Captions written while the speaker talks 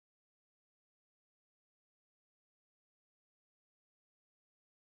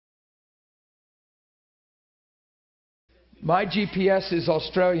My GPS is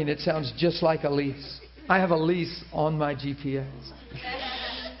Australian. It sounds just like a lease. I have a lease on my GPS.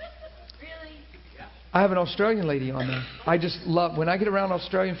 I have an Australian lady on there. I just love, when I get around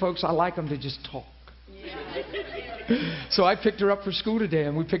Australian folks, I like them to just talk. So I picked her up for school today,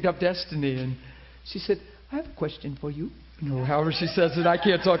 and we picked up Destiny, and she said, I have a question for you. You know, however she says it, I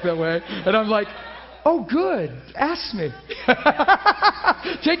can't talk that way. And I'm like, oh, good. Ask me.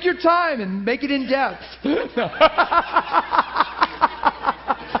 Take your time and make it in depth.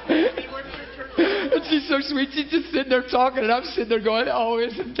 And she's so sweet. She's just sitting there talking, and I'm sitting there going, oh,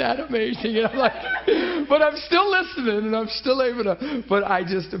 isn't that amazing? And I'm like, but I'm still listening, and I'm still able to. But I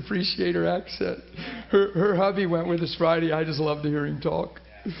just appreciate her accent. Her hubby went with us Friday. I just love to hear him talk.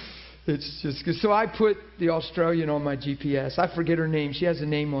 It's just good. So I put the Australian on my GPS. I forget her name. She has a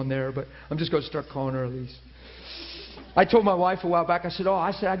name on there, but I'm just going to start calling her Elise. I told my wife a while back, I said,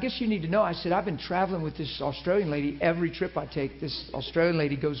 I guess you need to know. I said, I've been traveling with this Australian lady. Every trip I take, this Australian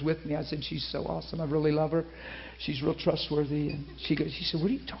lady goes with me. I said, she's so awesome. I really love her. She's real trustworthy. And she said, what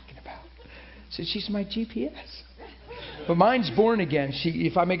are you talking about? I said, she's my GPS. But mine's born again.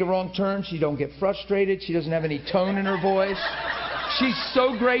 If I make a wrong turn, she don't get frustrated. She doesn't have any tone in her voice. She's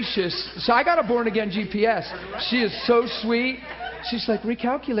so gracious. So I got a born again GPS. She is so sweet. She's like,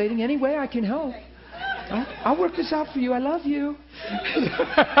 recalculating any way I can help. I'll work this out for you. I love you.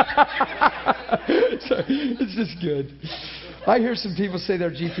 So it's just good. I hear some people say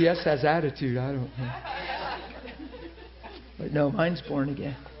their GPS has attitude. I don't know. But no, mine's born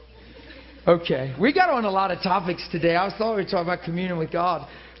again. Okay. We got on a lot of topics today. I thought we were talking about communion with God.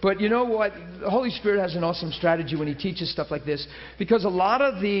 But you know what? The Holy Spirit has an awesome strategy when He teaches stuff like this. Because a lot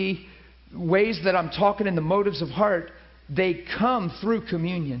of the ways that I'm talking in the motives of heart, they come through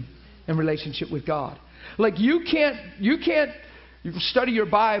communion and relationship with God. Like you can't study your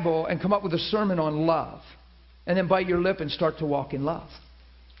Bible and come up with a sermon on love and then bite your lip and start to walk in love.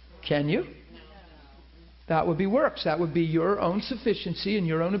 Can you? That would be works. That would be your own sufficiency and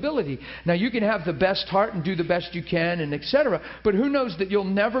your own ability. Now you can have the best heart and do the best you can and etc. But who knows that you'll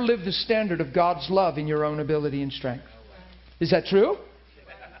never live the standard of God's love in your own ability and strength. Is that true?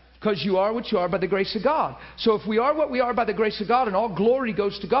 Because you are what you are by the grace of God. So if we are what we are by the grace of God and all glory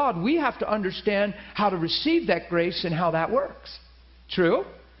goes to God, we have to understand how to receive that grace and how that works. True?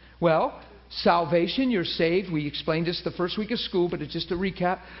 Well, salvation, you're saved. We explained this the first week of school, but it's just a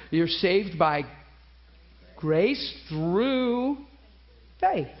recap. You're saved by grace through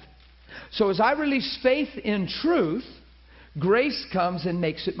faith. So as I release faith in truth, grace comes and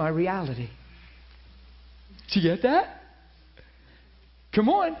makes it my reality. Did you get that? Come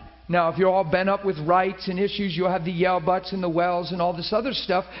on. Now, if you're all bent up with rights and issues, you'll have the yell butts and the wells and all this other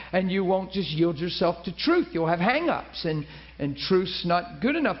stuff, and you won't just yield yourself to truth. You'll have hang-ups, and truth's not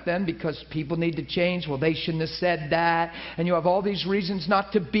good enough then because people need to change. Well, they shouldn't have said that. And you have all these reasons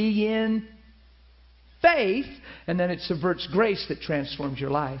not to be in faith, and then it subverts grace that transforms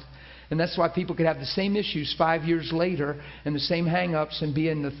your life. And that's why people could have the same issues 5 years later and the same hang-ups and be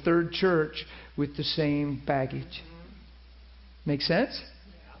in the third church with the same baggage. Make sense?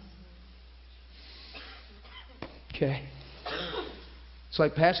 Okay. It's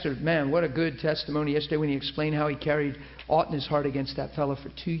like, Pastor, man, what a good testimony yesterday when he explained how he carried aught in his heart against that fellow for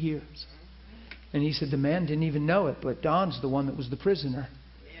 2 years. And he said the man didn't even know it, but Don's the one that was the prisoner.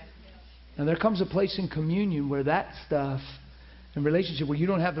 And there comes a place in communion where that stuff, in relationship, where you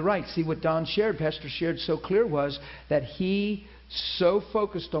don't have the right. See, what Don shared, Pastor shared so clear was that he so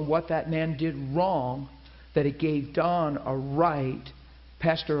focused on what that man did wrong that it gave Don a right,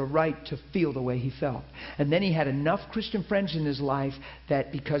 Pastor, a right to feel the way he felt. And then he had enough Christian friends in his life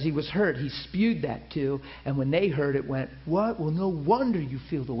that because he was hurt, he spewed that too. And when they heard it, went, what? Well, no wonder you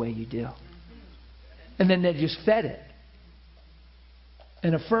feel the way you do. And then they just fed it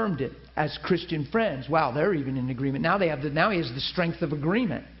and affirmed it as Christian friends. Wow, they're even in agreement. Now he has the strength of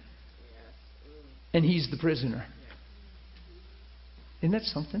agreement. And he's the prisoner. Isn't that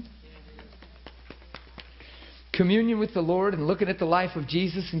something? Communion with the Lord and looking at the life of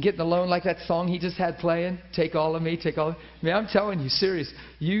Jesus and getting alone like that song he just had playing. Take all of me, take all of me. Man, I'm telling you, serious.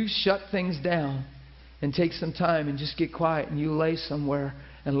 You shut things down and take some time and just get quiet and you lay somewhere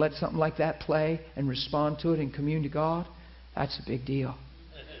and let something like that play and respond to it and commune to God. That's a big deal.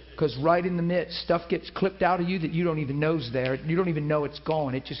 Because right in the midst, stuff gets clipped out of you that you don't even know is there. You don't even know it's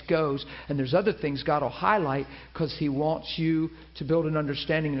gone. It just goes. And there's other things God will highlight because He wants you to build an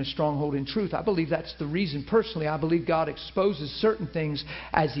understanding and a stronghold in truth. I believe that's the reason. Personally, I believe God exposes certain things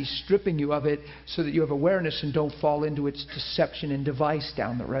as He's stripping you of it so that you have awareness and don't fall into its deception and device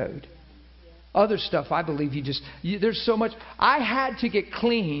down the road. Other stuff, I believe there's so much. I had to get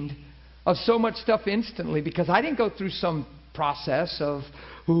cleaned of so much stuff instantly because I didn't go through some process of,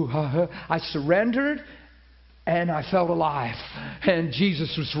 I surrendered and I felt alive. And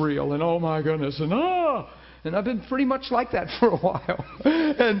Jesus was real. And oh my goodness. And I've been pretty much like that for a while.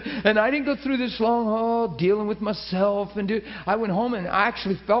 And I didn't go through this long, dealing with myself. I went home and I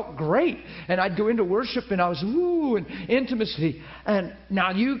actually felt great. And I'd go into worship and I was, and intimacy. And now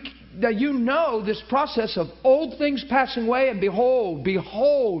you know this process of old things passing away and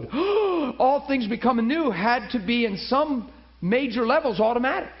behold, all things becoming new had to be in some major levels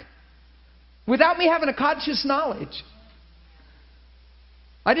automatic. Without me having a conscious knowledge.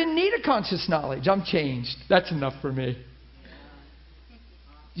 I didn't need a conscious knowledge. I'm changed. That's enough for me.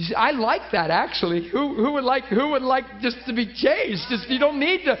 You see, I like that actually. Who would like just to be changed? Just you don't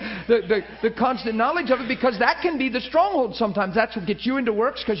need the constant knowledge of it because that can be the stronghold sometimes. That's what gets you into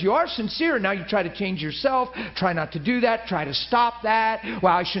works because you are sincere. Now you try to change yourself. Try not to do that. Try to stop that.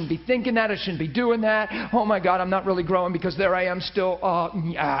 Well, I shouldn't be thinking that. I shouldn't be doing that. Oh my God, I'm not really growing because there I am still.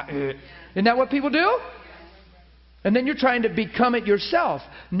 Isn't that what people do? And then you're trying to become it yourself.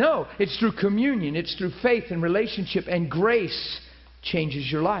 No, it's through communion. It's through faith and relationship. And grace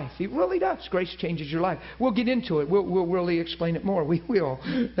changes your life. It really does. Grace changes your life. We'll get into it. We'll really explain it more. We will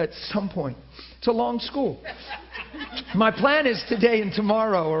at some point. It's a long school. My plan is today and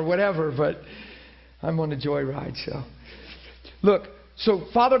tomorrow or whatever, but I'm on a joyride. So, look. So,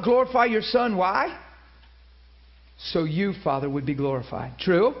 Father, glorify your Son. Why? So you, Father, would be glorified.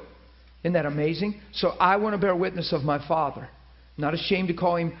 True? Isn't that amazing? So I want to bear witness of my Father. I'm not ashamed to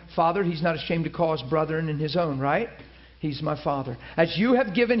call Him Father. He's not ashamed to call His brethren in His own, right? He's my Father. As you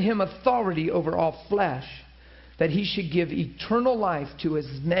have given Him authority over all flesh, that He should give eternal life to as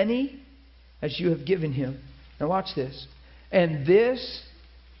many as you have given Him. Now watch this. And this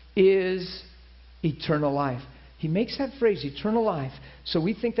is eternal life. He makes that phrase, eternal life. So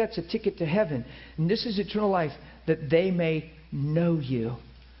we think that's a ticket to heaven. And this is eternal life, that they may know you.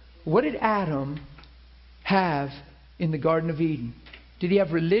 What did Adam have in the Garden of Eden? Did he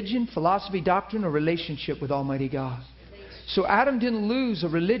have religion, philosophy, doctrine, or relationship with Almighty God? So Adam didn't lose a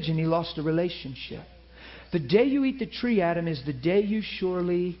religion, he lost a relationship. The day you eat the tree, Adam, is the day you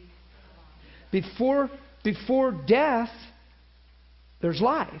surely... Before death, there's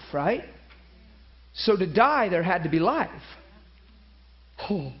life, right? So to die, there had to be life.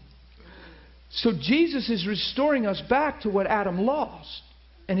 So Jesus is restoring us back to what Adam lost.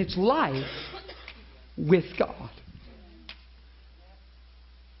 And it's life with God.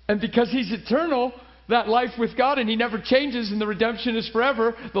 And because He's eternal, that life with God, and He never changes, and the redemption is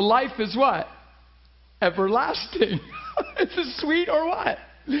forever, the life is what? Everlasting. Is it sweet or what?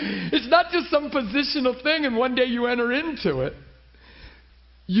 It's not just some positional thing and one day you enter into it.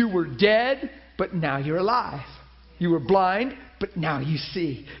 You were dead, but now you're alive. You were blind, but now you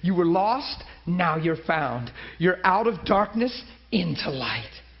see. You were lost, now you're found. You're out of darkness into light.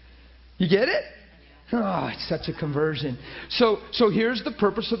 You get it? Oh, it's such a conversion. So here's the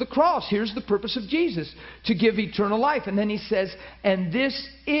purpose of the cross. Here's the purpose of Jesus, to give eternal life. And then He says, and this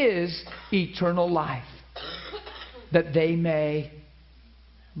is eternal life, that they may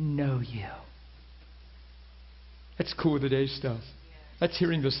know you. That's cool of the day stuff. That's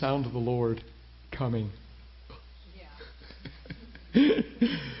hearing the sound of the Lord coming.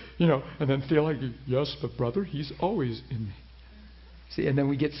 And then feel like, yes, but brother, He's always in me. See, and then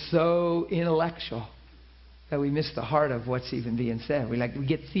we get so intellectual that we miss the heart of what's even being said. We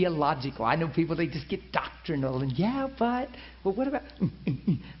get theological. I know people, they just get doctrinal and but what about?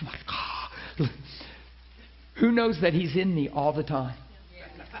 Who knows that He's in me all the time?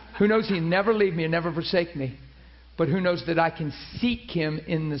 Who knows He'll never leave me and never forsake me? But who knows that I can seek Him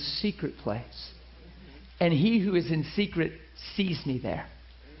in the secret place? And He who is in secret sees me there.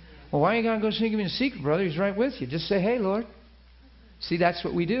 Well, why are you going to go seek Him in secret, brother? He's right with you. Just say, hey, Lord. See, that's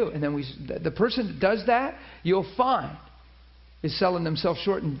what we do. And then the person that does that, you'll find, is selling themselves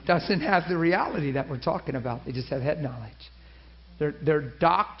short and doesn't have the reality that we're talking about. They just have head knowledge. Their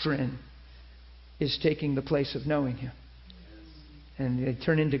doctrine is taking the place of knowing Him. And they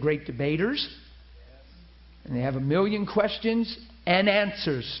turn into great debaters. And they have a million questions and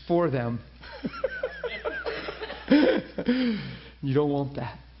answers for them. You don't want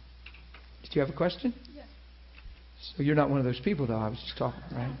that. Did you have a question? So you're not one of those people, though. I was just talking,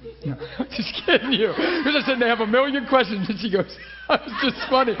 right? No, I'm just kidding you. Because I said they have a million questions, and she goes, "It's just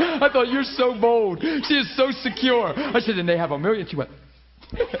funny." I thought, you're so bold. She is so secure. I said, and they have a million. She went.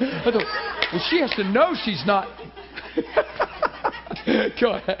 I thought, well, she has to know she's not.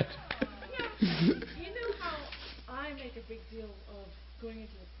 Go ahead. You know how I make a big deal of going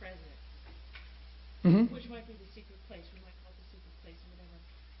into the present, which might be the secret place. We might call it the secret place or whatever.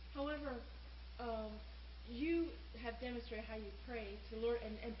 However, you have demonstrated how you pray to the Lord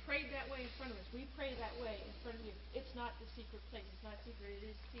and prayed that way in front of us. We pray that way in front of you. It's not the secret place. It's not secret. It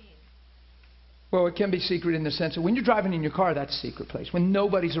is seen. Well, it can be secret in the sense of when you're driving in your car, that's secret place. When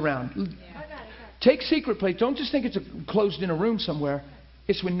nobody's around. Yeah. I got it. Take secret place. Don't just think it's closed in a room somewhere.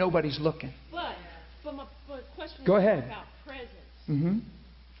 It's when nobody's looking. But my question Go was ahead. about presence. Mm-hmm.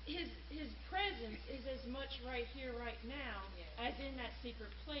 His presence is as much right here, right now, as in that secret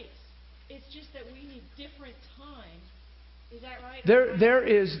place. It's just that we need different times. Is that right?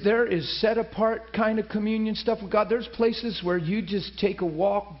 There is set apart kind of communion stuff with God. There's places where you just take a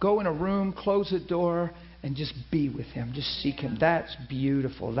walk, go in a room, close the door, and just be with Him. Just seek Him. That's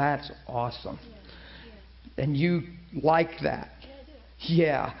beautiful. That's awesome. And you like that.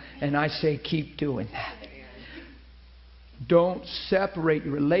 Yeah. And I say keep doing that. Don't separate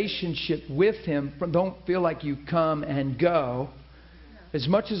your relationship with Him from, don't feel like you come and go. As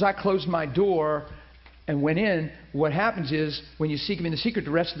much as I closed my door and went in, what happens is when you seek Him in the secret,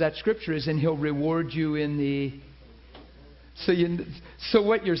 the rest of that scripture is, and He'll reward you in the... So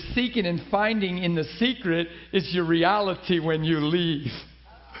what you're seeking and finding in the secret is your reality when you leave.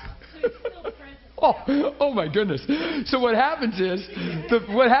 Oh my goodness. So what happens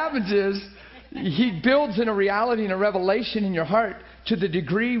is He builds in a reality and a revelation in your heart to the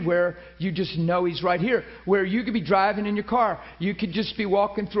degree where you just know He's right here. Where you could be driving in your car. You could just be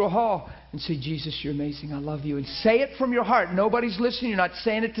walking through a hall and say, Jesus, you're amazing. I love you. And say it from your heart. Nobody's listening. You're not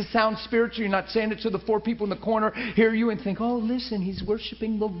saying it to sound spiritual. You're not saying it to the four people in the corner hear you and think, oh, listen, he's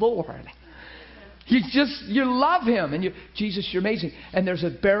worshiping the Lord. You love Him. And Jesus, you're amazing. And there's a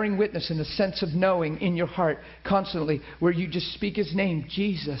bearing witness and a sense of knowing in your heart constantly where you just speak His name,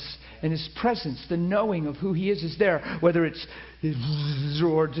 Jesus, and His presence, the knowing of who He is there. Whether it's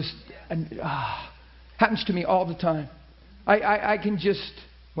or just... happens to me all the time. I can just...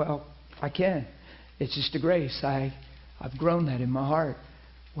 Well, I can. It's just a grace. I've grown that in my heart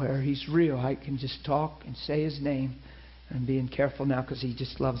where He's real. I can just talk and say His name. I'm being careful now because He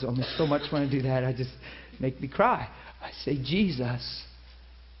just loves me so much when I do that. I just make me cry. I say Jesus,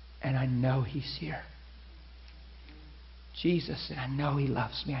 and I know He's here. Jesus, and I know He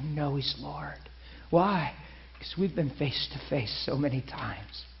loves me. I know He's Lord. Why? Because we've been face to face so many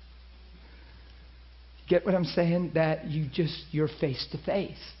times. Get what I'm saying? That you're face to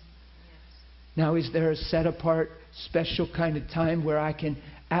face. Now, is there a set apart, special kind of time where I can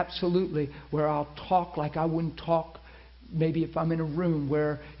absolutely, where I'll talk like I wouldn't talk maybe if I'm in a room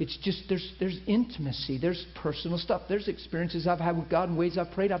where it's just, there's intimacy, there's personal stuff. There's experiences I've had with God in ways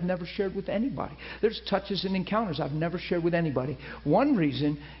I've prayed I've never shared with anybody. There's touches and encounters I've never shared with anybody. One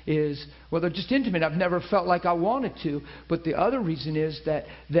reason is, well, they're just intimate. I've never felt like I wanted to. But the other reason is that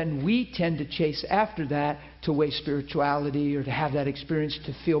then we tend to chase after that to weigh spirituality or to have that experience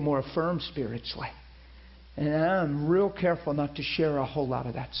to feel more affirmed spiritually. And I'm real careful not to share a whole lot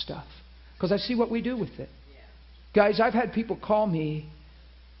of that stuff because I see what we do with it. Guys, I've had people call me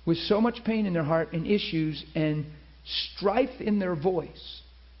with so much pain in their heart and issues and strife in their voice.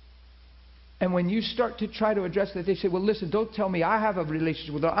 And when you start to try to address that, they say, well, listen, don't tell me I have a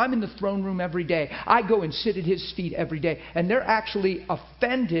relationship with God. I'm in the throne room every day. I go and sit at His feet every day. And they're actually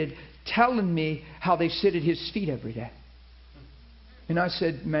offended telling me how they sit at His feet every day. And I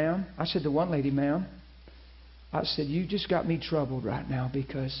said, ma'am, I said to one lady, ma'am, I said, you just got me troubled right now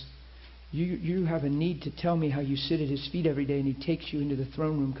because you have a need to tell me how you sit at His feet every day and He takes you into the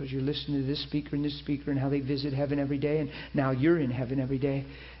throne room because you're listening to this speaker and how they visit heaven every day and now you're in heaven every day.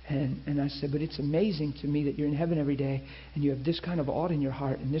 And I said, but it's amazing to me that you're in heaven every day and you have this kind of awe in your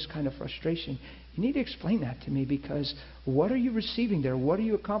heart and this kind of frustration. You need to explain that to me because what are you receiving there? What are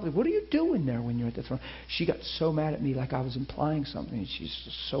you accomplishing? What are you doing there when you're at the throne? She got so mad at me like I was implying something and she's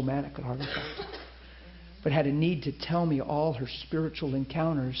just so mad I could hardly talk to her. But had a need to tell me all her spiritual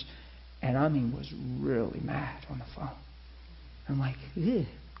encounters. And I mean, was really mad on the phone. I'm like, ugh.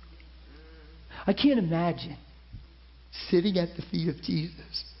 I can't imagine sitting at the feet of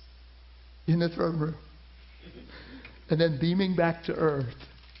Jesus in the throne room and then beaming back to earth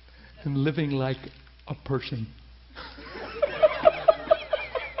and living like a person.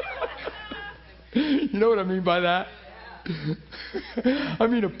 You know what I mean by that? I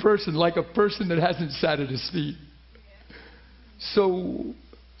mean a person, like a person that hasn't sat at His feet. So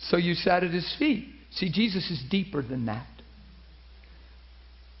you sat at His feet. See, Jesus is deeper than that.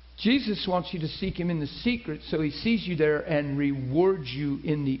 Jesus wants you to seek Him in the secret so He sees you there and rewards you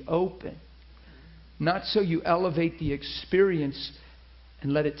in the open. Not so you elevate the experience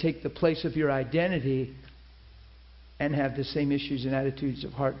and let it take the place of your identity and have the same issues and attitudes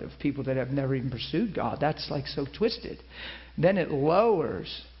of heart of people that have never even pursued God. That's like so twisted. Then it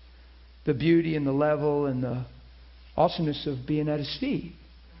lowers the beauty and the level and the awesomeness of being at His feet.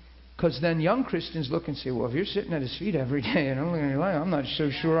 Because then young Christians look and say, well, if you're sitting at His feet every day, and I'm not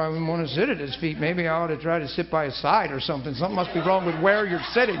so sure I even want to sit at His feet. Maybe I ought to try to sit by His side or something. Something must be wrong with where you're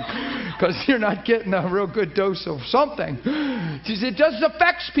sitting, because you're not getting a real good dose of something. It just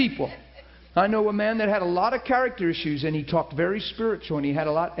affects people. I know a man that had a lot of character issues, and he talked very spiritual, and he had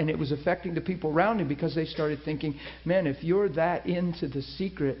a lot, and it was affecting the people around him, because they started thinking, man, if you're that into the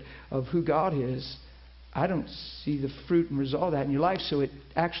secret of who God is, I don't see the fruit and result of that in your life. So it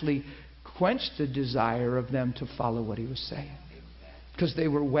actually quenched the desire of them to follow what he was saying, because they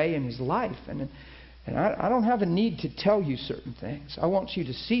were weighing his life. And I don't have a need to tell you certain things. I want you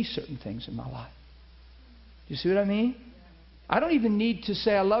to see certain things in my life. Do you see what I mean? I don't even need to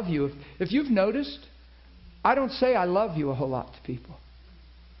say I love you. If you've noticed, I don't say I love you a whole lot to people.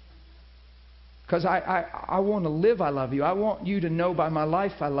 Because I want to live I love you. I want you to know by my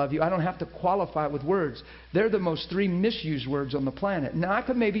life I love you. I don't have to qualify it with words. They're the most 3 misused words on the planet. Now, I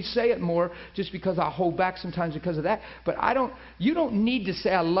could maybe say it more just because I hold back sometimes because of that. But you don't need to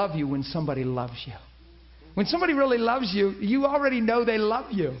say I love you when somebody loves you. When somebody really loves you, you already know they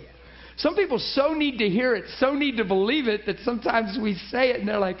love you. Some people so need to hear it, so need to believe it, that sometimes we say it and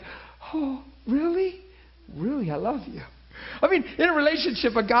they're like, oh, really? Really, I love you. I mean, in a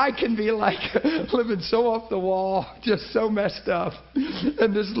relationship, a guy can be like living so off the wall, just so messed up.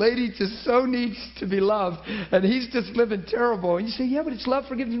 And this lady just so needs to be loved. And he's just living terrible. And you say, yeah, but it's love,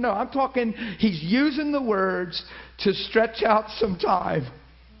 forgiveness. No, I'm talking, he's using the words to stretch out some time.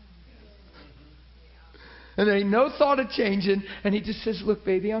 And there ain't no thought of changing. And he just says, look,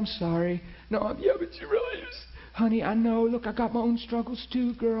 baby, I'm sorry. No, yeah, but you really just, honey, I know. Look, I got my own struggles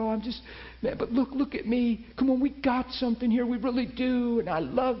too, girl. I'm just, man, but look at me. Come on, we got something here. We really do. And I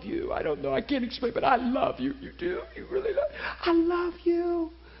love you. I don't know. I can't explain, but I love you. You do. You really love. I love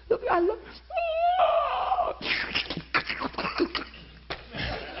you. Look, I love.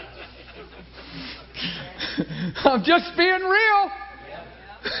 I'm just being real.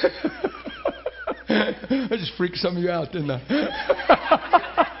 I just freaked some of you out, didn't I?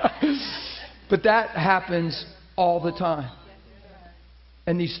 But that happens all the time.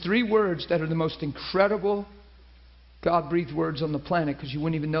 And these 3 words that are the most incredible God-breathed words on the planet, because you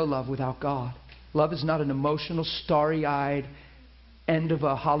wouldn't even know love without God. Love is not an emotional, starry-eyed end of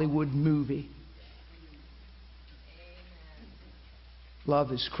a Hollywood movie.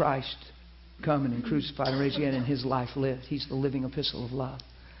 Love is Christ coming and crucified and raised again, and His life lived. He's the living epistle of love.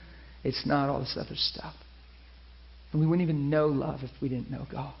 It's not all this other stuff. And we wouldn't even know love if we didn't know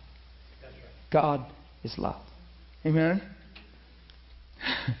God. God is love. Amen?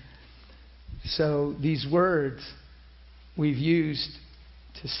 So these words we've used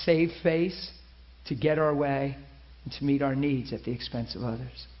to save face, to get our way, and to meet our needs at the expense of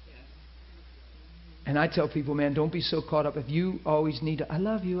others. And I tell people, man, don't be so caught up. If you always need to, I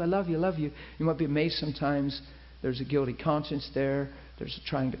love you, I love you, I love you. You might be amazed sometimes there's a guilty conscience there. There's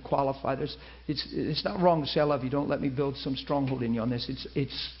trying to qualify. It's not wrong to say I love you. Don't let me build some stronghold in you on this.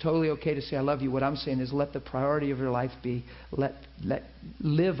 It's totally okay to say I love you. What I'm saying is let the priority of your life be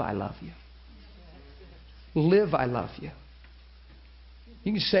live I love you. Live I love you.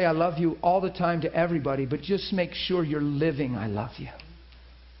 You can say I love you all the time to everybody, but just make sure you're living I love you.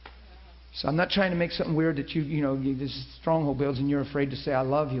 So I'm not trying to make something weird that this stronghold builds and you're afraid to say I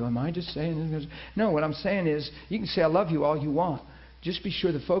love you. Am I just saying this? No, what I'm saying is you can say I love you all you want. Just be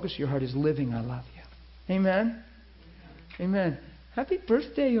sure the focus of your heart is living I love you. Amen? Amen. Happy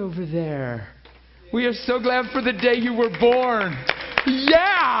birthday over there. We are so glad for the day you were born.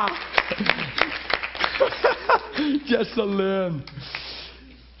 Yeah! Jessalyn.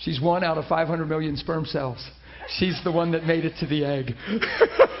 She's 1 out of 500 million sperm cells. She's the one that made it to the egg.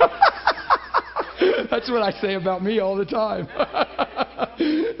 That's what I say about me all the time.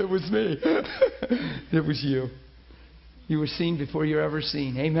 It was me. It was you. You were seen before you were ever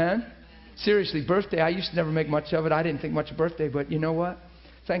seen. Amen? Seriously, birthday, I used to never make much of it. I didn't think much of birthday, but you know what?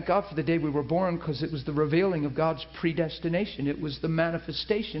 Thank God for the day we were born, because it was the revealing of God's predestination. It was the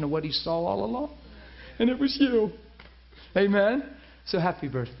manifestation of what He saw all along. And it was you. Amen? So happy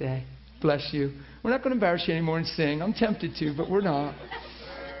birthday. Bless you. We're not going to embarrass you anymore and sing. I'm tempted to, but we're not.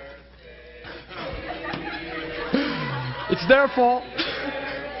 It's their fault.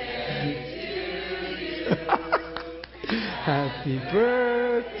 Happy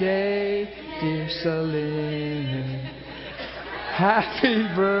birthday, dear Celine. Happy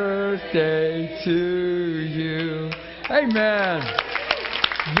birthday to you. Amen.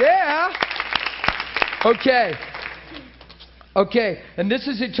 Yeah. Okay. And this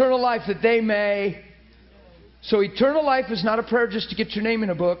is eternal life, that they may So eternal life is not a prayer just to get your name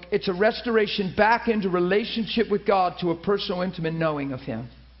in a book. It's a restoration back into relationship with God to a personal, intimate knowing of Him.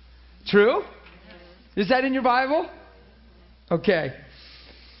 True? Is that in your Bible? Okay.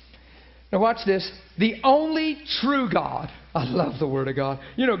 Now watch this. The only true God. I love the Word of God.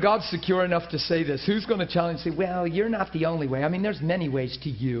 You know, God's secure enough to say this. Who's going to challenge and say, well, you're not the only way. I mean, there's many ways to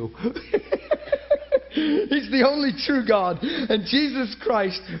you. He's the only true God. And Jesus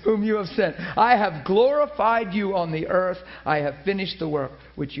Christ, whom you have sent. I have glorified you on the earth. I have finished the work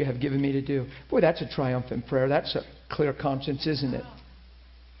which you have given me to do. Boy, that's a triumphant prayer. That's a clear conscience, isn't it?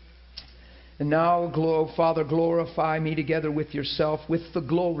 And now, Father, glorify me together with yourself, with the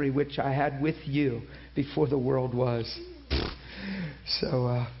glory which I had with you before the world was.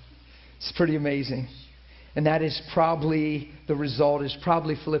 So, it's pretty amazing. And that is probably, the result is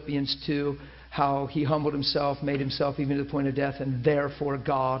probably Philippians 2, how He humbled Himself, made Himself even to the point of death, and therefore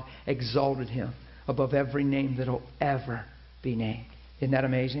God exalted Him above every name that will ever be named. Isn't that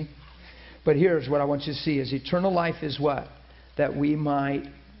amazing? But here's what I want you to see is eternal life is what? That we might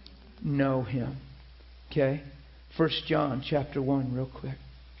know Him. Okay? 1 John chapter 1 real quick.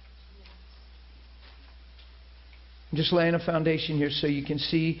 I'm just laying a foundation here so you can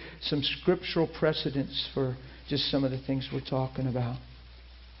see some scriptural precedents for just some of the things we're talking about.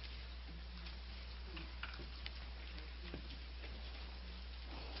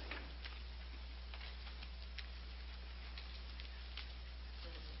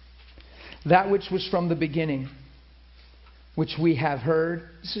 That which was from the beginning, which we have heard.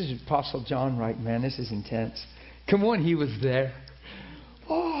 This is Apostle John writing, man. This is intense. Come on, he was there.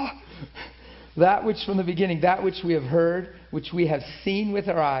 Oh, that which from the beginning, that which we have heard, which we have seen with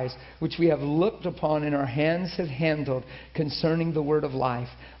our eyes, which we have looked upon and our hands have handled concerning the word of life.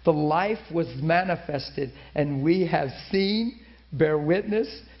 The life was manifested, and we have seen, bear witness,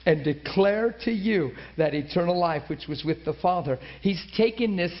 and declare to you that eternal life which was with the Father. He's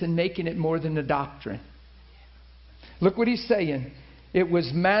taking this and making it more than a doctrine. Look what he's saying. It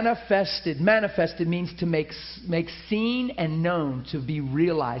was manifested. Manifested means to make seen and known, to be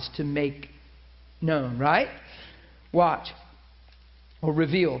realized, to make known, right? Watch. Or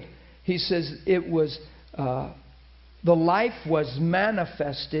revealed. He says it was, the life was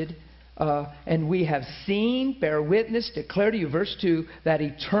manifested, and we have seen, bear witness, declare to you, verse 2, that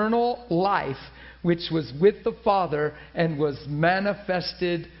eternal life which was with the Father and was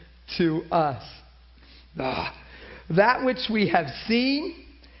manifested to us. That which we have seen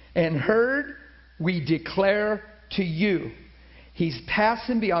and heard, we declare to you. He's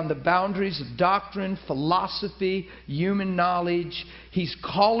passing beyond the boundaries of doctrine, philosophy, human knowledge. He's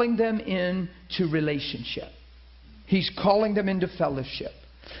calling them into relationship. He's calling them into fellowship.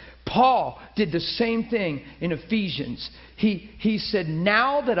 Paul did the same thing in Ephesians. He said,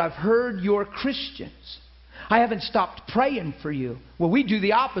 now that I've heard you're Christians, I haven't stopped praying for you. Well, we do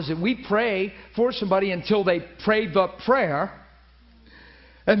the opposite. We pray for somebody until they pray the prayer.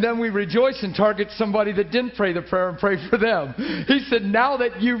 And then we rejoice and target somebody that didn't pray the prayer and pray for them. He said, now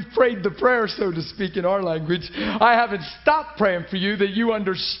that you've prayed the prayer, so to speak in our language, I haven't stopped praying for you, that you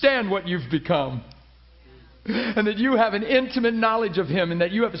understand what you've become. And that you have an intimate knowledge of Him, and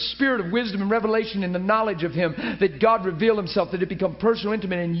that you have a spirit of wisdom and revelation in the knowledge of Him, that God revealed Himself, that it become personal,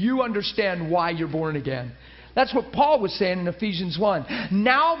 intimate, and you understand why you're born again. That's what Paul was saying in Ephesians 1.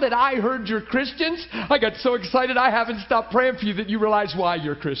 Now that I heard you're Christians, I got so excited I haven't stopped praying for you that you realize why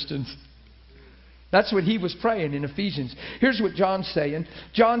you're Christians. That's what he was praying in Ephesians. Here's what John's saying.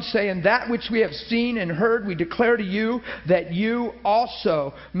 John's saying, that which we have seen and heard, we declare to you, that you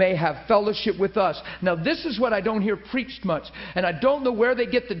also may have fellowship with us. Now, this is what I don't hear preached much. And I don't know where they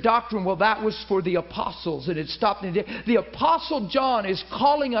get the doctrine. Well, that was for the apostles. And it stopped. The Apostle John is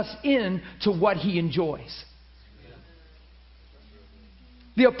calling us in to what he enjoys.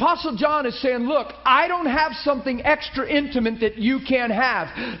 The Apostle John is saying, look, I don't have something extra intimate that you can't have.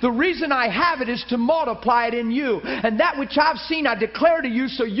 The reason I have it is to multiply it in you. And that which I've seen, I declare to you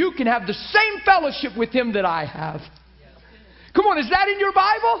so you can have the same fellowship with Him that I have. Come on, is that in your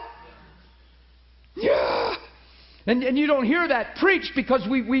Bible? Yeah. And you don't hear that preached because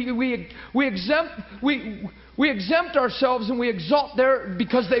we exempt ourselves and we exalt there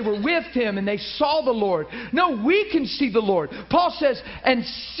because they were with Him and they saw the Lord. No, we can see the Lord. Paul says, and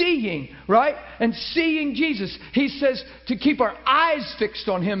seeing, right? And seeing Jesus. He says to keep our eyes fixed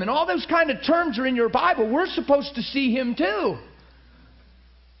on Him. And all those kind of terms are in your Bible. We're supposed to see Him too.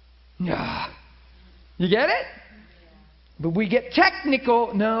 You get it? But we get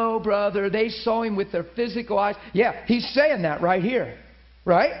technical. No, brother, they saw Him with their physical eyes. Yeah, he's saying that right here.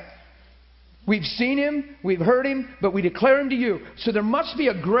 Right? We've seen Him, we've heard Him, but we declare Him to you. So there must be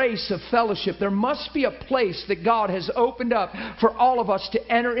a grace of fellowship. There must be a place that God has opened up for all of us to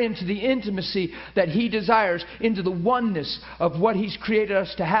enter into the intimacy that He desires, into the oneness of what He's created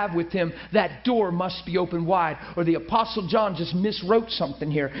us to have with Him. That door must be open wide. Or the Apostle John just miswrote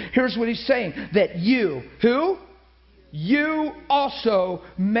something here. Here's what he's saying. That you, who? You also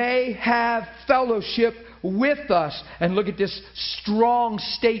may have fellowship with us. And look at this strong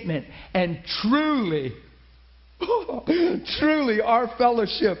statement. And truly, truly our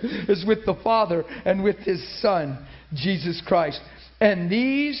fellowship is with the Father and with His Son, Jesus Christ. And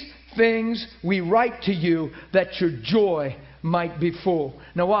these things we write to you that your joy might be full.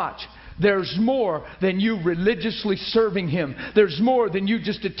 Now watch. There's more than you religiously serving Him. There's more than you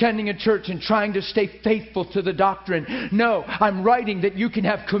just attending a church and trying to stay faithful to the doctrine. No, I'm writing that you can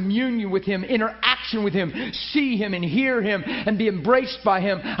have communion with Him, interaction with Him, see Him and hear Him and be embraced by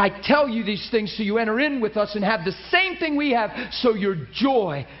Him. I tell you these things so you enter in with us and have the same thing we have, so your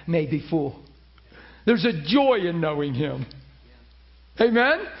joy may be full. There's a joy in knowing Him.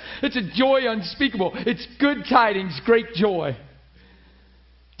 Amen? It's a joy unspeakable. It's good tidings, great joy.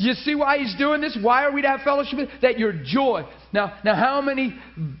 Do you see why He's doing this? Why are we to have fellowship with Him? That your joy. Now how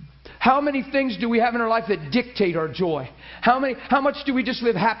many things do we have in our life that dictate our joy? How much do we just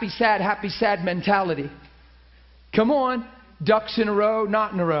live happy, sad mentality? Come on. Ducks in a row,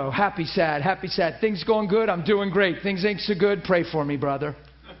 not in a row. Happy, sad. Things going good, I'm doing great. Things ain't so good, pray for me, brother.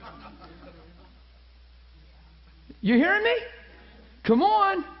 You hearing me? Come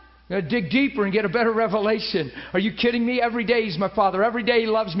on. Dig deeper and get a better revelation. Are you kidding me? Every day He's my Father. Every day He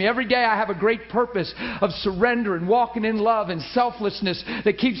loves me. Every day I have a great purpose of surrender and walking in love and selflessness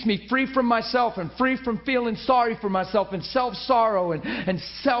that keeps me free from myself and free from feeling sorry for myself and self-sorrow and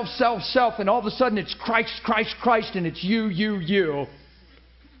self. And all of a sudden it's Christ, and it's you. Did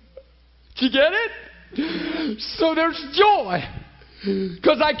you get it? So there's joy.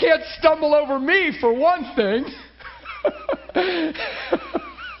 Because I can't stumble over me for one thing.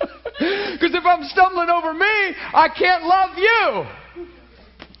 Because if I'm stumbling over me, I can't love you.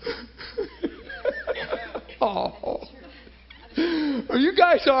 Oh. Are you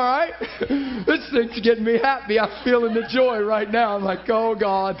guys all right? This thing's getting me happy. I'm feeling the joy right now. I'm like, oh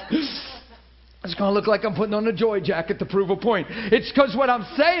God. It's going to look like I'm putting on a joy jacket to prove a point. It's because what I'm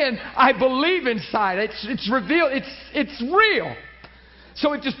saying, I believe inside. It's revealed. It's real.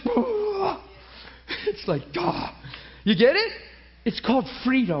 So it just, it's like, you get it? It's called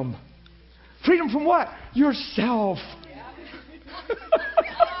freedom. Freedom from what? Yourself.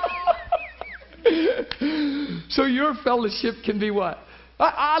 So your fellowship can be what?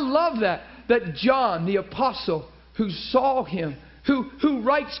 I love that. That John, the apostle, who saw Him, who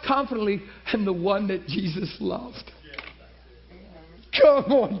writes confidently, and the one that Jesus loved.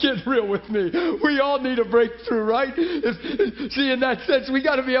 Come on, get real with me. We all need a breakthrough, right? See, in that sense, we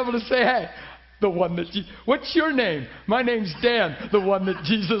got to be able to say, hey, the one that what's your name? My name's Dan, the one that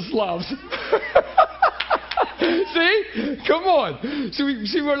Jesus loves. See? Come on. So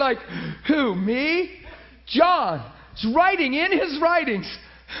we're like, who? Me? John is writing in his writings,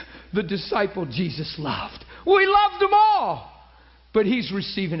 the disciple Jesus loved. Well, He loved them all, but he's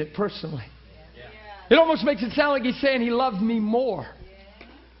receiving it personally. It almost makes it sound like he's saying He loved me more.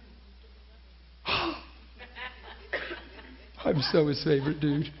 I'm so His favorite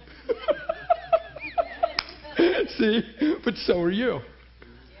dude. See? But so are you.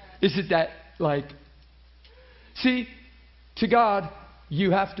 Is it that, like... See, to God,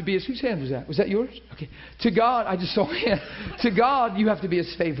 you have to be His... Whose hand was that? Was that yours? Okay. To God, I just saw a hand. To God, you have to be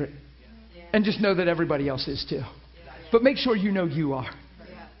His favorite. And just know that everybody else is too. But make sure you know you are.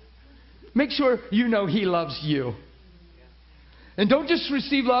 Make sure you know He loves you. And don't just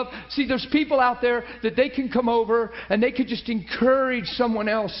receive love. See, there's people out there that they can come over and they could just encourage someone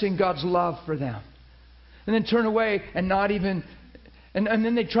else in God's love for them. And then turn away and not even... And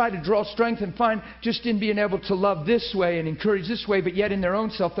then they try to draw strength and find just in being able to love this way and encourage this way, but yet in their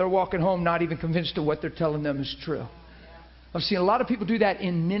own self they're walking home not even convinced of what they're telling them is true. I've seen a lot of people do that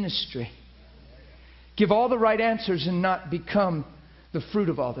in ministry. Give all the right answers and not become the fruit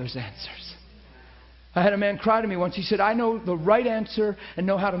of all those answers. I had a man cry to me once. He said, I know the right answer and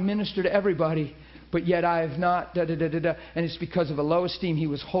know how to minister to everybody, but yet I have not, And it's because of a low esteem. He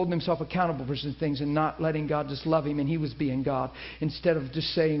was holding himself accountable for some things and not letting God just love him, and he was being God. Instead of just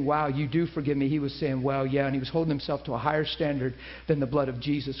saying, wow, you do forgive me, he was saying, well, yeah, and he was holding himself to a higher standard than the blood of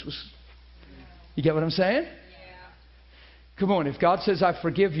Jesus was. You get what I'm saying? Yeah. Come on, if God says, I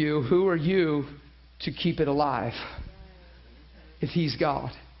forgive you, who are you to keep it alive? If He's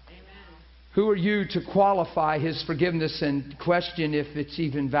God. Who are you to qualify His forgiveness and question if it's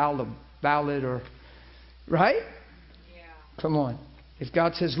even valid or... Right? Yeah. Come on. If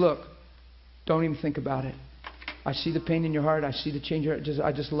God says, look, don't even think about it. I see the pain in your heart. I see the change in your heart.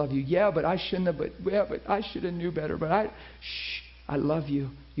 I just love you. Yeah, but I shouldn't have. But I should have knew better. But I love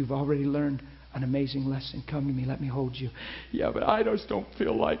you. You've already learned an amazing lesson. Come to me. Let me hold you. Yeah, but I just don't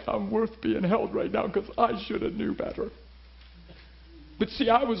feel like I'm worth being held right now because I should have knew better. But see,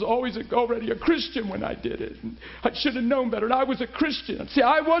 I was always already a Christian when I did it. And I should have known better. And I was a Christian. See,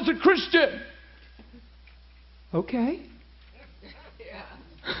 I was a Christian. Okay.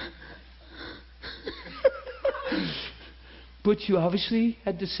 But you obviously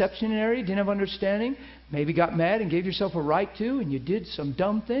had deception in an area, didn't have understanding, maybe got mad and gave yourself a right to, and you did some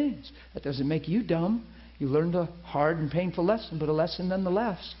dumb things. That doesn't make you dumb. You learned a hard and painful lesson, but a lesson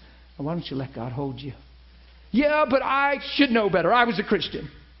nonetheless. And why don't you let God hold you? Yeah, but I should know better. I was a Christian.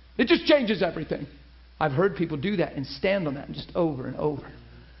 It just changes everything. I've heard people do that and stand on that just over and over.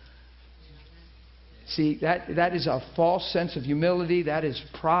 See, that is a false sense of humility. That is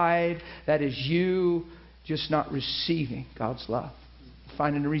pride. That is you just not receiving God's love.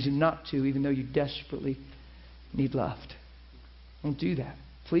 Finding a reason not to, even though you desperately need loved. Don't do that.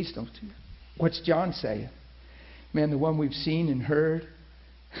 Please don't do that. What's John saying? Man, the one we've seen and heard,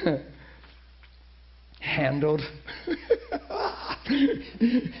 handled.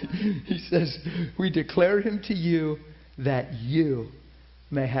 He says, we declare him to you that you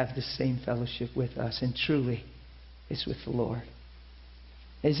may have the same fellowship with us. And truly, it's with the Lord.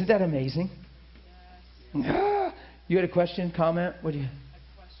 Isn't that amazing? Yes. You had a question, comment? What do you?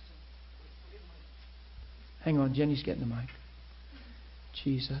 A question. Hang on, Jenny's getting the mic.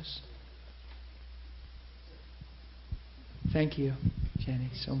 Jesus. Thank you, Jenny,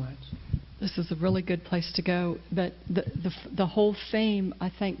 so much. This is a really good place to go. But the whole theme, I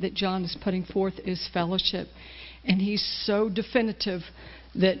think, that John is putting forth is fellowship. And he's so definitive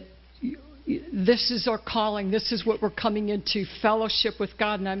that this is our calling. This is what we're coming into, fellowship with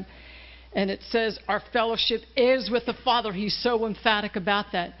God. And it says our fellowship is with the Father. He's so emphatic about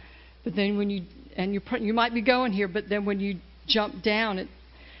that. But then when you might be going here, but then when you jump down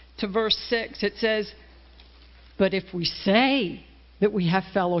to verse 6, it says, but if we say that we have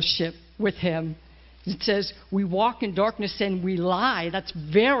fellowship with Him, it says we walk in darkness and we lie. That's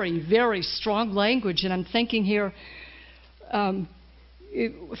very, very strong language. And I'm thinking here,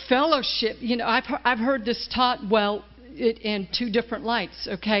 fellowship. You know, I've heard this taught in two different lights.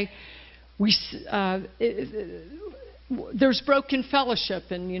 Okay, there's broken fellowship,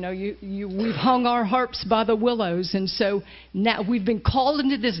 and we've hung our harps by the willows, and so now we've been called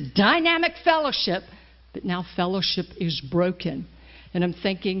into this dynamic fellowship, but now fellowship is broken. And I'm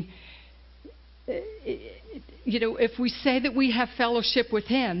thinking, if we say that we have fellowship with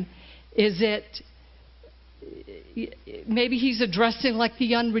Him, is it maybe He's addressing like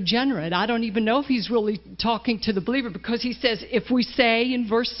the unregenerate? I don't even know if He's really talking to the believer, because He says, if we say in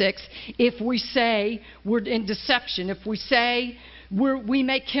verse 6, if we say we're in deception, if we say we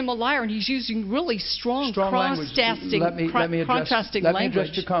make Him a liar, and He's using really strong contrasting language. Let me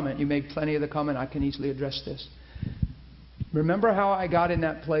address your comment. You made plenty of the comment. I can easily address this. Remember how I got in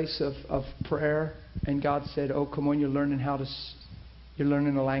that place of prayer, and God said, "Oh, come on, you're learning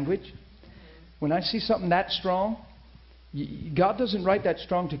the language." When I see something that strong, God doesn't write that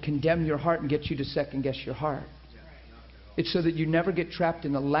strong to condemn your heart and get you to second guess your heart. It's so that you never get trapped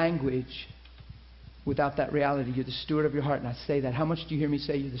in the language without that reality. You're the steward of your heart, and I say that. How much do you hear me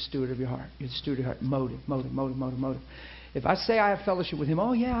say you're the steward of your heart? You're the steward of your heart. Motive. If I say I have fellowship with Him,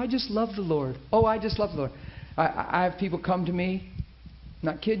 oh yeah, I just love the Lord. Oh, I just love the Lord. I have people come to me, I'm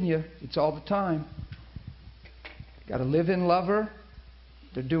not kidding you, it's all the time. Got a live-in lover.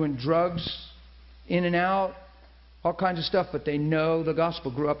 They're doing drugs, in and out, all kinds of stuff, but they know the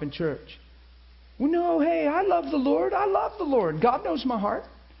gospel, grew up in church. Well, no, hey, I love the Lord. I love the Lord. God knows my heart.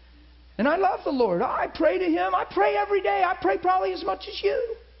 And I love the Lord. I pray to Him. I pray every day. I pray probably as much as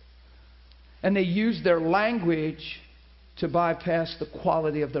you. And they use their language to bypass the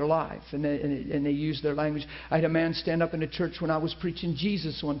quality of their life. And they use their language. I had a man stand up in a church when I was preaching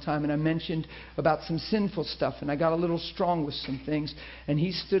Jesus one time, and I mentioned about some sinful stuff, and I got a little strong with some things. And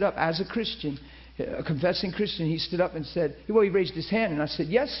he stood up as a Christian, a confessing Christian. He stood up and said, he raised his hand, and I said,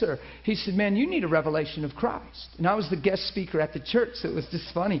 "Yes, sir." He said, "Man, you need a revelation of Christ." And I was the guest speaker at the church, so it was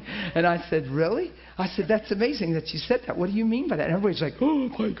just funny. And I said, "Really?" I said, "That's amazing that you said that. What do you mean by that?" And everybody's like, "Oh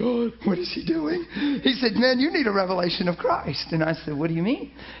my God, what is he doing?" He said, "Man, you need a revelation of Christ." And I said, "What do you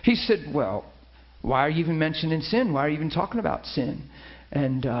mean?" He said, "Well, why are you even mentioning sin? Why are you even talking about sin?"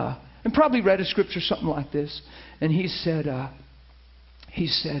 And probably read a scripture, something like this. And he said, he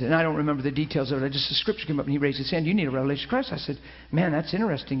said, and I don't remember the details of it, just the scripture came up and he raised his hand. You need a revelation of Christ. I said, man, that's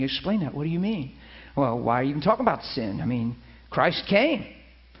interesting. Explain that. What do you mean? Well, why are you even talking about sin? I mean, Christ came.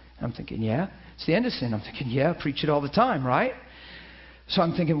 I'm thinking, yeah, it's the end of sin. I'm thinking, yeah, preach it all the time, right? So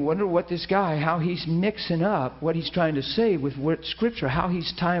I'm thinking, wonder what this guy, how he's mixing up what he's trying to say with what Scripture, how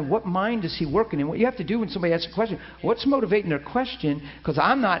he's tying, what mind is he working in? What you have to do when somebody asks a question, what's motivating their question? Because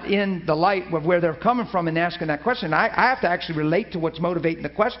I'm not in the light of where they're coming from and asking that question. I have to actually relate to what's motivating the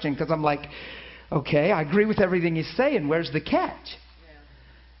question, because I'm like, okay, I agree with everything he's saying. Where's the catch?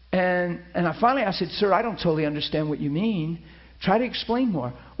 Yeah. And I said, sir, I don't totally understand what you mean. Try to explain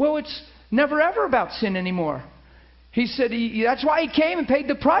more. Well, it's never ever about sin anymore. He said that's why he came and paid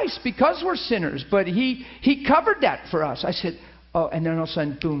the price, because we're sinners. But he covered that for us. I said, oh, and then all of a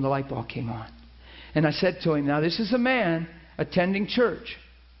sudden, boom, the light bulb came on. And I said to him, now this is a man attending church,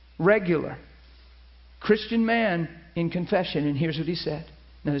 regular, Christian man in confession. And here's what he said.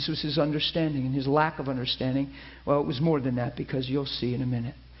 Now this was his understanding and his lack of understanding. Well, it was more than that, because you'll see in a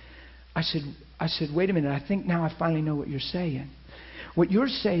minute. I said, wait a minute, I think now I finally know what you're saying. What you're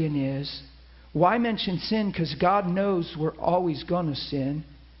saying is, why mention sin? Because God knows we're always going to sin.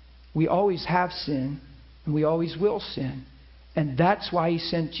 We always have sin, and we always will sin. And that's why He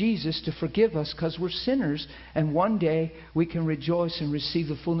sent Jesus to forgive us, because we're sinners. And one day we can rejoice and receive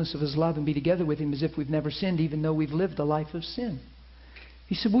the fullness of His love and be together with Him as if we've never sinned, even though we've lived a life of sin.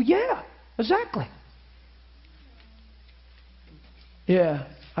 He said, well, yeah, exactly. Yeah.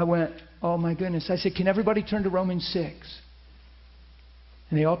 I went, oh my goodness. I said, can everybody turn to Romans 6?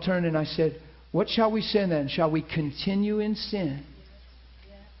 And they all turned, and I said, what shall we sin then? Shall we continue in sin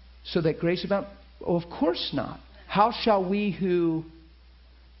so that grace abound? Oh, of course not. How shall we who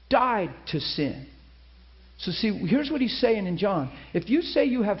died to sin? So see, here's what he's saying in John. If you say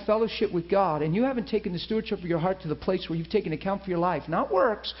you have fellowship with God and you haven't taken the stewardship of your heart to the place where you've taken account for your life, not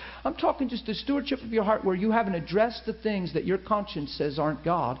works, I'm talking just the stewardship of your heart where you haven't addressed the things that your conscience says aren't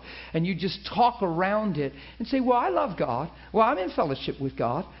God, and you just talk around it and say, well, I love God. Well, I'm in fellowship with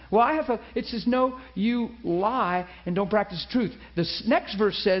God. Well, it says, no, you lie and don't practice truth. The next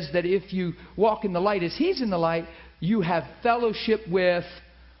verse says that if you walk in the light as He's in the light, you have fellowship with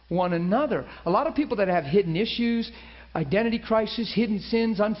one another. A lot of people that have hidden issues, identity crisis, hidden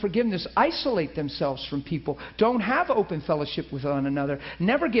sins, unforgiveness, isolate themselves from people. Don't have open fellowship with one another.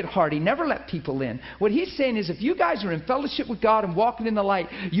 Never get hardy. Never let people in. What he's saying is, if you guys are in fellowship with God and walking in the light,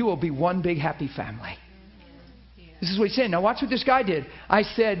 you will be one big happy family. This is what he's saying. Now watch what this guy did. I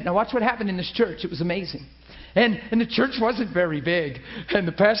said, now watch what happened in this church. It was amazing. And the church wasn't very big. And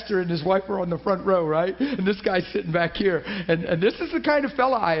the pastor and his wife were on the front row, right? And this guy's sitting back here. And this is the kind of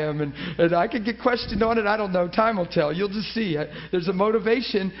fella I am. And I could get questioned on it. I don't know. Time will tell. You'll just see. There's a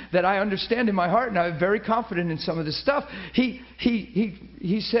motivation that I understand in my heart. And I'm very confident in some of this stuff. He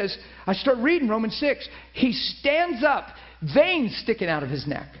says, I start reading Romans 6. He stands up, veins sticking out of his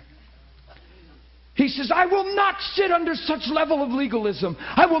neck. He says, I will not sit under such level of legalism.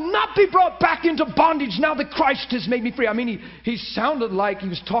 I will not be brought back into bondage now that Christ has made me free. I mean, he sounded like he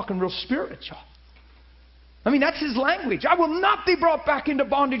was talking real spiritual. I mean, that's his language. I will not be brought back into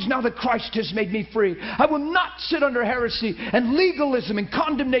bondage now that Christ has made me free. I will not sit under heresy and legalism and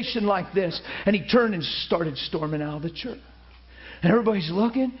condemnation like this. And he turned and started storming out of the church. And everybody's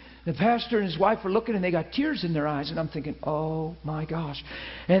looking. The pastor and his wife are looking, and they got tears in their eyes. And I'm thinking, oh my gosh.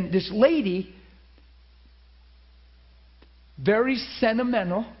 And this lady, very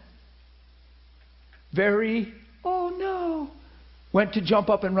sentimental, very, oh no, went to jump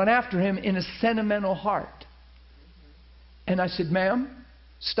up and run after him in a sentimental heart. And I said, ma'am,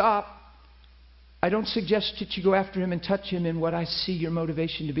 stop. I don't suggest that you go after him and touch him in what I see your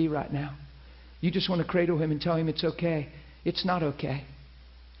motivation to be right now. You just want to cradle him and tell him it's okay. It's not okay.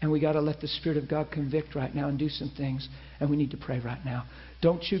 And we got to let the Spirit of God convict right now and do some things. And we need to pray right now.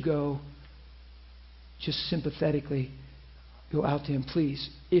 Don't you go just sympathetically go out to him, please.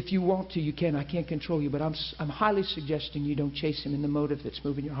 If you want to, you can. I can't control you, but I'm highly suggesting you don't chase him in the motive that's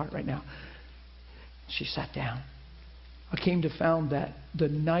moving your heart right now. She sat down. I came to find that the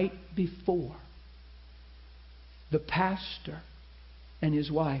night before, the pastor and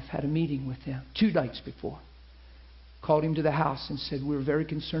his wife had a meeting with him 2 nights before. Called him to the house and said, we're very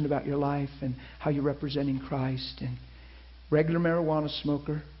concerned about your life and how you're representing Christ. And regular marijuana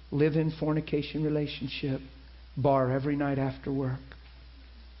smoker, live-in fornication relationship, bar every night after work,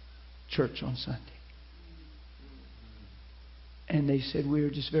 church on Sunday. And they said, we're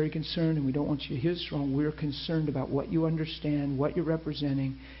just very concerned and we don't want you to hear this wrong. We're concerned about what you understand, what you're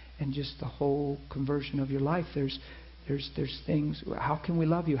representing, and just the whole conversion of your life. There's things, how can we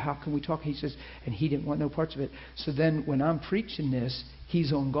love you? How can we talk? He says, and he didn't want no parts of it. So then when I'm preaching this,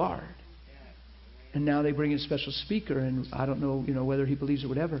 he's on guard. And now they bring in a special speaker, and I don't know, whether he believes or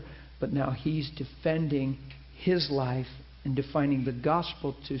whatever, but now he's defending his life and defining the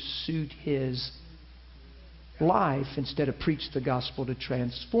gospel to suit his life instead of preach the gospel to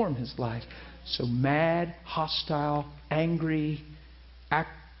transform his life. So mad, hostile, angry,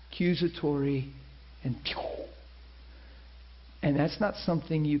 accusatory, and that's not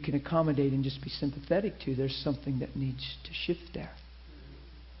something you can accommodate and just be sympathetic to. There's something that needs to shift there.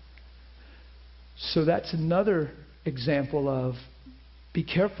 So that's another example of be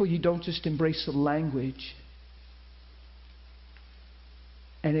careful you don't just embrace the language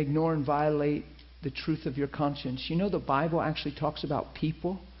and ignore and violate the truth of your conscience. The Bible actually talks about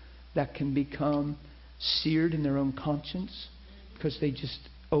people that can become seared in their own conscience because they just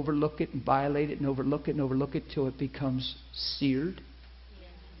overlook it and violate it and overlook it and overlook it till it becomes seared.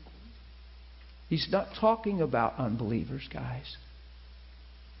 He's not talking about unbelievers, guys.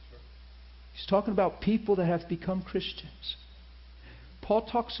 He's talking about people that have become Christians. Paul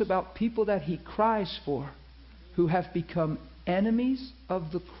talks about people that he cries for who have become enemies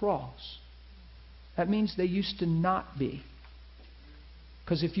of the cross. That means they used to not be.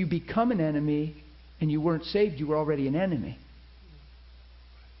 Because if you become an enemy and you weren't saved, you were already an enemy.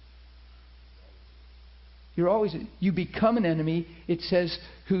 You become an enemy. It says,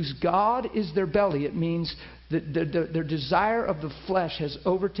 whose God is their belly. It means that their desire of the flesh has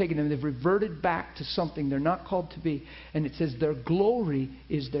overtaken them. They've reverted back to something they're not called to be. And it says their glory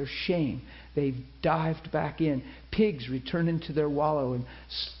is their shame. They've dived back in. Pigs return into their wallow, and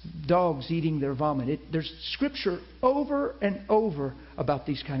dogs eating their vomit. There's scripture over and over about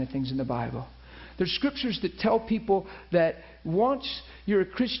these kind of things in the Bible. There's scriptures that tell people that once you're a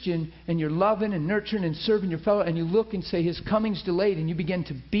Christian and you're loving and nurturing and serving your fellow, and you look and say his coming's delayed, and you begin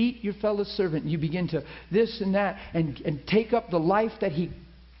to beat your fellow servant, and you begin to this and that and take up the life that he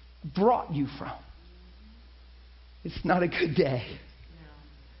brought you from. It's not a good day.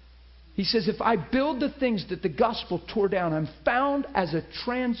 He says, if I build the things that the gospel tore down, I'm found as a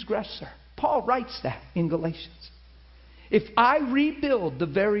transgressor. Paul writes that in Galatians. If I rebuild the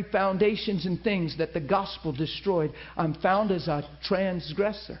very foundations and things that the gospel destroyed, I'm found as a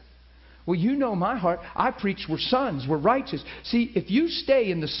transgressor. Well, you know my heart. I preach we're sons, we're righteous. See, if you stay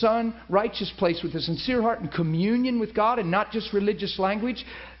in the son, righteous place with a sincere heart and communion with God and not just religious language,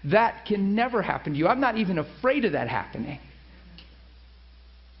 that can never happen to you. I'm not even afraid of that happening.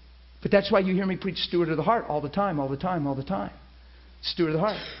 But that's why you hear me preach steward of the heart all the time, all the time, all the time. Steward of the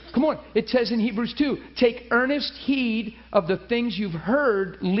heart. Come on. It says in Hebrews 2, take earnest heed of the things you've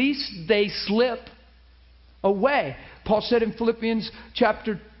heard, lest they slip away. Paul said in Philippians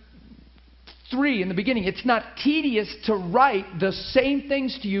chapter 3 in the beginning, it's not tedious to write the same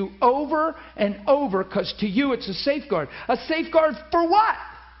things to you over and over, because to you it's a safeguard. A safeguard for what?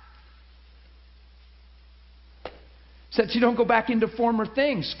 So that you don't go back into former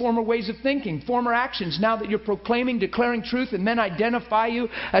things, former ways of thinking, former actions. Now that you're proclaiming, declaring truth, and men identify you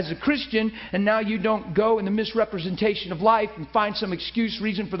as a Christian, and now you don't go in the misrepresentation of life and find some excuse,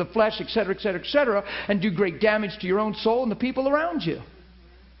 reason for the flesh, etc., etc., etc., and do great damage to your own soul and the people around you.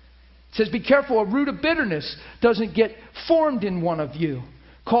 It says, be careful, a root of bitterness doesn't get formed in one of you,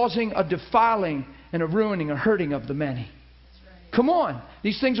 causing a defiling and a ruining, a hurting of the many. Come on.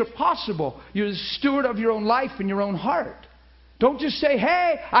 These things are possible. You're the steward of your own life and your own heart. Don't just say,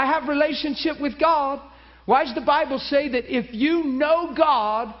 hey, I have relationship with God. Why does the Bible say that if you know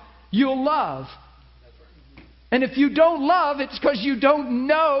God, you'll love? And if you don't love, it's because you don't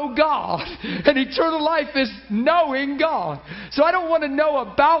know God. And eternal life is knowing God. So I don't want to know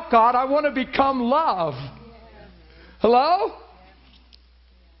about God. I want to become love. Hello?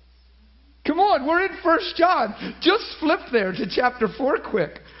 Come on, we're in 1 John. Just flip there to chapter 4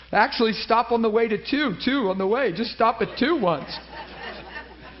 quick. Actually, stop on the way to 2. 2 on the way. Just stop at 2 once.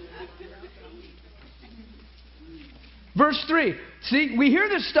 Verse 3. See, we hear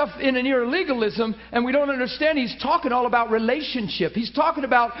this stuff in an ear of legalism, and we don't understand. He's talking all about relationship. He's talking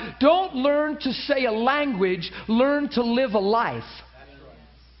about don't learn to say a language, learn to live a life.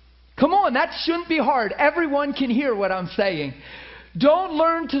 Come on, that shouldn't be hard. Everyone can hear what I'm saying. Don't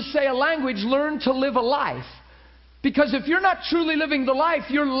learn to say a language, learn to live a life. Because if you're not truly living the life,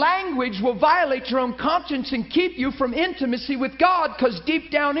 your language will violate your own conscience and keep you from intimacy with God, because deep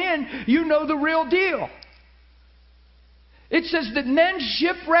down in, you know the real deal. It says that men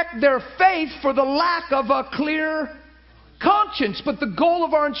shipwreck their faith for the lack of a clear conscience. But the goal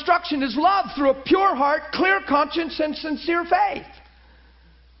of our instruction is love through a pure heart, clear conscience, and sincere faith.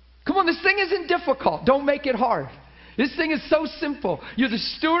 Come on, this thing isn't difficult. Don't make it hard. This thing is so simple. You're the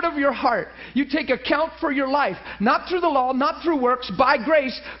steward of your heart. You take account for your life, not through the law, not through works, by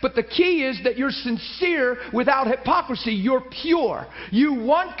grace. But the key is that you're sincere without hypocrisy. You're pure. You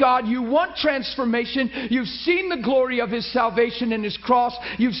want God. You want transformation. You've seen the glory of His salvation and His cross.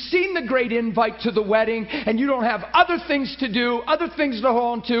 You've seen the great invite to the wedding. And you don't have other things to do, other things to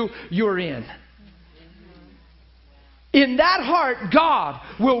hold on to. You're in. In that heart, God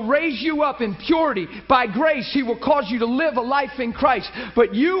will raise you up in purity. By grace, He will cause you to live a life in Christ.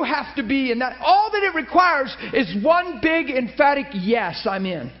 But you have to be in that. All that it requires is one big emphatic yes, I'm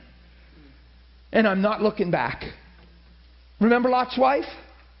in. And I'm not looking back. Remember Lot's wife?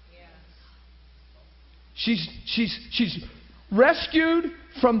 She's rescued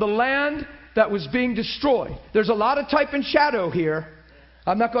from the land that was being destroyed. There's a lot of type and shadow here.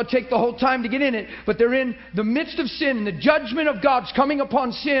 I'm not going to take the whole time to get in it, but they're in the midst of sin, and the judgment of God's coming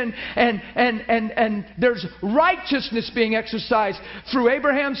upon sin, and there's righteousness being exercised through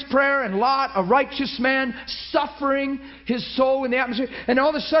Abraham's prayer and Lot, a righteous man suffering his soul in the atmosphere, and all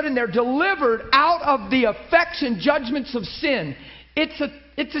of a sudden they're delivered out of the effects and judgments of sin. It's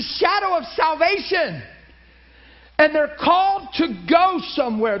a shadow of salvation. And they're called to go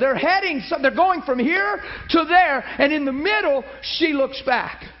somewhere. They're heading, they're going from here to there. And in the middle, she looks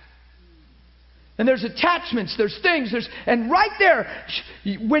back. And there's attachments, there's things, and right there,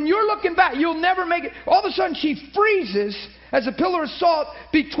 when you're looking back, you'll never make it. All of a sudden, she freezes as a pillar of salt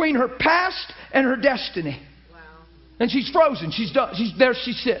between her past and her destiny. Wow. And she's frozen. She's done. There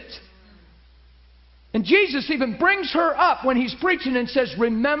she sits. And Jesus even brings her up when He's preaching and says,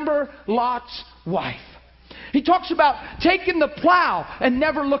 remember Lot's wife. He talks about taking the plow and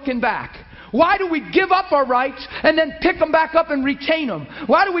never looking back. Why do we give up our rights and then pick them back up and retain them?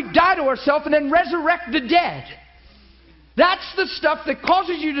 Why do we die to ourselves and then resurrect the dead? That's the stuff that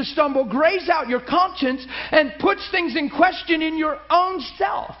causes you to stumble, grays out your conscience, and puts things in question in your own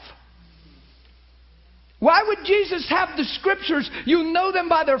self. Why would Jesus have the scriptures? You know them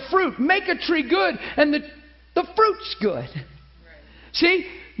by their fruit. Make a tree good and the fruit's good. See?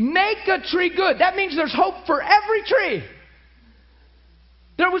 Make a tree good. That means there's hope for every tree.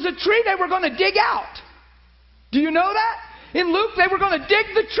 There was a tree they were going to dig out. Do you know that? In Luke, they were going to dig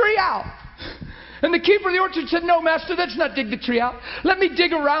the tree out. And the keeper of the orchard said, no, Master, let's not dig the tree out. Let me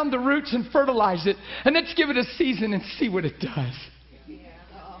dig around the roots and fertilize it. And let's give it a season and see what it does.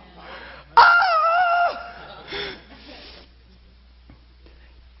 Ah!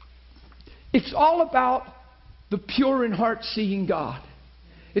 It's all about the pure in heart seeing God.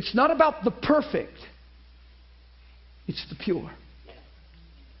 It's not about the perfect. It's the pure.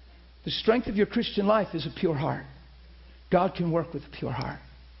 The strength of your Christian life is a pure heart. God can work with a pure heart.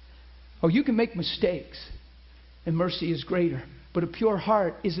 Oh, you can make mistakes, and mercy is greater. But a pure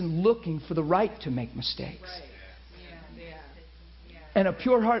heart isn't looking for the right to make mistakes. And a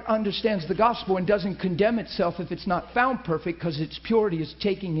pure heart understands the gospel and doesn't condemn itself if it's not found perfect, because its purity is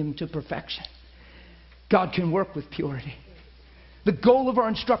taking him to perfection. God can work with purity. The goal of our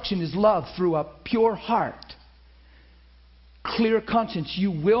instruction is love through a pure heart. Clear conscience. You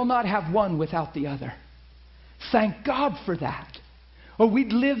will not have one without the other. Thank God for that. Or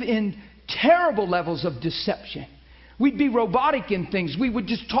we'd live in terrible levels of deception. We'd be robotic in things. We would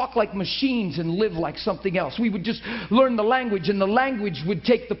just talk like machines and live like something else. We would just learn the language, and the language would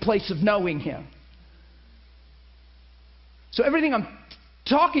take the place of knowing Him. So everything I'm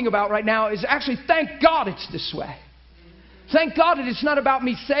talking about right now is actually, thank God it's this way. Thank God that it's not about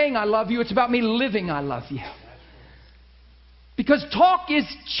me saying I love you. It's about me living I love you. Because talk is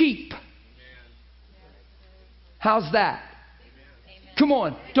cheap. How's that? Come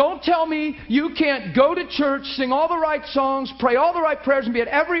on. Don't tell me you can't go to church, sing all the right songs, pray all the right prayers, and be at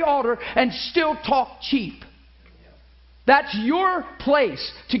every altar and still talk cheap. That's your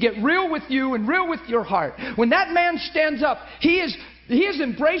place to get real with you and real with your heart. When that man stands up, he is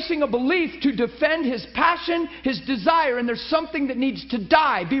embracing a belief to defend his passion, his desire, and there's something that needs to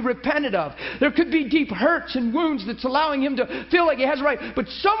die, be repented of. There could be deep hurts and wounds that's allowing him to feel like he has a right. But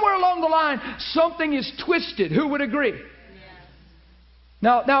somewhere along the line, something is twisted. Who would agree?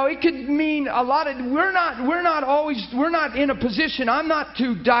 Now it could mean a lot of, we're not in a position, I'm not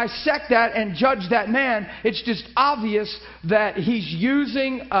to dissect that and judge that man. It's just obvious that he's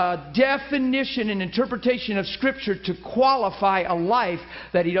using a definition and interpretation of Scripture to qualify a life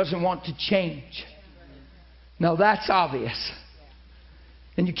that he doesn't want to change. Now that's obvious.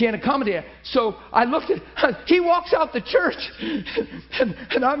 And you can't accommodate it. So I looked at, he walks out the church,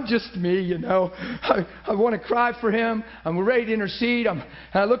 and I'm just me, you know. I want to cry for him. I'm ready to intercede. And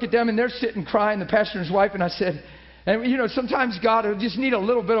I look at them, and they're sitting crying, the pastor and his wife, and I said, And, you know, sometimes God will just need a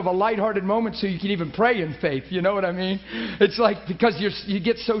little bit of a lighthearted moment so you can even pray in faith. You know what I mean? It's like because you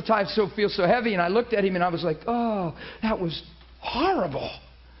get so tired, feel so heavy. And I looked at him and I was like, oh, that was horrible.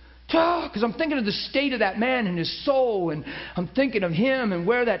 Because I'm thinking of the state of that man and his soul. And I'm thinking of him and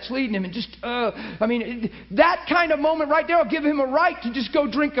where that's leading him. And just, that kind of moment right there will give him a right to just go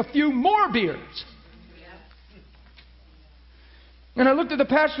drink a few more beers. And I looked at the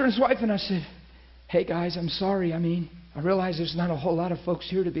pastor and his wife and I said, hey guys, I'm sorry. I realize there's not a whole lot of folks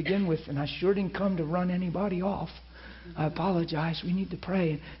here to begin with, and I sure didn't come to run anybody off. I apologize. We need to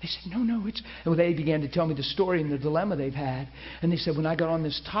pray. And they said, no, it's... Well, they began to tell me the story and the dilemma they've had. And they said, when I got on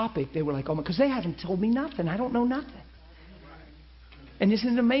this topic, they were like, oh, because they haven't told me nothing. I don't know nothing. And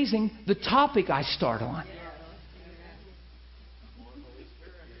isn't it amazing the topic I start on?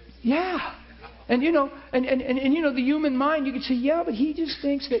 Yeah. And you know, the human mind, you could say, yeah, but he just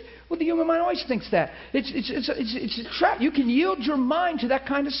thinks that. Well, the human mind always thinks that. It's a trap. You can yield your mind to that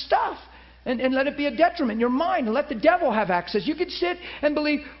kind of stuff and let it be a detriment. Your mind, and let the devil have access. You could sit and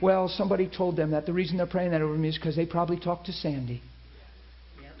believe, well, somebody told them that. The reason they're praying that over me is because they probably talked to Sandy.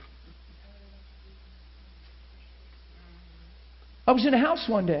 I was in a house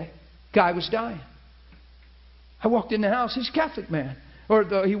one day. Guy was dying. I walked in the house. He's a Catholic man. Or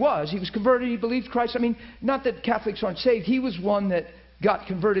he was converted, he believed Christ. Not that Catholics aren't saved. He was one that got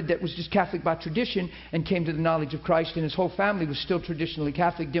converted that was just Catholic by tradition and came to the knowledge of Christ. And his whole family was still traditionally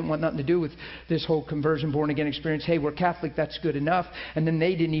Catholic, didn't want nothing to do with this whole conversion, born-again experience. Hey, we're Catholic, that's good enough. And then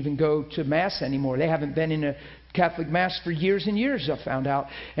they didn't even go to Mass anymore. They haven't been in a Catholic Mass for years and years, I found out.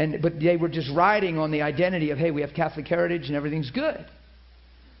 But they were just riding on the identity of, hey, we have Catholic heritage and everything's good.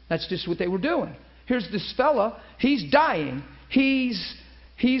 That's just what they were doing. Here's this fella, he's dying. He's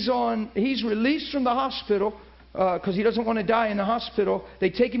released from the hospital because he doesn't want to die in the hospital. They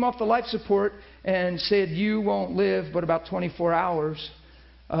take him off the life support and said, you won't live but about 24 hours.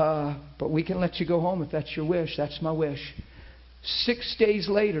 But we can let you go home if that's your wish. That's my wish. 7 days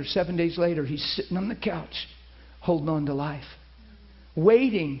later, he's sitting on the couch holding on to life.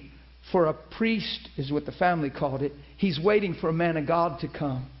 Waiting for a priest is what the family called it. He's waiting for a man of God to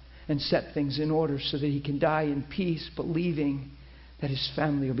come and set things in order so that he can die in peace, believing that his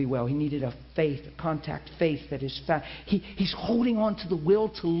family will be well. He needed a contact faith that his family... He's holding on to the will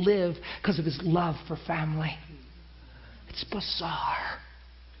to live because of his love for family. It's bizarre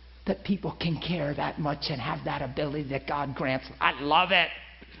that people can care that much and have that ability that God grants. I love it.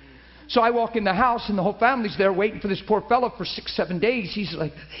 So I walk in the house and the whole family's there waiting for this poor fellow for 6-7 days. He's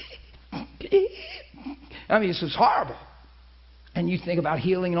like... this is horrible. And you think about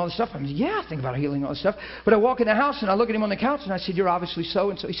healing and all this stuff. I think about healing and all this stuff. But I walk in the house and I look at him on the couch and I said, you're obviously so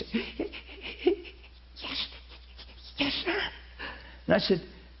and so. He said, yes, sir. And I said,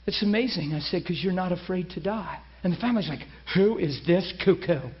 it's amazing. I said, because you're not afraid to die. And the family's like, who is this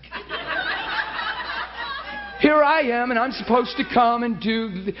cuckoo? Here I am and I'm supposed to come and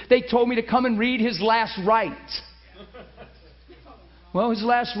they told me to come and read his last rites. Well, his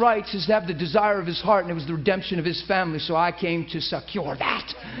last rites is to have the desire of his heart, and it was the redemption of his family, so I came to secure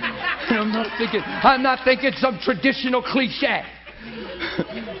that. And I'm not thinking some traditional cliche.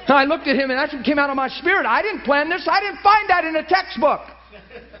 And I looked at him, and that's what came out of my spirit. I didn't plan this. I didn't find that in a textbook.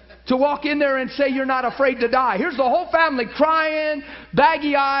 To walk in there and say you're not afraid to die. Here's the whole family crying,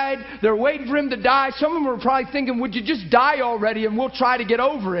 baggy-eyed. They're waiting for him to die. Some of them were probably thinking, would you just die already, and we'll try to get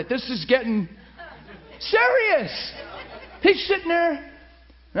over it. This is getting serious. He's sitting there.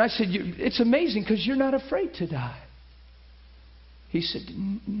 And I said, it's amazing because you're not afraid to die. He said,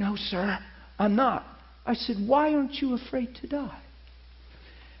 no, sir, I'm not. I said, why aren't you afraid to die?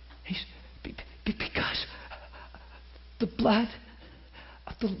 He said, because the blood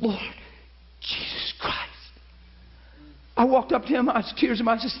of the Lord Jesus Christ. I walked up to him, I was tears in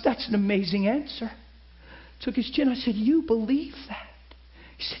my eyes. I said, that's an amazing answer. Took his chin. I said, you believe that?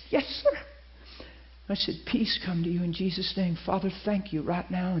 He said, yes, sir. I said, peace come to you in Jesus' name. Father, thank you right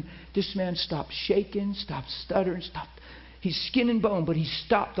now. And this man stopped shaking, stopped stuttering, he's skin and bone, but he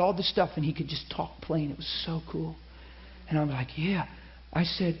stopped all the stuff and he could just talk plain. It was so cool. And I'm like, yeah. I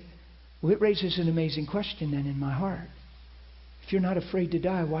said, well, it raises an amazing question then in my heart. If you're not afraid to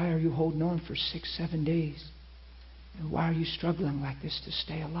die, why are you holding on for 6-7 days? And why are you struggling like this to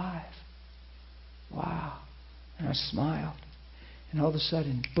stay alive? Wow. And I smiled. And all of a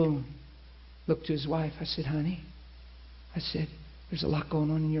sudden, boom. Looked to his wife. I said, honey, there's a lot going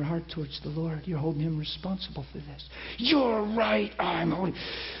on in your heart towards the Lord. You're holding him responsible for this. You're right. I'm holding.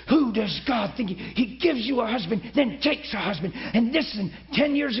 Who does God think? He gives you a husband, then takes a husband. And this and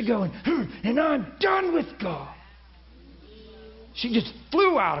 10 years ago. And I'm done with God. She just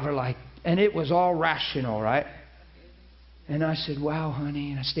flew out of her life. And it was all rational, right? And I said, wow,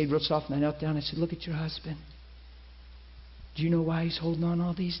 honey. And I stayed real soft and I knelt down. I said, look at your husband. Do you know why he's holding on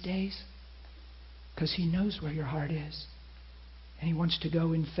all these days? Because he knows where your heart is. And he wants to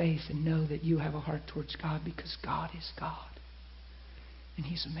go in faith and know that you have a heart towards God because God is God. And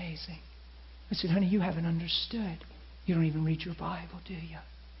he's amazing. I said, honey, you haven't understood. You don't even read your Bible, do you?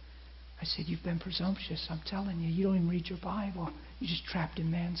 I said, you've been presumptuous. I'm telling you, you don't even read your Bible. You're just trapped in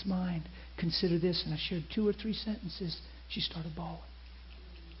man's mind. Consider this. And I shared 2 or 3 sentences. She started bawling.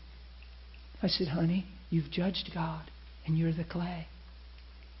 I said, honey, you've judged God and you're the clay.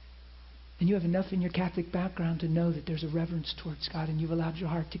 And you have enough in your Catholic background to know that there's a reverence towards God, and you've allowed your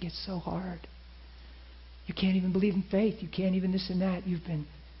heart to get so hard. You can't even believe in faith. You can't even this and that. You've been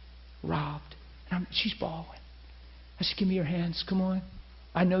robbed. And she's bawling. I said, give me your hands. Come on.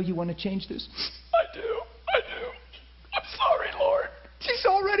 I know you want to change this. I do. I'm sorry, Lord. She's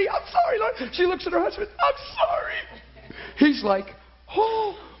already, I'm sorry, Lord. She looks at her husband. I'm sorry. He's like,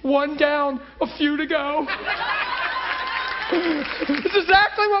 oh, 1 down, a few to go. It's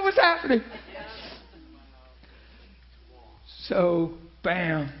exactly what was happening. So,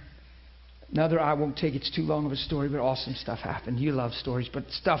 bam. I won't take it's too long of a story, but awesome stuff happened. You love stories, but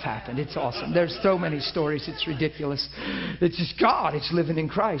stuff happened. It's awesome. There's so many stories. It's ridiculous. It's just God. It's living in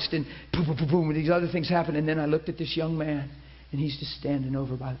Christ. And boom, boom, boom, boom. And these other things happen. And then I looked at this young man, and he's just standing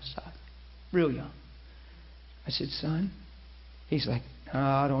over by the side. Real young. I said, son. He's like,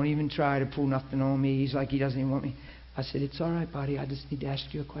 oh, don't even try to pull nothing on me. He's like, he doesn't even want me. I said, it's all right, buddy. I just need to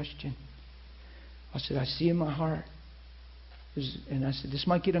ask you a question. I said, I see in my heart. And I said, this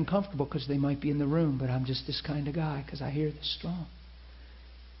might get uncomfortable because they might be in the room, but I'm just this kind of guy because I hear this strong.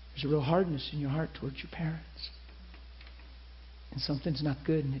 There's a real hardness in your heart towards your parents. And something's not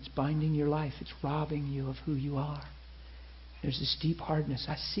good, and it's binding your life. It's robbing you of who you are. There's this deep hardness.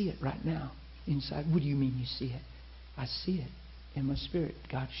 I see it right now inside. What do you mean you see it? I see it in my spirit.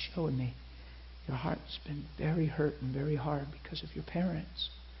 God's showing me. Your heart's been very hurt and very hard because of your parents.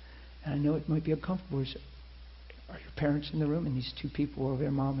 And I know it might be uncomfortable. Are your parents in the room? And these 2 people over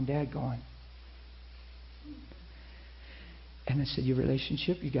there, mom and dad, going. And I said, your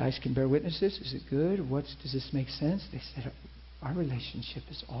relationship, you guys can bear witness this. Is it good? Does this make sense? They said, our relationship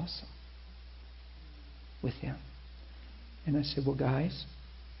is awesome with him. And I said, well, guys,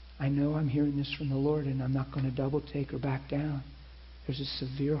 I know I'm hearing this from the Lord, and I'm not going to double take or back down. There's a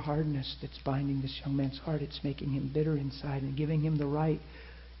severe hardness that's binding this young man's heart. It's making him bitter inside and giving him the right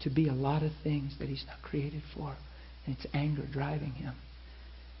to be a lot of things that he's not created for. And it's anger driving him.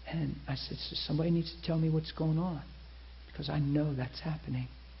 And I said, so somebody needs to tell me what's going on, because I know that's happening.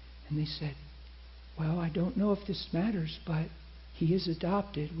 And they said, well, I don't know if this matters, but he is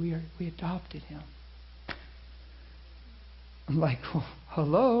adopted. We adopted him. I'm like, well,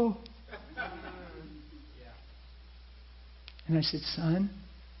 hello? And I said, son,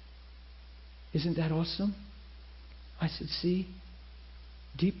 isn't that awesome? I said, see,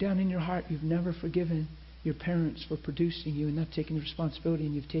 deep down in your heart, you've never forgiven your parents for producing you and not taking the responsibility,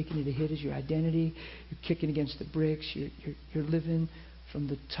 and you've taken it a hit as your identity. You're kicking against the bricks. You're living from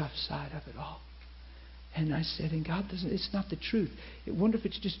the tough side of it all. And I said, and God doesn't, it's not the truth. I wonder if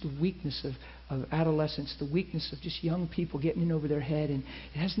it's just the weakness of adolescence, the weakness of just young people getting in over their head. And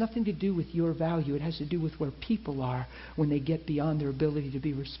it has nothing to do with your value. It has to do with where people are when they get beyond their ability to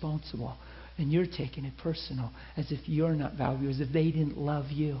be responsible. And you're taking it personal, as if you're not valuable, as if they didn't love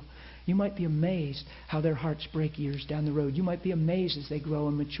you. You might be amazed how their hearts break years down the road. You might be amazed as they grow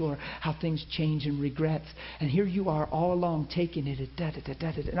and mature, how things change and regrets. And here you are all along taking it at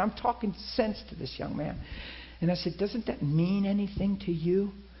da-da-da-da-da. And I'm talking sense to this young man. And I said, doesn't that mean anything to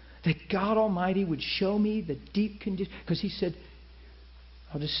you? That God Almighty would show me the deep condition? Because he said,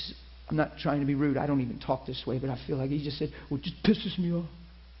 I'm not trying to be rude. I don't even talk this way, but I feel like he just said, well, it just pisses me off.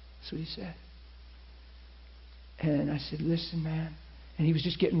 That's what he said. And I said, listen, man. And he was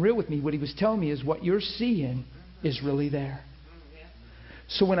just getting real with me. What he was telling me is what you're seeing is really there.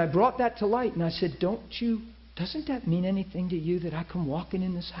 So when I brought that to light and I said, doesn't that mean anything to you that I come walking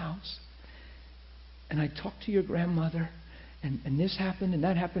in this house and I talk to your grandmother and this happened and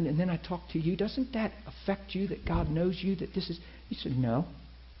that happened and then I talk to you? Doesn't that affect you that God knows you, that this is... He said, no.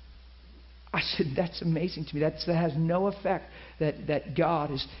 I said, that's amazing to me. That has no effect that God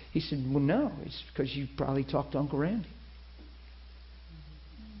is... He said, well, no. It's because you probably talked to Uncle Randy.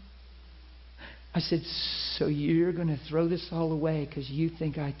 I said, so you're going to throw this all away because you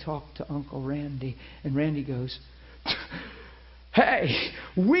think I talked to Uncle Randy? And Randy goes, hey,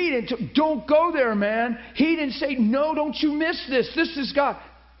 don't go there, man. He didn't say, no, don't you miss this. This is God.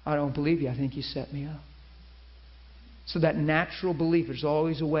 I don't believe you. I think you set me up. So that natural belief, there's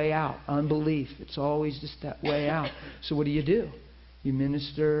always a way out. Unbelief, it's always just that way out. So what do? You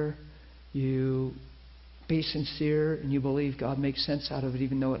minister, you be sincere, and you believe God makes sense out of it,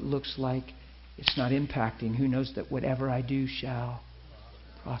 even though it looks like it's not impacting. Who knows that whatever I do shall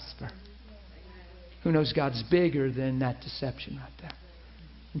prosper? Who knows God's bigger than that deception right there?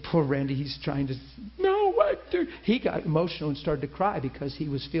 And poor Randy, he's trying to, no, what, dude? He got emotional and started to cry because he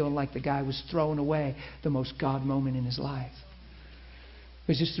was feeling like the guy was throwing away the most God moment in his life. It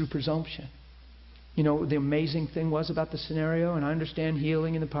was just through presumption. You know, the amazing thing was about the scenario, and I understand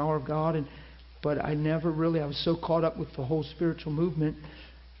healing and the power of God, but I was so caught up with the whole spiritual movement.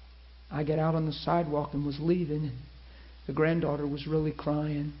 I got out on the sidewalk and was leaving, and the granddaughter was really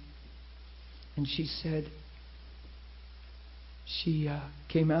crying. And she said, she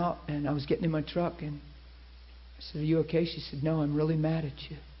came out, and I was getting in my truck, and I said, are you okay? She said, no, I'm really mad at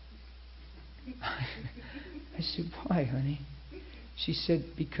you. I said, why, honey? She said,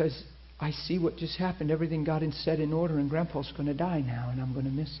 because I see what just happened. Everything got set in order, and Grandpa's going to die now, and I'm going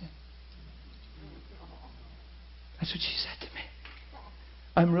to miss him. That's what she said to me.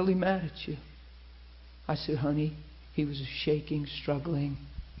 I'm really mad at you. I said, honey, he was a shaking, struggling,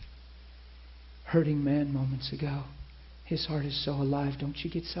 hurting man moments ago. His heart is so alive. Don't you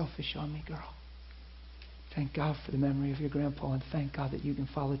get selfish on me, girl. Thank God for the memory of your grandpa, and thank God that you can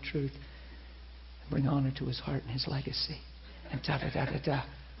follow truth and bring honor to his heart and his legacy. And da-da-da-da-da.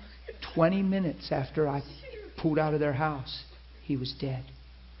 20 minutes after I pulled out of their house, he was dead.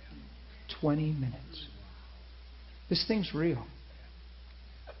 20 minutes. This thing's real.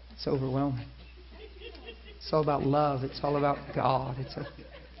 It's overwhelming. It's all about love. It's all about God.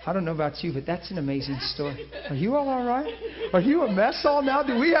 I don't know about you, but that's an amazing story. Are you all right? Are you a mess all now?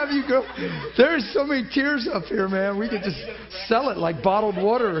 Do we have you go? There's so many tears up here, man. We could just sell it like bottled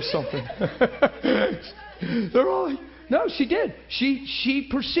water or something. They're all like, no, she did. She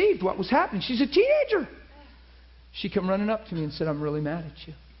perceived what was happening. She's a teenager. She came running up to me and said, I'm really mad at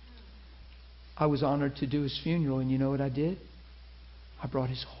you. I was honored to do his funeral, and you know what I did? I brought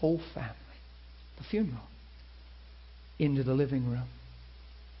his whole family, the funeral, into the living room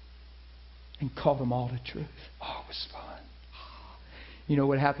and called them all to truth. Oh, it was fun. You know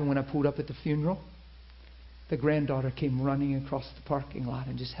what happened when I pulled up at the funeral? The granddaughter came running across the parking lot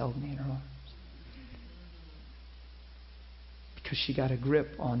and just held me in her arms. Because she got a grip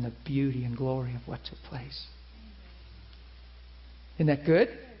on the beauty and glory of what took place. Isn't that good?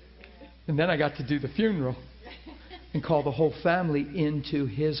 And then I got to do the funeral and call the whole family into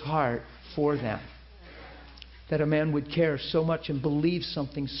his heart for them. That a man would care so much and believe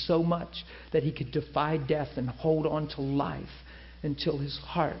something so much that he could defy death and hold on to life until his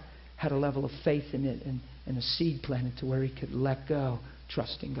heart had a level of faith in it and a seed planted to where he could let go,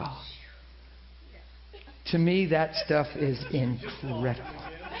 trusting God. To me, that stuff is incredible.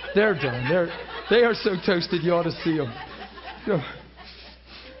 They're done. They are so toasted, you ought to see them.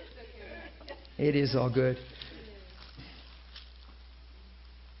 It is all good.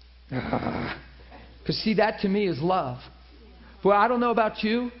 Because see, that to me is love. Well, I don't know about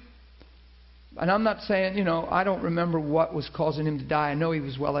you. And I'm not saying, I don't remember what was causing him to die. I know he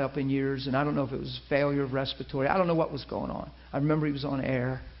was well up in years, and I don't know if it was failure of respiratory. I don't know what was going on. I remember he was on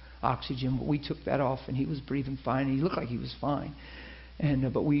air, oxygen, but we took that off, and he was breathing fine, and he looked like he was fine.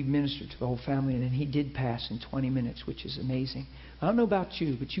 But we ministered to the whole family, and then he did pass in 20 minutes, which is amazing. I don't know about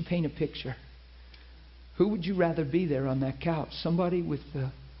you, but you paint a picture. Who would you rather be there on that couch? Somebody with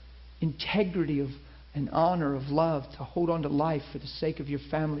the integrity of and honor of love to hold on to life for the sake of your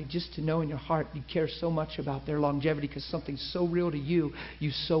family, just to know in your heart you care so much about their longevity because something's so real to you,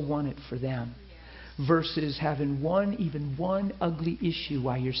 you so want it for them. Versus having even one ugly issue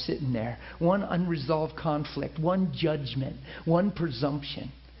while you're sitting there, one unresolved conflict, one judgment, one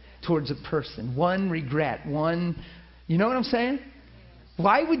presumption towards a person, one regret, you know what I'm saying?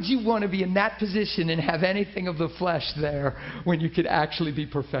 Why would you want to be in that position and have anything of the flesh there when you could actually be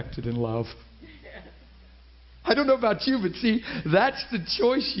perfected in love? I don't know about you, but see, that's the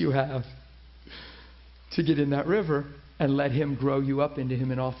choice you have. To get in that river and let Him grow you up into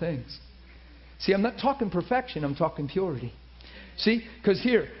Him in all things. See, I'm not talking perfection, I'm talking purity. See, because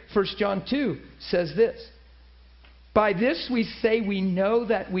here, 1 John 2 says this. By this we say we know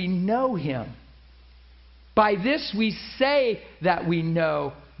that we know Him. By this we say that we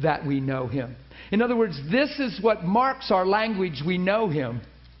know Him. In other words, this is what marks our language, we know Him.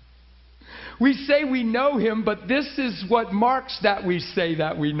 We say we know Him, but this is what marks that we say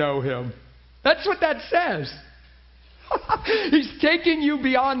that we know Him. That's what that says. He's taking you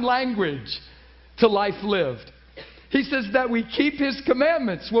beyond language to life lived. He says that we keep His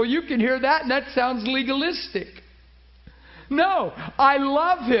commandments. Well, you can hear that, and that sounds legalistic. No, I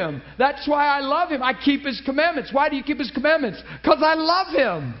love Him. That's why I love Him. I keep His commandments. Why do you keep His commandments? Because I love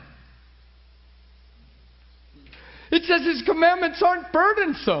Him. It says His commandments aren't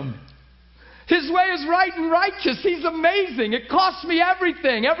burdensome. His way is right and righteous. He's amazing. It costs me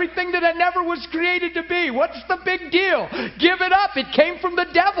everything. Everything that I never was created to be. What's the big deal? Give it up. It came from the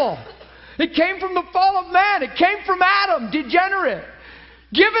devil. It came from the fall of man. It came from Adam, degenerate.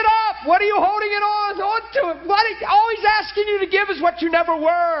 Give it up. What are you holding it on to? What all He's asking you to give is what you never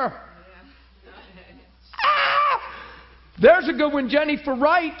were. There's a good one, Jenny, for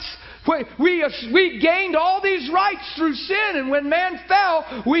rights. We gained all these rights through sin, and when man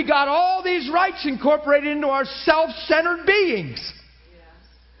fell, we got all these rights incorporated into our self-centered beings.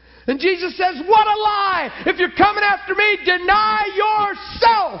 And Jesus says, what a lie! If you're coming after me, deny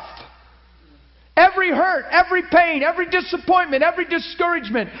yourself. Every hurt, every pain, every disappointment, every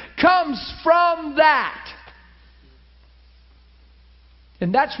discouragement comes from that.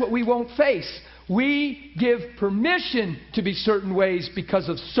 And that's what we won't face. We give permission to be certain ways because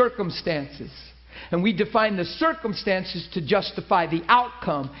of circumstances. And we define the circumstances to justify the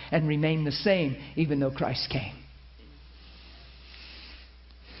outcome and remain the same even though Christ came.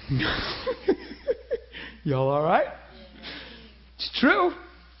 Y'all all right? It's true.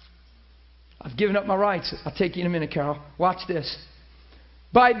 I've given up my rights. I'll take you in a minute, Carol. Watch this.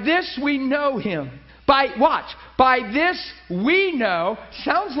 By this we know Him. By this we know.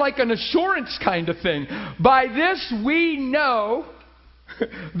 Sounds like an assurance kind of thing. By this we know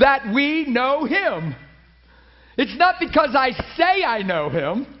that we know Him. It's not because I say I know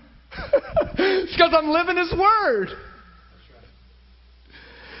Him. It's because I'm living His Word.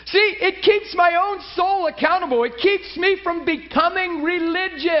 See, it keeps my own soul accountable. It keeps me from becoming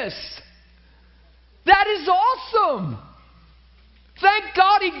religious. That is awesome. Thank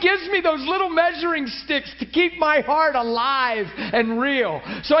God He gives me those little measuring sticks to keep my heart alive and real.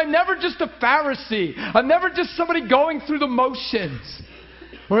 So I'm never just a Pharisee. I'm never just somebody going through the motions.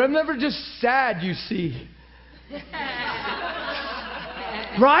 Or I'm never just sad, you see.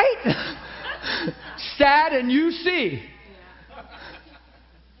 Right? Sad and you see.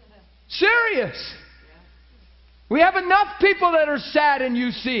 Serious. We have enough people that are sad and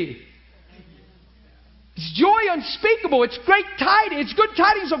you see. It's joy unspeakable. It's great tidings. It's good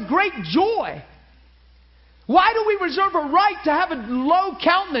tidings of great joy. Why do we reserve a right to have a low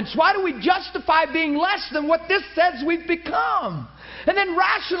countenance? Why do we justify being less than what this says we've become? And then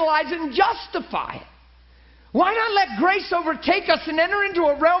rationalize it and justify it. Why not let grace overtake us and enter into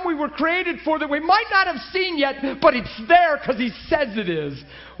a realm we were created for that we might not have seen yet, but it's there because He says it is?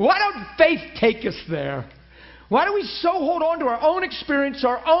 Why don't faith take us there? Why do we so hold on to our own experience,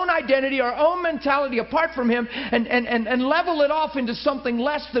 our own identity, our own mentality apart from Him and level it off into something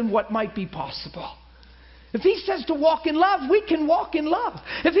less than what might be possible? If He says to walk in love, we can walk in love.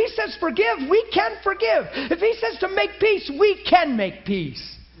 If He says forgive, we can forgive. If He says to make peace, we can make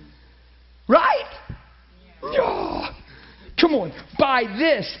peace. Right? Oh, come on. By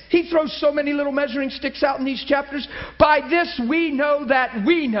this, He throws so many little measuring sticks out in these chapters. By this we know that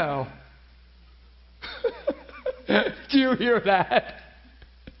we know. Do you hear that?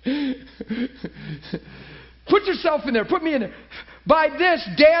 Put yourself in there. Put me in there. By this,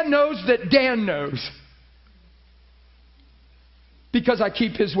 Dan knows that Dan knows. Because I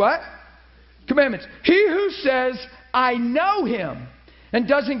keep His what? Commandments. He who says, I know Him, and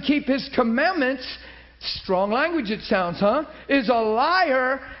doesn't keep His commandments, strong language it sounds, huh? Is a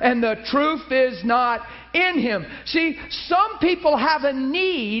liar, and the truth is not in him. See, some people have a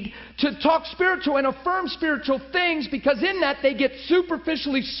need to talk spiritual and affirm spiritual things because in that they get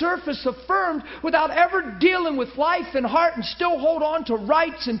superficially surface affirmed without ever dealing with life and heart and still hold on to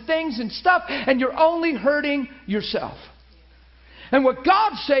rights and things and stuff, and you're only hurting yourself. And what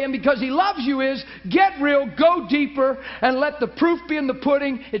God's saying, because He loves you, is get real, go deeper, and let the proof be in the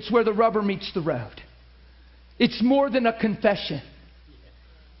pudding. It's where the rubber meets the road. It's more than a confession.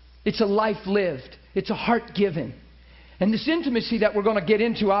 It's a life lived. It's a heart given. And this intimacy that we're going to get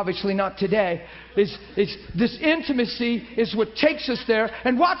into, obviously not today, is this intimacy is what takes us there.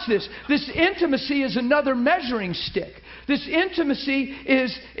 And watch this. This intimacy is another measuring stick. This intimacy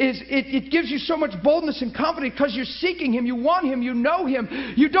it gives you so much boldness and confidence because you're seeking Him, you want Him, you know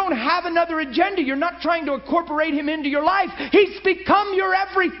Him. You don't have another agenda. You're not trying to incorporate Him into your life. He's become your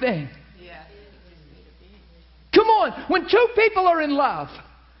everything. Come on. When two people are in love,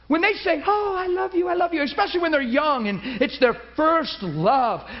 when they say, oh, I love you, especially when they're young and it's their first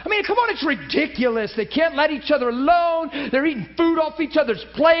love. I mean, come on, it's ridiculous. They can't let each other alone. They're eating food off each other's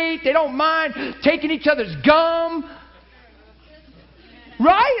plate. They don't mind taking each other's gum.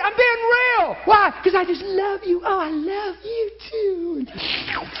 Right? I'm being real. Why? Because I just love you. Oh, I love you too.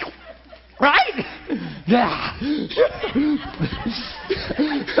 Right? Yeah.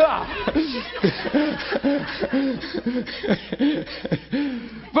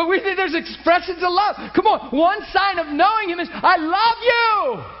 But we think there's expressions of love. Come on. One sign of knowing Him is, I love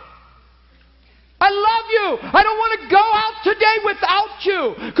you. I love you. I don't want to go out today without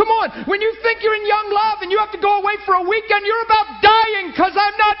you. Come on. When you think you're in young love and you have to go away for a weekend, you're about dying because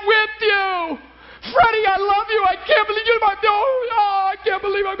I'm not with you. Freddie, I love you. I can't believe you. I can't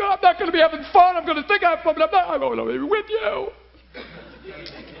believe I'm not going to be having fun. I'm going to think I have fun, but I'm going to be with you.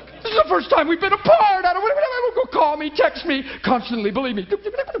 This is the first time we've been apart. I don't go call me, text me constantly. Believe me.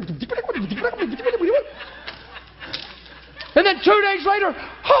 And then 2 days later,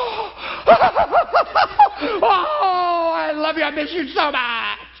 oh, I love you. I miss you so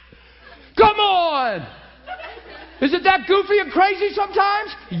much. Come on. Is it that goofy and crazy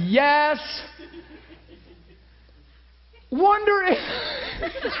sometimes? Yes. Wonder if...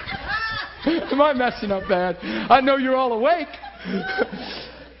 Am I messing up bad? I know you're all awake.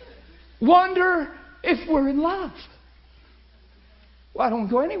 Wonder if we're in love. Well, I don't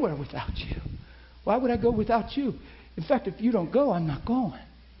go anywhere without you. Why would I go without you? In fact, if you don't go, I'm not going.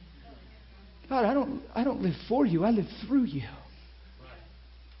 God, I don't live for you. I live through you.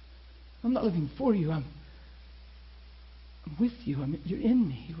 I'm not living for you. I'm with you. You're in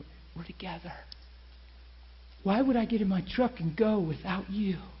me. We're together. Why would I get in my truck and go without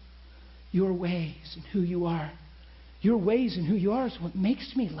you? Your ways and who you are. Your ways and who you are is what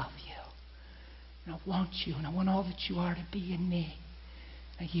makes me love you. And I want you, and I want all that you are to be in me.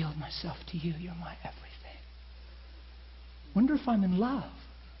 I yield myself to you. You're my everything. Wonder if I'm in love.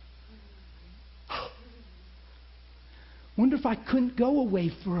 Wonder if I couldn't go away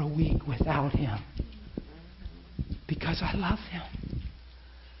for a week without Him. Because I love Him.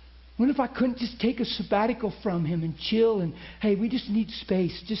 Wonder if I couldn't just take a sabbatical from Him and chill and, hey, we just need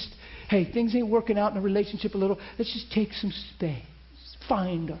space. Hey, things ain't working out in a relationship a little. Let's just take some space.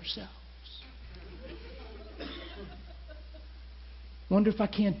 Find ourselves. Wonder if I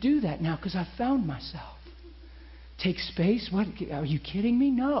can't do that now because I found myself. Take space? What? Are you kidding me?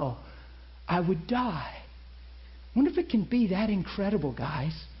 No. I would die. Wonder if it can be that incredible,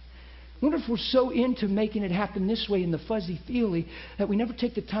 guys. Wonder if we're so into making it happen this way in the fuzzy-feely that we never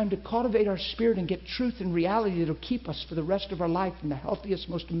take the time to cultivate our spirit and get truth and reality that will keep us for the rest of our life in the healthiest,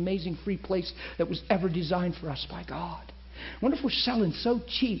 most amazing free place that was ever designed for us by God. Wonder if we're selling so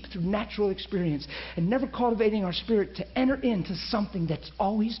cheap through natural experience and never cultivating our spirit to enter into something that's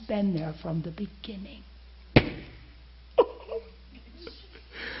always been there from the beginning.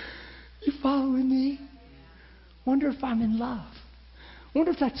 You following me? Wonder if I'm in love.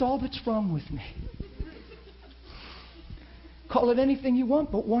 Wonder if that's all that's wrong with me. Call it anything you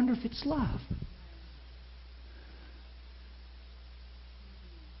want, but wonder if it's love.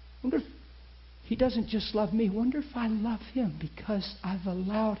 Wonder if He doesn't just love me. Wonder if I love Him because I've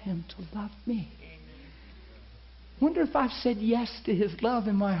allowed Him to love me. Wonder if I've said yes to His love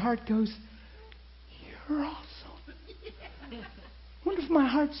and my heart goes, you're awesome. Wonder if my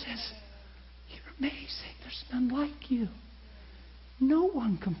heart says, you're amazing. There's none like you. No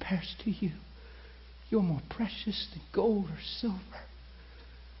one compares to you. You're more precious than gold or silver.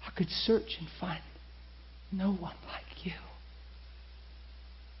 I could search and find no one like you.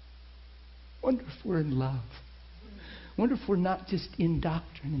 Wonder if we're in love. Wonder if we're not just in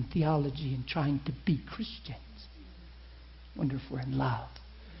doctrine and theology and trying to be Christians. Wonder if we're in love.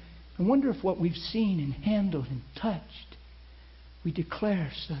 And wonder if what we've seen and handled and touched, we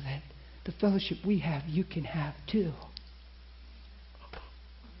declare so that the fellowship we have, you can have too.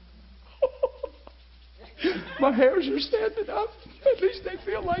 My hairs are standing up. At least they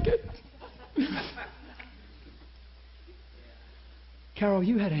feel like it. Carol,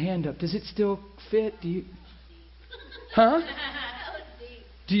 you had a hand up. Does it still fit? Do you? Huh?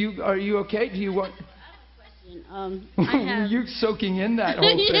 Are you okay? Do you want? Were you soaking in that whole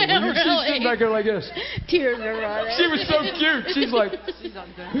thing? Yeah, She's sitting back there like this. Tears are running. She was so cute. She's like,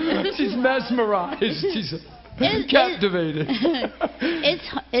 she's mesmerized. She's captivated.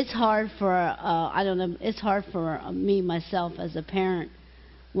 It's hard for I don't know. It's hard for me myself as a parent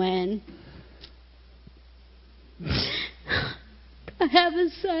when I have a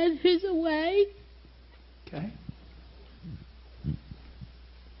son who's away. Okay.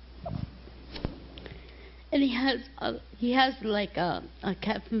 And he has like a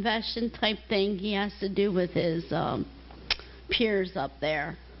confession type thing he has to do with his peers up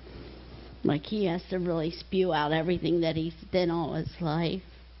there. Like he has to really spew out everything that he's done all his life.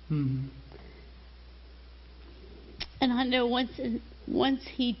 Mm-hmm. And I know once once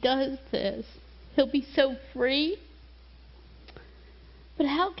he does this, he'll be so free. But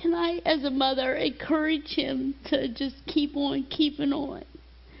how can I, as a mother, encourage him to just keep on keeping on?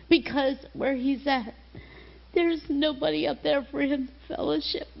 Because where he's at, there's nobody up there for him to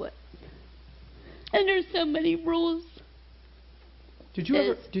fellowship with. And there's so many rules. Did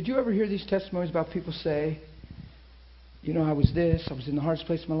you ever hear these testimonies about people say, you know, I was in the hardest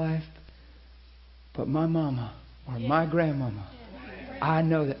place of my life, but my mama or my grandmama, I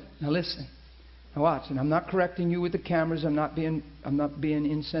know that. Now listen. Now watch, and I'm not correcting you with the cameras. I'm not being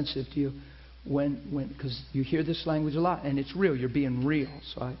insensitive to you, because you hear this language a lot, and it's real. You're being real,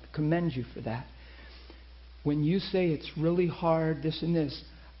 so I commend you for that. When you say it's really hard, this and this,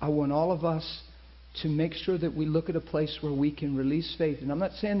 I want all of us to make sure that we look at a place where we can release faith. And I'm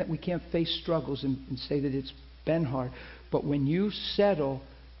not saying that we can't face struggles and say that it's been hard, but when you settle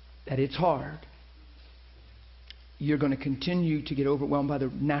that it's hard, you're going to continue to get overwhelmed by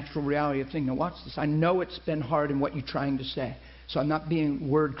the natural reality of things. Now watch this. I know it's been hard in what you're trying to say. So I'm not being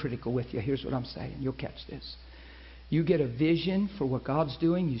word critical with you. Here's what I'm saying. You'll catch this. You get a vision for what God's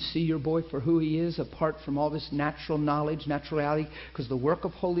doing. You see your boy for who he is, apart from all this natural knowledge, natural reality. Because the work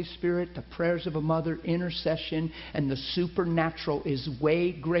of Holy Spirit, the prayers of a mother, intercession, and the supernatural is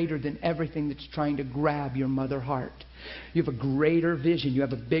way greater than everything that's trying to grab your mother heart. You have a greater vision. You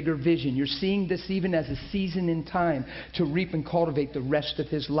have a bigger vision. You're seeing this even as a season in time to reap and cultivate the rest of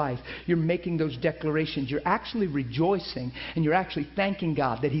his life. You're making those declarations. You're actually rejoicing, and you're actually thanking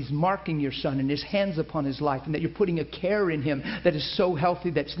God that he's marking your son and his hands upon his life, and that you're putting a care in him that is so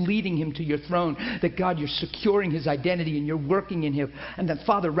healthy, that's leading him to your throne, that God, you're securing his identity and you're working in him. And that,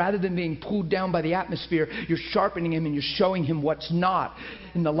 Father, rather than being pulled down by the atmosphere, you're sharpening him and you're showing him what's not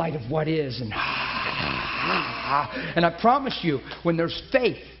in the light of what is. And I promise you, when there's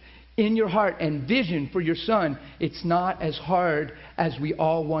faith in your heart and vision for your son, it's not as hard as we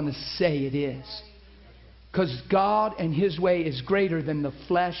all want to say it is. Because God and his way is greater than the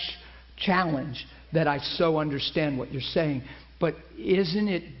flesh challenge that I so understand what you're saying. But isn't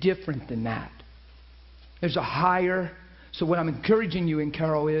it different than that? There's a higher... So what I'm encouraging you in,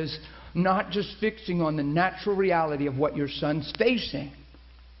 Carol, is not just fixing on the natural reality of what your son's facing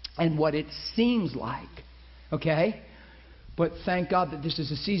and what it seems like. Okay? But thank God that this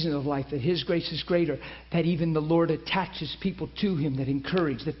is a season of life, that his grace is greater, that even the Lord attaches people to him that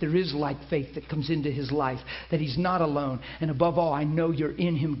encourage, that there is like faith that comes into his life, that he's not alone. And above all, I know you're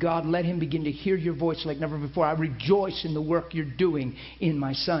in him. God, let him begin to hear your voice like never before. I rejoice in the work you're doing in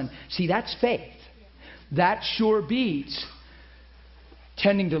my son. See, that's faith. That sure beats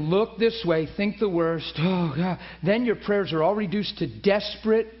tending to look this way, think the worst. Oh, God. Then your prayers are all reduced to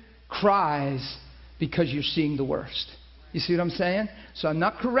desperate cries because you're seeing the worst. You see what I'm saying? So I'm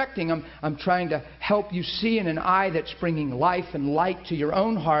not correcting. I'm trying to help you see in an eye that's bringing life and light to your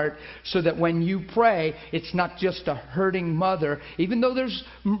own heart, so that when you pray, it's not just a hurting mother. Even though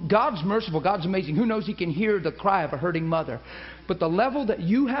God's merciful, God's amazing. Who knows, he can hear the cry of a hurting mother. But the level that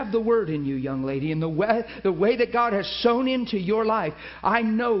you have the word in you, young lady, and the way that God has sown into your life, I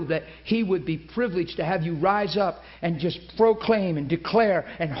know that he would be privileged to have you rise up and just proclaim and declare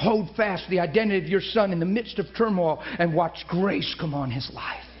and hold fast the identity of your son in the midst of turmoil and watch grace come on his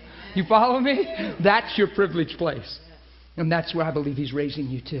life. You follow me? That's your privileged place. And that's where I believe he's raising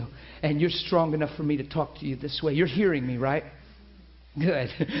you to. And you're strong enough for me to talk to you this way. You're hearing me, right? Good.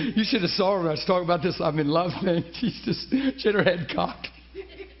 You should have saw her when I was talking about this I'm in love thing. She had her head cocked.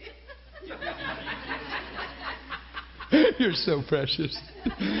 You're so precious.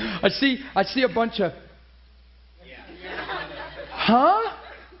 I see a bunch of... Huh?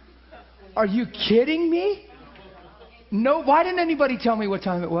 Are you kidding me? No, why didn't anybody tell me what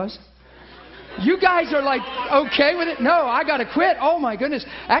time it was? You guys are like, okay with it? No, I got to quit. Oh my goodness.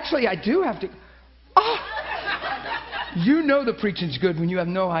 Actually, I do have to... Oh! You know the preaching's good when you have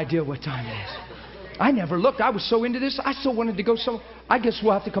no idea what time it is. I never looked. I was so into this. I still wanted to go. So I guess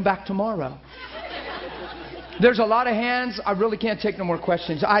we'll have to come back tomorrow. There's a lot of hands. I really can't take no more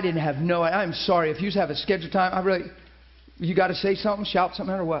questions. I didn't have no... I'm sorry. If you have a scheduled time, you got to say something, shout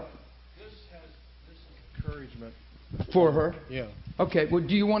something, or what? This is encouragement. For her? Yeah. Okay. Well,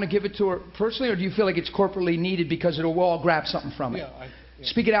 do you want to give it to her personally, or do you feel like it's corporately needed because it'll all grab something from it? Yeah.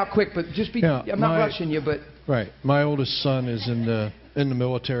 Speak it out quick, but just be... Yeah, I'm not rushing you, but... Right. My oldest son is in the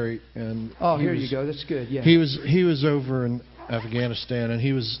military, and here you go. That's good. Yeah. He was over in Afghanistan, and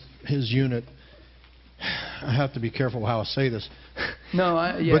his unit. I have to be careful how I say this.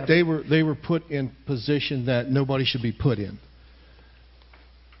 No, yeah. But they were put in position that nobody should be put in.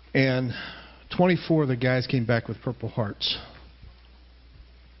 And 24 of the guys came back with Purple Hearts.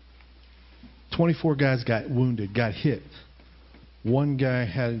 24 guys got wounded, got hit. One guy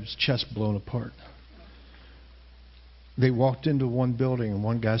had his chest blown apart. They walked into one building and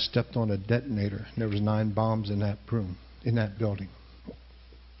one guy stepped on a detonator. There was 9 bombs in that room, in that building.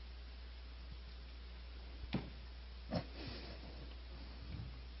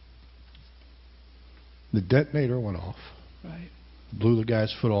 The detonator went off. Right. Blew the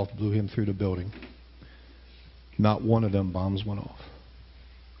guy's foot off, blew him through the building. Not one of them bombs went off.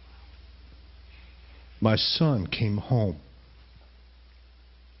 My son came home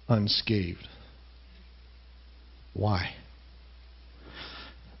unscathed. Why?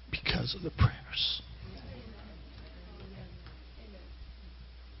 Because of the prayers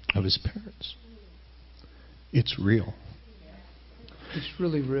of his parents. It's real. It's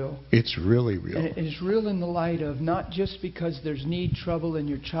really real. It's really real. And it's real in the light of not just because there's need, trouble, and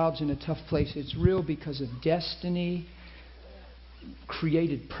your child's in a tough place. It's real because of destiny,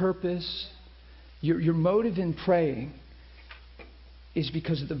 created purpose. Your motive in praying is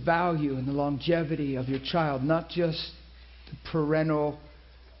because of the value and the longevity of your child, not just the parental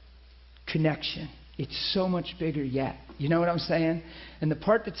connection. It's so much bigger yet. You know what I'm saying? And the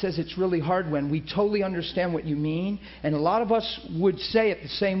part that says it's really hard when, we totally understand what you mean. And a lot of us would say it the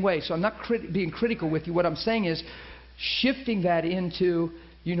same way. So I'm not being critical with you. What I'm saying is shifting that into,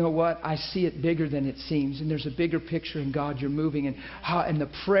 you know what, I see it bigger than it seems. And there's a bigger picture in God you're moving. And the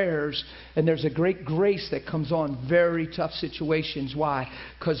prayers. And there's a great grace that comes on very tough situations. Why?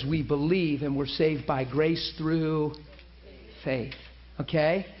 Because we believe and we're saved by grace through faith.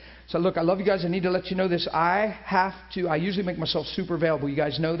 Okay? So look, I love you guys. I need to let you know this. I usually make myself super available. You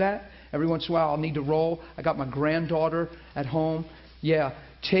guys know that? Every once in a while I'll need to roll. I got my granddaughter at home. Yeah.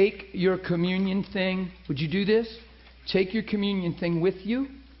 Take your communion thing. Would you do this? Take your communion thing with you.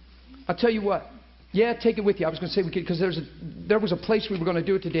 I'll tell you what. Yeah, take it with you. I was going to say we could, because there was a place we were going to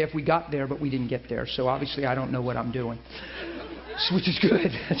do it today if we got there, but we didn't get there. So obviously I don't know what I'm doing. Which is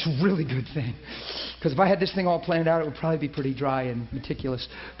good. That's a really good thing. Because if I had this thing all planned out, it would probably be pretty dry and meticulous.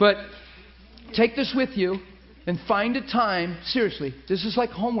 But take this with you and find a time. Seriously, this is like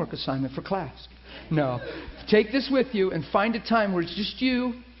homework assignment for class. No. Take this with you and find a time where it's just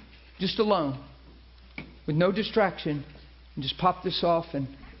you, just alone, with no distraction. And just pop this off and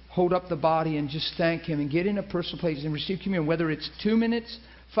hold up the body and just thank Him and get in a personal place and receive communion. Whether it's 2 minutes,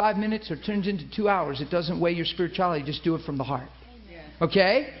 5 minutes, or turns into 2 hours, it doesn't weigh your spirituality. Just do it from the heart.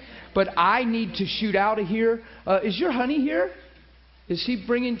 Okay? But I need to shoot out of here. Is your honey here? Is he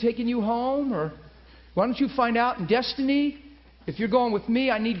taking you home? Or why don't you find out in Destiny? If you're going with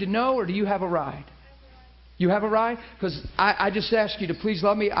me, I need to know. Or do you have a ride? You have a ride? Because I just ask you to please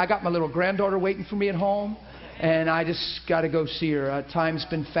love me. I got my little granddaughter waiting for me at home. And I just got to go see her. Time's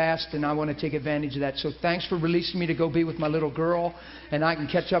been fast, and I want to take advantage of that. So thanks for releasing me to go be with my little girl. And I can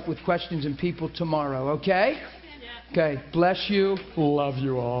catch up with questions and people tomorrow. Okay? Okay. Bless you. Love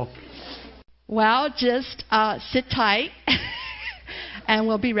you all. Well, just sit tight, and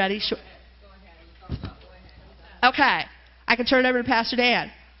we'll be ready. Okay. I can turn it over to Pastor Dan.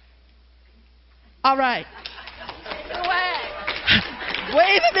 All right.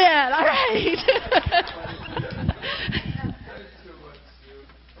 Wave him in. All right.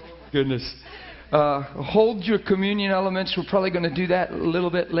 Goodness. Hold your communion elements. We're probably going to do that a little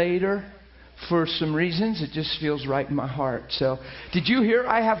bit later for some reasons. It just feels right in my heart. So, did you hear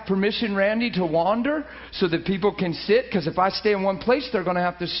I have permission, Randy, to wander so that people can sit? Because if I stay in one place, they're going to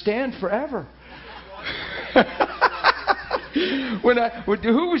have to stand forever.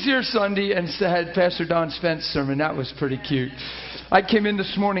 Who was here Sunday and had Pastor Don's fence sermon? That was pretty cute. I came in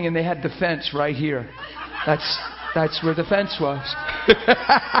this morning and they had the fence right here. That's where the fence was.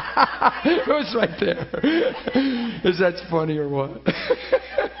 It was right there. Is that funny or what?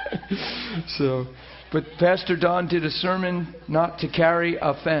 So, but Pastor Don did a sermon not to carry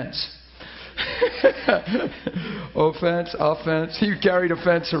offense. Offense. He carried a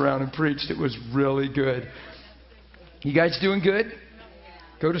fence around and preached. It was really good. You guys doing good?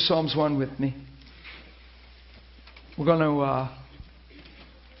 Go to Psalms 1 with me. We're going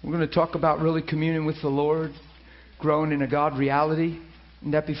to talk about really communing with the Lord, growing in a God reality.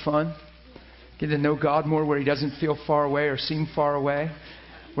 Wouldn't that be fun? Get to know God more where He doesn't feel far away or seem far away.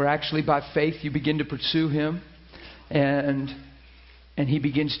 Where actually by faith you begin to pursue Him. And He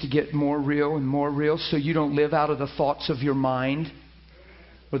begins to get more real and more real. So you don't live out of the thoughts of your mind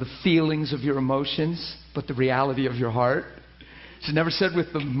or the feelings of your emotions, but the reality of your heart. It's never said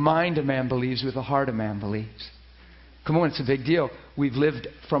with the mind a man believes, with the heart a man believes. Come on, it's a big deal. We've lived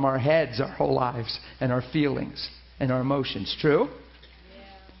from our heads our whole lives and our feelings and our emotions. True? Yeah.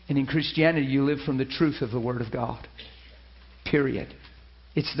 And in Christianity, you live from the truth of the Word of God. Period.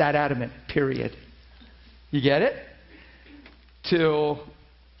 It's that adamant. Period. You get it? till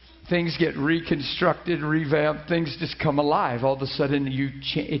things get reconstructed, revamped. Things just come alive. All of a sudden,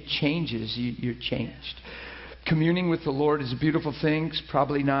 it changes. You're changed. Communing with the Lord is a beautiful thing. It's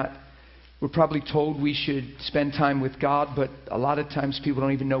probably not. We're probably told we should spend time with God, but a lot of times people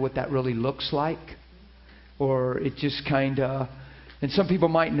don't even know what that really looks like. Or it just kind of, and some people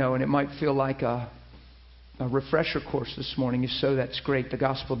might know, and it might feel like a refresher course this morning. If so, that's great. The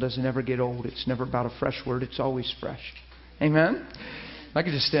gospel doesn't ever get old. It's never about a fresh word. It's always fresh. Amen? I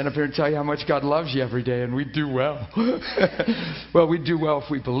could just stand up here and tell you how much God loves you every day, and we'd do well. Well, we'd do well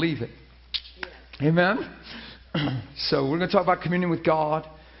if we believe it. Amen? So we're going to talk about communion with God.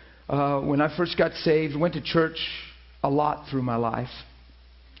 When I first got saved, I went to church a lot through my life.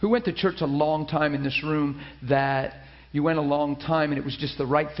 Who went to church a long time in this room that you went a long time and it was just the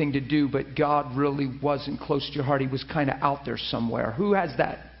right thing to do, but God really wasn't close to your heart. He was kind of out there somewhere. Who has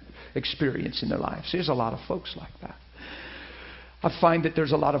that experience in their lives? There's a lot of folks like that. I find that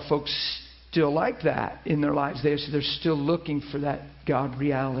there's a lot of folks still like that in their lives. They're still looking for that God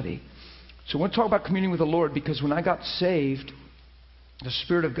reality. So I want to talk about communion with the Lord, because when I got saved, the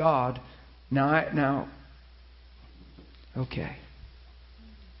Spirit of God, okay.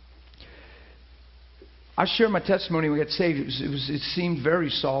 I shared my testimony when I got saved. It seemed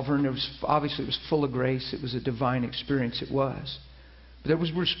very sovereign. It was full of grace. It was a divine experience. It was. But there was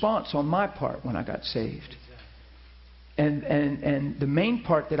a response on my part when I got saved. And the main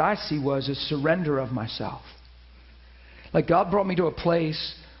part that I see was a surrender of myself. Like God brought me to a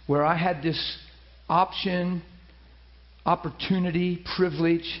place where I had this opportunity,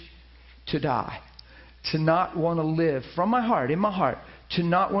 privilege to die. To not want to live from my heart, in my heart, to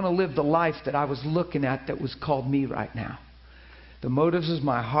not want to live the life that I was looking at that was called me right now. The motives of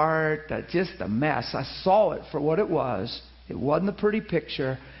my heart, just a mess. I saw it for what it was. It wasn't a pretty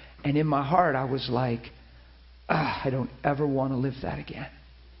picture. And in my heart, I was like, I don't ever want to live that again.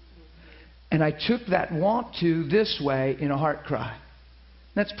 And I took that want to this way in a heart cry.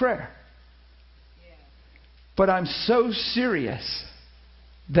 That's prayer. But I'm so serious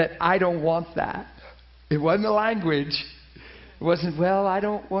that I don't want that. It wasn't the language. It wasn't, well, I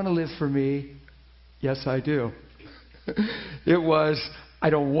don't want to live for me. Yes, I do. It was, I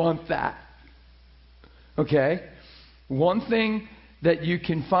don't want that. Okay? One thing that you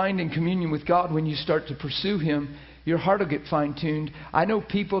can find in communion with God when you start to pursue Him, your heart will get fine-tuned. I know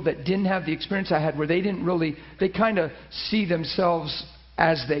people that didn't have the experience I had, where they kind of see themselves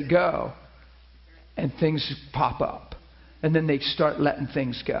as they go. And things pop up. And then they start letting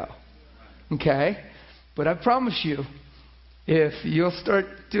things go. Okay? But I promise you, if you'll start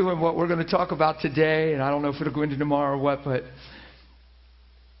doing what we're going to talk about today, and I don't know if it'll go into tomorrow or what, but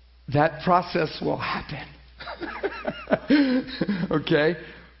that process will happen. Okay?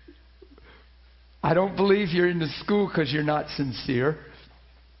 I don't believe you're in the school because you're not sincere.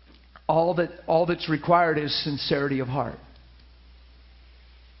 All that's required is sincerity of heart.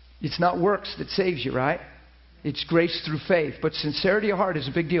 It's not works that saves you, right? It's grace through faith. But sincerity of heart is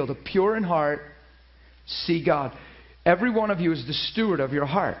a big deal. The pure in heart see God. Every one of you is the steward of your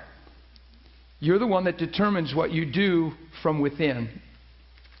heart. You're the one that determines what you do from within.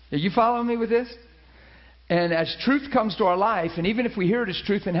 Are you following me with this? And as truth comes to our life, and even if we hear it as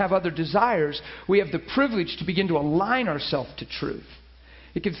truth and have other desires, we have the privilege to begin to align ourselves to truth.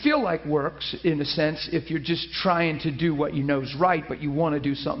 It can feel like works, in a sense, if you're just trying to do what you know is right, but you want to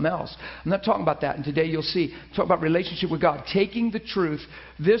do something else. I'm not talking about that. And today you'll see. I'm talking about relationship with God. Taking the truth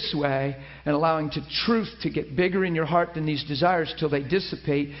this way and allowing the truth to get bigger in your heart than these desires till they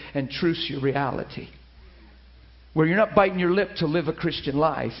dissipate and truth's your reality. Where you're not biting your lip to live a Christian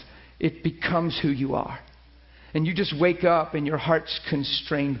life. It becomes who you are. And you just wake up and your heart's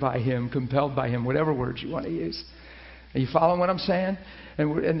constrained by Him, compelled by Him, whatever words you want to use. Are you following what I'm saying?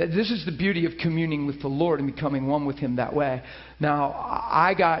 And this is the beauty of communing with the Lord and becoming one with Him that way. Now,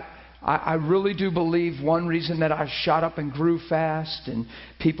 I really do believe one reason that I shot up and grew fast, and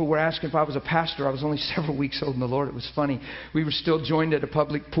people were asking if I was a pastor. I was only several weeks old in the Lord. It was funny. We were still joined at a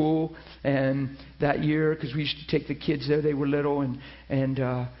public pool and that year, because we used to take the kids there. They were little, and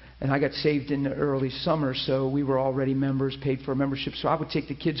I got saved in the early summer, so we were already members, paid for a membership. So I would take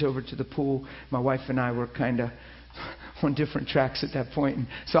the kids over to the pool. My wife and I were kind of on different tracks at that point. And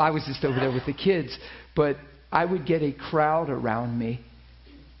so I was just over there with the kids. But I would get a crowd around me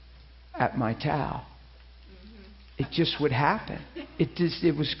at my towel. It just would happen.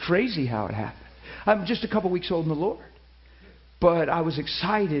 It was crazy how it happened. I'm just a couple weeks old in the Lord. But I was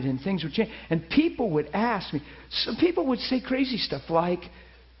excited and things would change. And people would ask me. Some people would say crazy stuff like,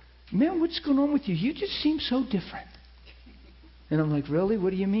 man, what's going on with you? You just seem so different. And I'm like, really? What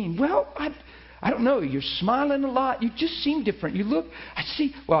do you mean? Well, I don't know, you're smiling a lot. You just seem different. You look,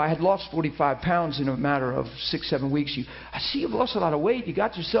 I had lost 45 pounds in a matter of 6-7 weeks. I see you've lost a lot of weight. You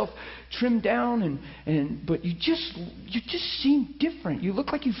got yourself trimmed down, but you just seem different. You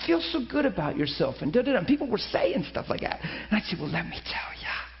look like you feel so good about yourself. And da-da-da. And people were saying stuff like that. And I'd say, well, let me tell you.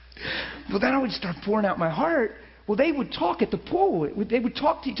 Well, then I would start pouring out my heart. Well, they would talk at the pool. They would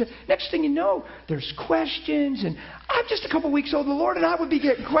talk to each other. Next thing you know, there's questions. And I'm just a couple weeks old. The Lord and I would be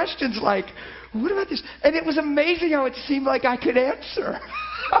getting questions like, what about this? And it was amazing how it seemed like I could answer.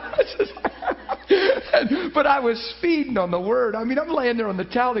 But I was feeding on the Word. I mean, I'm laying there on the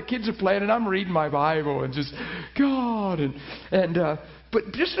towel. The kids are playing, and I'm reading my Bible and just, God.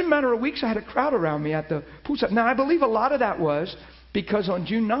 But just in a matter of weeks, I had a crowd around me at the poolside. Now, I believe a lot of that was because on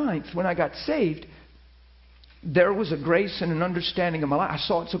June 9th, when I got saved, there was a grace and an understanding of my life. I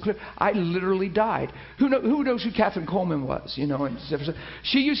saw it so clear. I literally died. Who knows who Catherine Coleman was? You know, and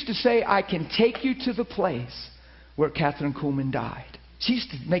she used to say, "I can take you to the place where Catherine Coleman died." She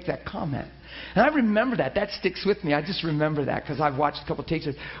used to make that comment. And I remember that. That sticks with me. I just remember that because I've watched a couple of tapes.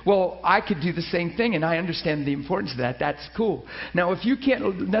 Well, I could do the same thing, and I understand the importance of that. That's cool. Now, if you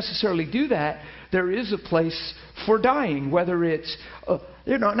can't necessarily do that, there is a place for dying, whether it's,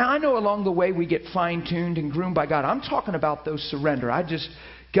 now I know along the way we get fine-tuned and groomed by God. I'm talking about those surrender.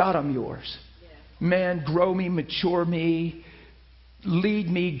 God, I'm yours. Man, grow me, mature me, lead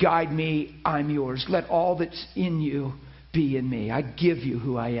me, guide me. I'm yours. Let all that's in you be in me. I give you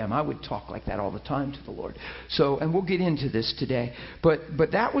who I am. I would talk like that all the time to the Lord. So, and we'll get into this today.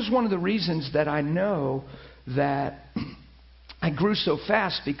 But that was one of the reasons that I know that I grew so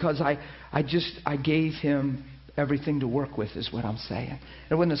fast, because I gave Him everything to work with, is what I'm saying.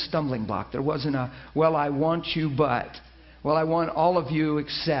 There wasn't a stumbling block. There wasn't a, well, I want you, but, well, I want all of you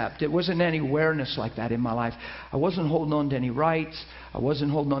except. It wasn't any awareness like that in my life. I wasn't holding on to any rights. I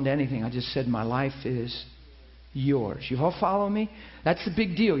wasn't holding on to anything. I just said, my life is yours. You all follow me? That's the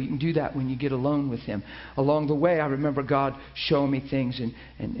big deal. You can do that when you get alone with Him. Along the way, I remember God showing me things, and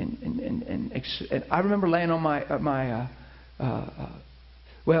I remember laying on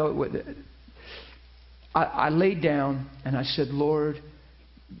I laid down and I said, Lord,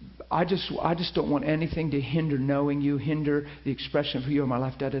 I just don't want anything to hinder knowing you, hinder the expression of who you are in my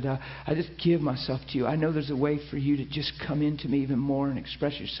life, I just give myself to you. I know there's a way for you to just come into me even more and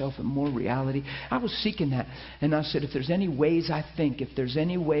express yourself in more reality. I was seeking that. And I said, if there's any ways I think, if there's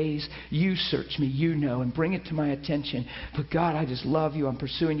any ways, you search me, you know, and bring it to my attention. But God, I just love you. I'm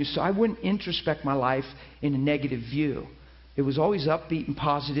pursuing you. So I wouldn't introspect my life in a negative view. It was always upbeat and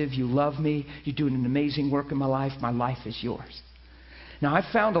positive. You love me. You're doing an amazing work in my life. My life is yours. Now, I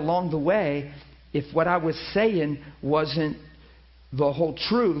found along the way, if what I was saying wasn't the whole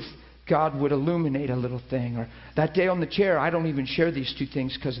truth, God would illuminate a little thing. Or that day on the chair, I don't even share these two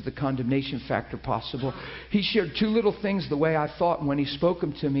things because of the condemnation factor possible. He shared two little things the way I thought, and when He spoke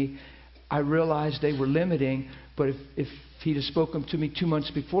them to me, I realized they were limiting. But if He'd have spoken to me 2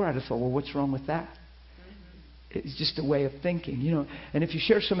 months before, I'd have thought, well, what's wrong with that? It's just a way of thinking, you know. And if you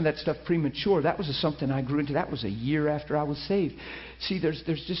share some of that stuff premature, that was something I grew into. That was a year after I was saved. See, there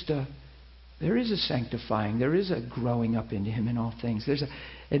is a sanctifying. There is a growing up into Him in all things.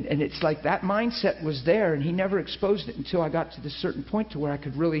 And it's like that mindset was there, and He never exposed it until I got to this certain point to where I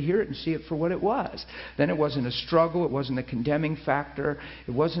could really hear it and see it for what it was. Then it wasn't a struggle. It wasn't a condemning factor.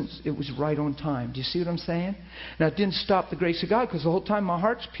 It was right on time. Do you see what I'm saying? Now, it didn't stop the grace of God, because the whole time my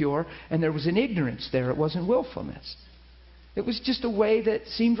heart's pure, and there was an ignorance there. It wasn't willfulness. It was just a way that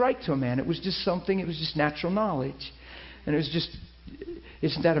seemed right to a man. It was just something. It was just natural knowledge. And it was just...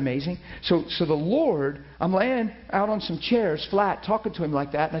 Isn't that amazing? So the Lord, I'm laying out on some chairs flat, talking to Him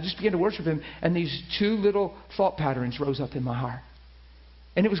like that, and I just began to worship Him, and these two little thought patterns rose up in my heart.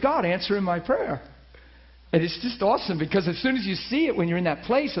 And it was God answering my prayer. And it's just awesome, because as soon as you see it, when you're in that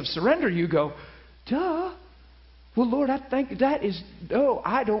place of surrender, you go, duh. Well, Lord, I think that is,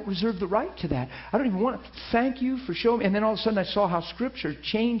 I don't reserve the right to that. I don't even want to. Thank you for showing me. And then all of a sudden I saw how Scripture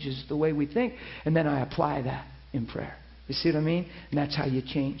changes the way we think, and then I apply that in prayer. You see what I mean? And that's how you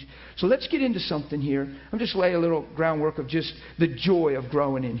change. So let's get into something here. I'm just laying a little groundwork of just the joy of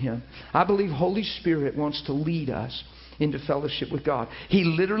growing in Him. I believe Holy Spirit wants to lead us into fellowship with God. He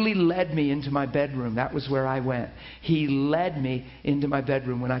literally led me into my bedroom. That was where I went. He led me into my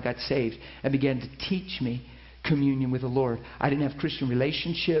bedroom when I got saved and began to teach me communion with the Lord. I didn't have Christian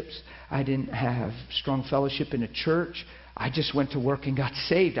relationships. I didn't have strong fellowship in a church. I just went to work and got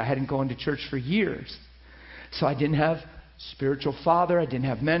saved. I hadn't gone to church for years. So I didn't have spiritual father. I didn't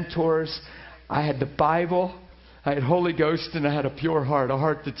have mentors. I had the Bible. I had Holy Ghost, and I had a pure heart, a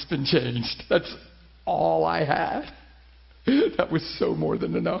heart that's been changed. That's all I had. That was so more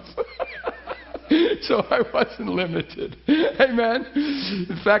than enough. So I wasn't limited. Amen.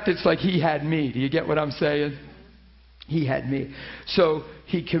 In fact, it's like He had me. Do you get what I'm saying? He had me. So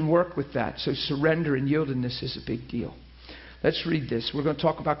He can work with that. So surrender and yieldedness is a big deal. Let's read this. We're going to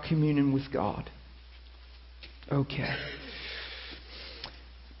talk about communion with God. Okay.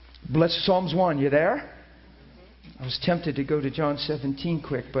 Bless Psalms 1. You there? I was tempted to go to John 17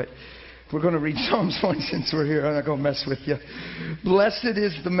 quick, but we're going to read Psalms 1 since we're here. I'm not going to mess with you. Blessed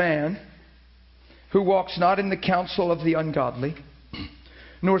is the man who walks not in the counsel of the ungodly,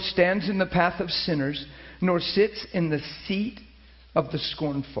 nor stands in the path of sinners, nor sits in the seat of the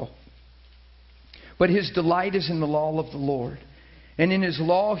scornful. But his delight is in the law of the Lord, and in His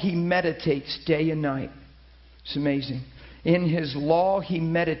law he meditates day and night. It's amazing. In His law he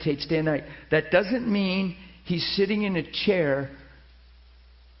meditates day and night. That doesn't mean he's sitting in a chair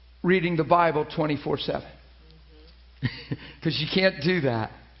reading the Bible 24/7. Because you can't do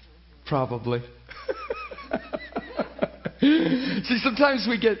that, probably. See, sometimes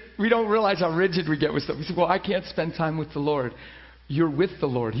we don't realize how rigid we get with stuff. We say, well, I can't spend time with the Lord. You're with the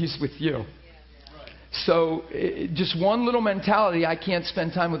Lord. He's with you. So just one little mentality, I can't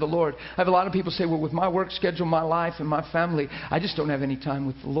spend time with the Lord. I have a lot of people say, well, with my work schedule, my life, and my family, I just don't have any time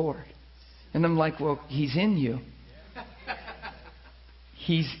with the Lord. And I'm like, well, He's in you.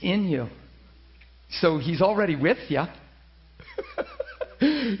 He's in you. So He's already with you.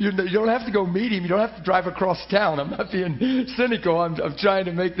 You don't have to go meet Him. You don't have to drive across town. I'm not being cynical. I'm trying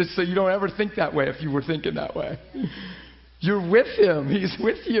to make this so you don't ever think that way if you were thinking that way. You're with Him. He's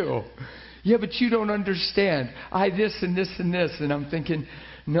with you. Yeah, but you don't understand. I this and this and this. And I'm thinking,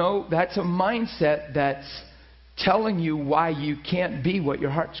 no, that's a mindset that's telling you why you can't be what your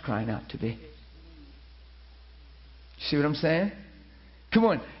heart's crying out to be. See what I'm saying? Come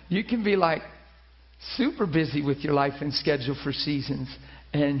on. You can be like super busy with your life and schedule for seasons.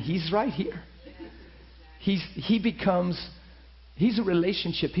 And He's right here. He's a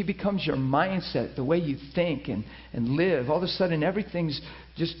relationship. He becomes your mindset, the way you think and live. All of a sudden, everything's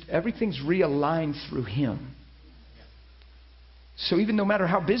realigned through Him. So even no matter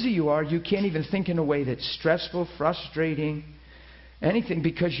how busy you are, you can't even think in a way that's stressful, frustrating, anything,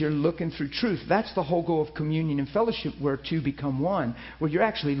 because you're looking through truth. That's the whole goal of communion and fellowship, where two become one, where you're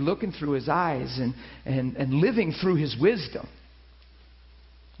actually looking through His eyes and living through His wisdom.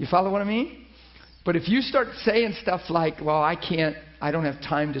 You follow what I mean? But if you start saying stuff like, well, I don't have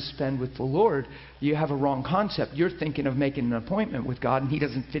time to spend with the Lord, you have a wrong concept. You're thinking of making an appointment with God, and He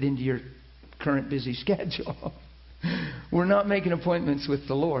doesn't fit into your current busy schedule. We're not making appointments with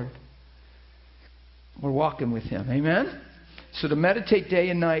the Lord. We're walking with Him. Amen? So to meditate day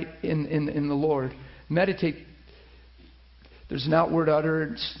and night in the Lord, meditate. There's an outward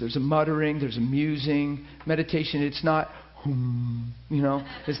utterance, there's a muttering, there's a musing. Meditation, it's not,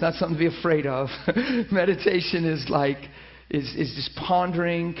 it's not something to be afraid of. Meditation is just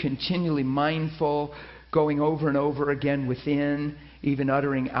pondering, continually mindful, going over and over again within, even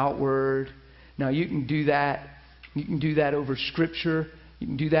uttering outward. Now you can do that. You can do that over Scripture. You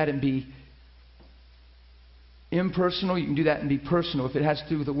can do that and be impersonal. You can do that and be personal. If it has to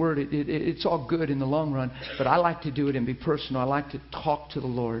do with the Word, it's all good in the long run. But I like to do it and be personal. I like to talk to the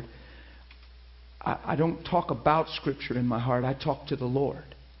Lord. I don't talk about Scripture in my heart. I talk to the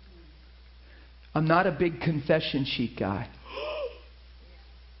Lord. I'm not a big confession sheet guy.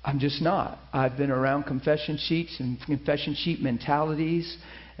 I'm just not. I've been around confession sheets and confession sheet mentalities,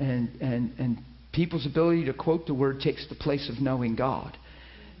 and people's ability to quote the Word takes the place of knowing God.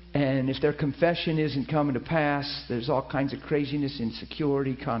 And if their confession isn't coming to pass, there's all kinds of craziness,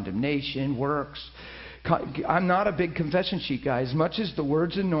 insecurity, condemnation, works. I'm not a big confession sheet guy. As much as the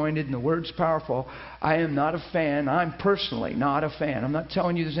Word's anointed and the Word's powerful, I am not a fan. I'm personally not a fan. I'm not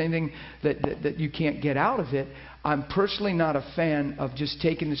telling you there's anything that you can't get out of it. I'm personally not a fan of just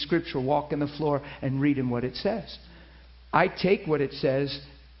taking the Scripture, walking the floor, and reading what it says. I take what it says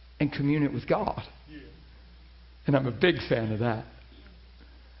and commune it with God. And I'm a big fan of that.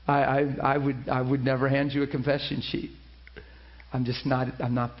 I would never hand you a confession sheet. I'm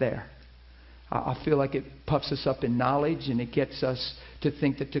not there. I feel like it puffs us up in knowledge, and it gets us to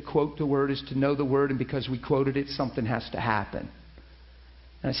think that to quote the Word is to know the Word, and because we quoted it, something has to happen.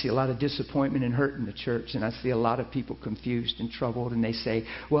 And I see a lot of disappointment and hurt in the church, and I see a lot of people confused and troubled, and they say,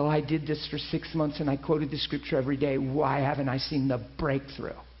 well, I did this for 6 months, and I quoted the Scripture every day. Why haven't I seen the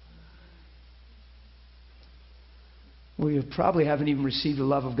breakthrough? Well, you probably haven't even received the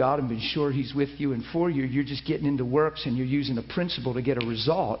love of God and been sure He's with you and for you. You're just getting into works and you're using a principle to get a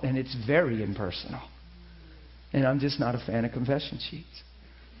result, and it's very impersonal. And I'm just not a fan of confession sheets.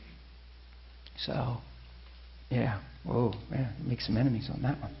 So, yeah. Whoa, man, make some enemies on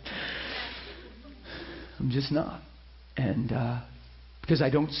that one. I'm just not. And because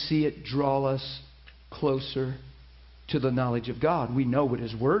I don't see it draw us closer to the knowledge of God. We know what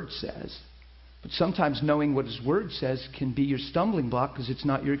His Word says. But sometimes knowing what His Word says can be your stumbling block because it's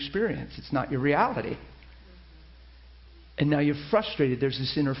not your experience. It's not your reality. And now you're frustrated. There's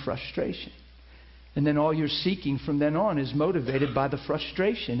this inner frustration. And then all you're seeking from then on is motivated by the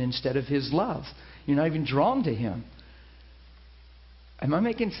frustration instead of His love. You're not even drawn to Him. Am I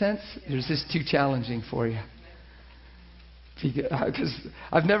making sense? Or is this too challenging for you? Because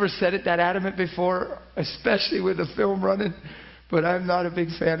I've never said it that adamant before, especially with a film running. But I'm not a big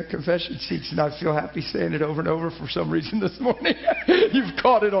fan of confession sheets, and I feel happy saying it over and over for some reason this morning. You've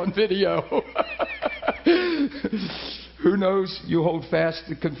caught it on video. Who knows? You hold fast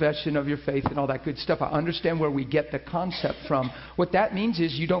the confession of your faith and all that good stuff. I understand where we get the concept from. What that means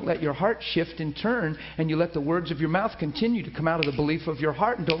is you don't let your heart shift and turn, and you let the words of your mouth continue to come out of the belief of your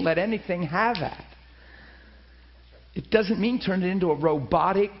heart, and don't let anything have that. It doesn't mean turn it into a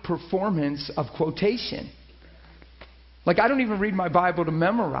robotic performance of quotation. Like, I don't even read my Bible to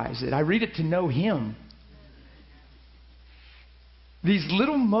memorize it. I read it to know Him. These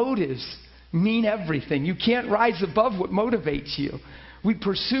little motives mean everything. You can't rise above what motivates you. We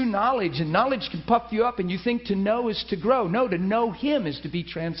pursue knowledge, and knowledge can puff you up, and you think to know is to grow. No, to know Him is to be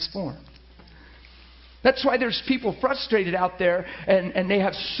transformed. That's why there's people frustrated out there, and they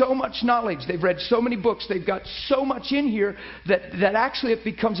have so much knowledge. They've read so many books. They've got so much in here that actually it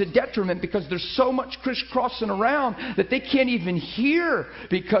becomes a detriment because there's so much crisscrossing around that they can't even hear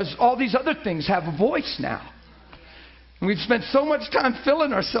because all these other things have a voice now. And we've spent so much time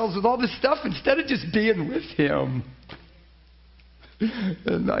filling ourselves with all this stuff instead of just being with Him.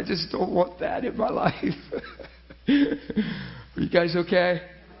 And I just don't want that in my life. Are you guys okay?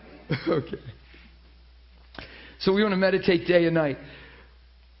 Okay. So we want to meditate day and night.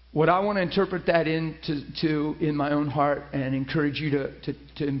 What I want to interpret that into in my own heart and encourage you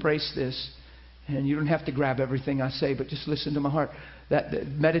to embrace this. And you don't have to grab everything I say, but just listen to my heart. That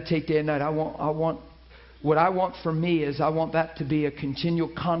meditate day and night. What I want for me is I want that to be a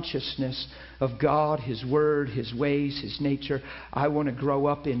continual consciousness of God, His Word, His ways, His nature. I want to grow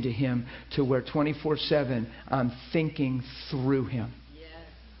up into Him to where 24/7 I'm thinking through Him.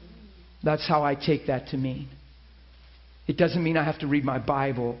 That's how I take that to mean. It doesn't mean I have to read my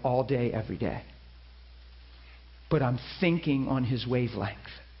Bible all day, every day. But I'm thinking on His wavelength.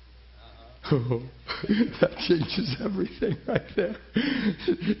 Oh, that changes everything right there.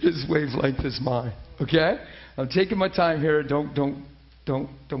 His wavelength is mine. Okay? I'm taking my time here. Don't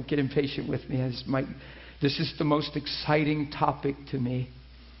get impatient with me. This is the most exciting topic to me.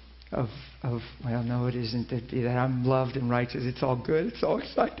 Well, no, it isn't that I'm loved and righteous. It's all good. It's all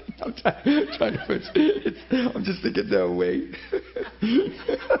exciting. I'm trying to put I'm just thinking, no, wait.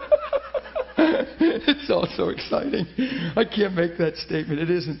 It's all so exciting. I can't make that statement. It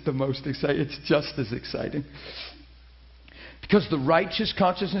isn't the most exciting. It's just as exciting. Because the righteous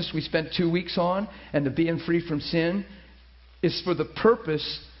consciousness we spent 2 weeks on and the being free from sin is for the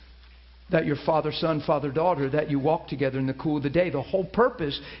purpose that you're father, son, father, daughter, that you walk together in the cool of the day. The whole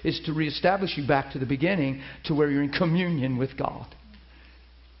purpose is to reestablish you back to the beginning to where you're in communion with God.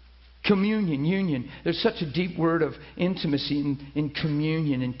 Communion, union. There's such a deep word of intimacy in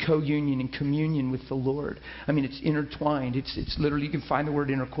communion and co-union and communion with the Lord. I mean, it's intertwined. It's literally, you can find the word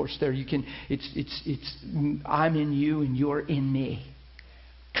intercourse there. You can. It's I'm in you and you're in me.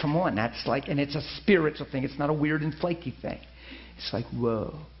 Come on, that's like, and it's a spiritual thing. It's not a weird and flaky thing. It's like,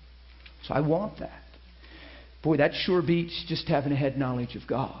 whoa. So I want that. Boy, that sure beats just having a head knowledge of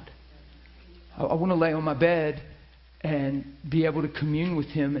God. I want to lay on my bed and be able to commune with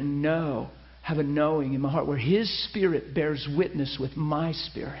Him and have a knowing in my heart where His Spirit bears witness with my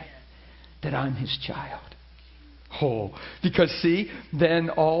spirit that I'm His child. Oh, because see,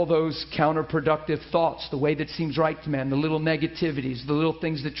 then all those counterproductive thoughts, the way that seems right to man, the little negativities, the little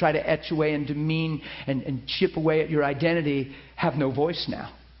things that try to etch away and demean and chip away at your identity have no voice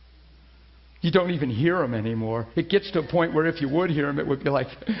now. You don't even hear them anymore. It gets to a point where if you would hear them, it would be like,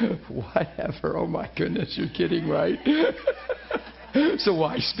 whatever. Oh my goodness, you're kidding, right? So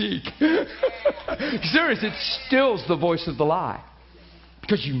why speak? Serious, it stills the voice of the lie.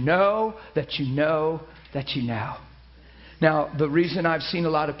 Because you know that you know that you know. Now, the reason I've seen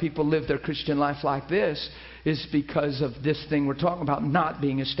a lot of people live their Christian life like this is because of this thing we're talking about not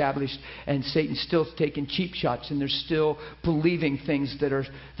being established, and Satan's still taking cheap shots, and they're still believing things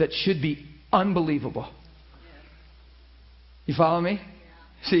that should be unbelievable. You follow me?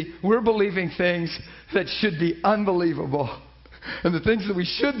 See, we're believing things that should be unbelievable. And the things that we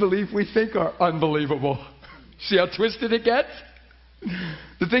should believe, we think are unbelievable. See how twisted it gets?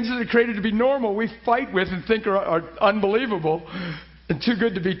 The things that are created to be normal, we fight with and think are unbelievable and too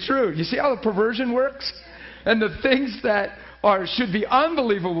good to be true. You see how the perversion works? And the things that should be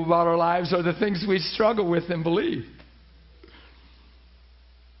unbelievable about our lives are the things we struggle with and believe.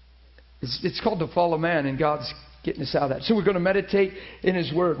 It's called the fall of man, and God's getting us out of that. So we're going to meditate in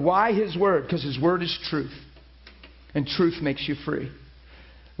His Word. Why His Word? Because His Word is truth. And truth makes you free.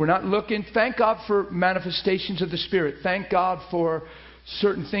 We're not looking... Thank God for manifestations of the Spirit. Thank God for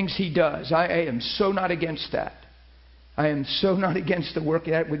certain things He does. I am so not against that. I am so not against the work.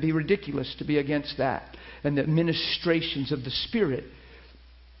 That would be ridiculous to be against that. And the ministrations of the Spirit.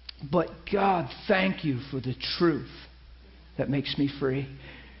 But God, thank you for the truth that makes me free.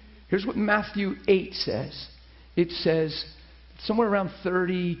 Here's what Matthew 8 says. It says, somewhere around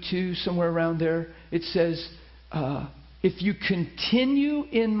 32, somewhere around there, it says, if you continue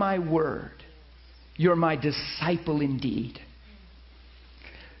in my word, you're my disciple indeed.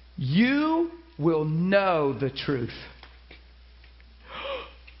 You will know the truth.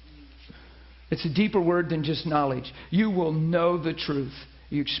 It's a deeper word than just knowledge. You will know the truth.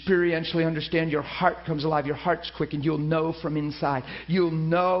 You experientially understand. Your heart comes alive. Your heart's quickened. You'll know from inside. You'll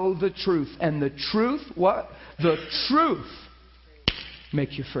know the truth. And the truth, what? The truth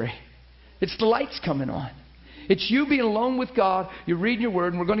make you free. It's the lights coming on. It's you being alone with God. You're reading your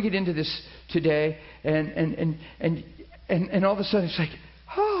word, and we're going to get into this today. And all of a sudden it's like,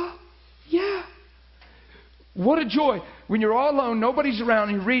 oh, yeah. What a joy. When you're all alone, nobody's around,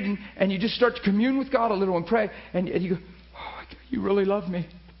 and you're reading, and you just start to commune with God a little and pray. And you go, oh, you really love me.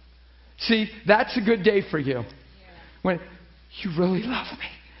 See, that's a good day for you. When you really love me.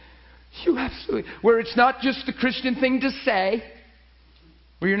 You absolutely. Where it's not just the Christian thing to say.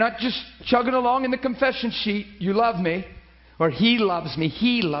 Where you're not just chugging along in the confession sheet, you love me. Or He loves me.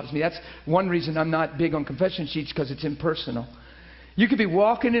 He loves me. That's one reason I'm not big on confession sheets, because it's impersonal. You could be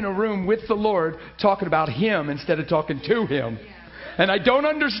walking in a room with the Lord talking about Him instead of talking to Him. And I don't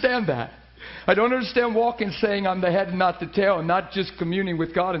understand that. I don't understand walking saying I'm the head and not the tail, and not just communing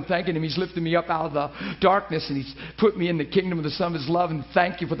with God and thanking Him. He's lifted me up out of the darkness, and He's put me in the kingdom of the Son of His love, and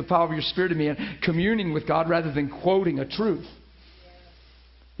thank you for the power of your Spirit in me, and communing with God rather than quoting a truth.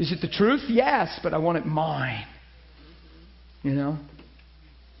 Is it the truth? Yes, but I want it mine. You know?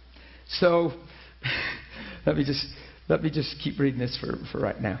 So, let me just keep reading this for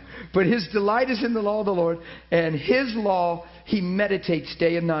right now. But His delight is in the law of the Lord, and His law He meditates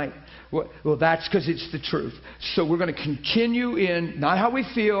day and night. Well, that's because it's the truth. So we're going to continue in not how we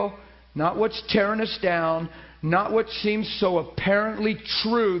feel, not what's tearing us down, not what seems so apparently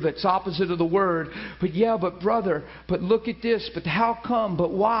true that's opposite of the Word. But yeah, but brother, but look at this, but how come,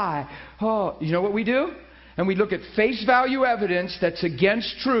 but why? Oh, you know what we do? And we look at face value evidence that's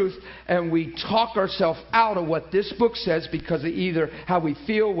against truth, and we talk ourselves out of what this book says because of either how we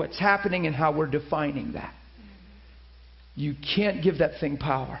feel, what's happening, and how we're defining that. You can't give that thing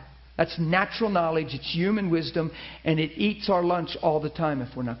power. That's natural knowledge. It's human wisdom. And it eats our lunch all the time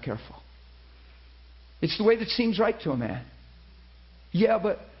if we're not careful. It's the way that seems right to a man. Yeah,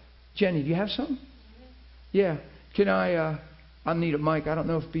 but Jenny, do you have something? Yeah. Can I need a mic. I don't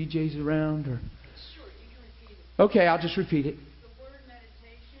know if BJ's around or... Sure, you can repeat it. Okay, I'll just repeat it. The word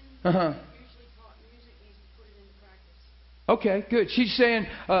meditation, Uh-huh. usually taught music, means to put it into practice. Okay, good. She's saying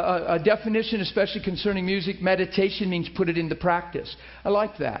a definition, especially concerning music, meditation means put it into practice. I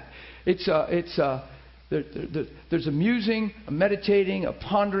like that. There's a musing, a meditating, a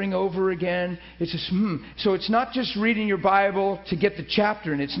pondering over again. It's just, So it's not just reading your Bible to get the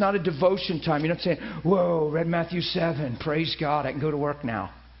chapter, and it's not a devotion time. You're not saying, whoa, read Matthew 7. Praise God, I can go to work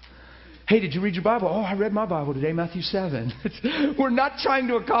now. Hey, did you read your Bible? Oh, I read my Bible today, Matthew 7. We're not trying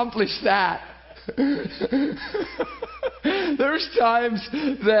to accomplish that. There's times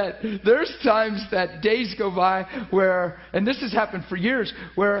that days go by where, and this has happened for years,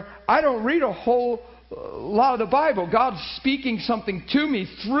 where I don't read a whole lot of the Bible. God's speaking something to me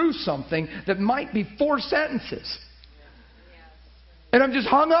through something that might be 4 sentences. And I'm just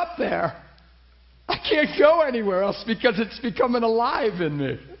hung up there. I can't go anywhere else because it's becoming alive in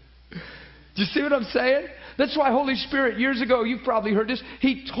me. Do you see what I'm saying? That's why Holy Spirit, years ago, you've probably heard this,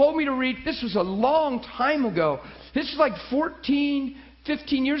 He told me to read, this was a long time ago. This was like 14,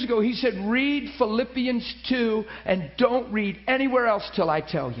 15 years ago. He said, read Philippians 2 and don't read anywhere else till I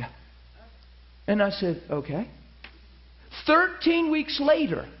tell you. And I said, okay. 13 weeks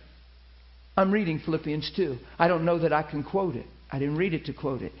later, I'm reading Philippians 2. I don't know that I can quote it. I didn't read it to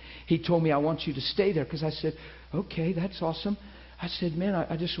quote it. He told me, I want you to stay there, because I said, okay, that's awesome. I said, man,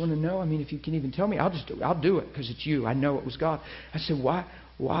 I just want to know. I mean, if you can even tell me, I'll do it because it's you. I know it was God. I said, why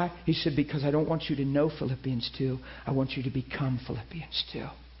Why? He said, because I don't want you to know Philippians 2. I want you to become Philippians 2.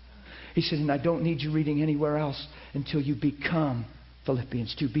 He said, and I don't need you reading anywhere else until you become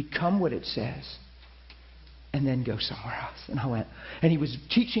Philippians 2. Become what it says. And then go somewhere else. And I went. And he was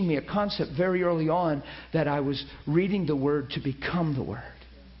teaching me a concept very early on that I was reading the Word to become the Word.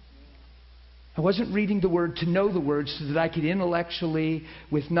 I wasn't reading the Word to know the Word so that I could intellectually,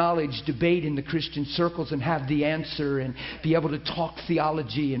 with knowledge, debate in the Christian circles and have the answer and be able to talk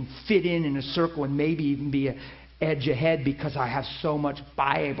theology and fit in a circle and maybe even be an edge ahead because I have so much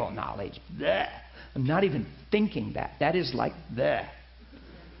Bible knowledge. Blech. I'm not even thinking that. That is like blech.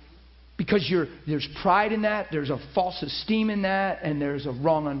 Because there's pride in that, there's a false esteem in that, and there's a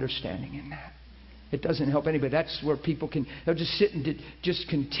wrong understanding in that. It doesn't help anybody. That's where people they'll just sit and just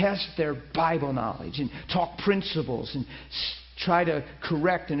contest their Bible knowledge and talk principles and try to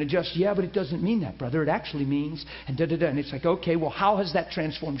correct and adjust. Yeah, but it doesn't mean that, brother. It actually means, and da-da-da. And it's like, okay, well, how has that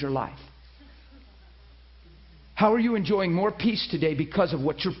transformed your life? How are you enjoying more peace today because of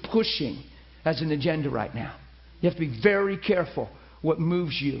what you're pushing as an agenda right now? You have to be very careful what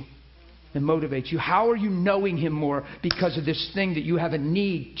moves you and motivates you. How are you knowing Him more because of this thing that you have a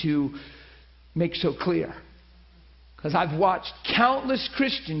need to make so clear? Because I've watched countless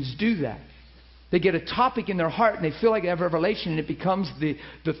Christians do that. They get a topic in their heart and they feel like they have a revelation, and it becomes the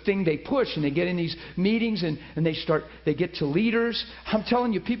thing they push, and they get in these meetings and they get to leaders. I'm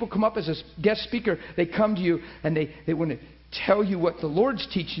telling you, people come up as a guest speaker, they come to you and they want to tell you what the Lord's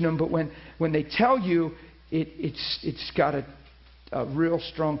teaching them, but when they tell you, it's got a real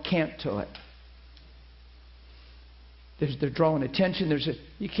strong cant to it. They're drawing attention.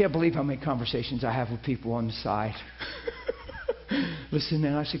 You can't believe how many conversations I have with people on the side. Listen,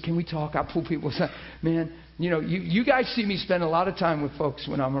 man, I said, can we talk? I pull people aside. Man, you guys see me spend a lot of time with folks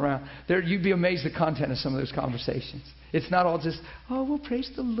when I'm around. You'd be amazed at the content of some of those conversations. It's not all just, oh, well, praise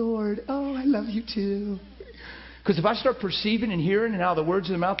the Lord. Oh, I love you too. Because if I start perceiving and hearing and how the words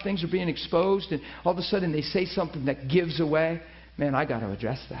of their mouth, things are being exposed, and all of a sudden they say something that gives away, man, I got to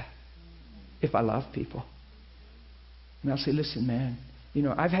address that if I love people. And I'll say, listen, man,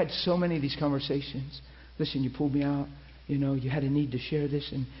 I've had so many of these conversations. Listen, you pulled me out. You had a need to share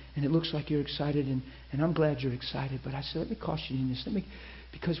this, and it looks like you're excited, and I'm glad you're excited. But I said, let me caution you in this.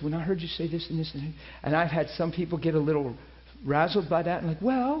 Because when I heard you say this and this, and I've had some people get a little razzled by that and like,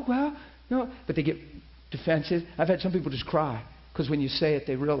 well, no. But they get defensive. I've had some people just cry. Because when you say it,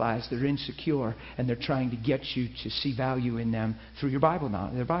 they realize they're insecure, and they're trying to get you to see value in them through your Bible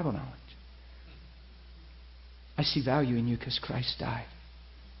knowledge, their Bible knowledge. I see value in you because Christ died.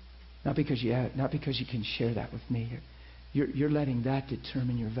 Not because you can share that with me. You're letting that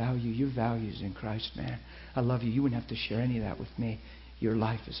determine your value. Your value is in Christ, man. I love you. You wouldn't have to share any of that with me. Your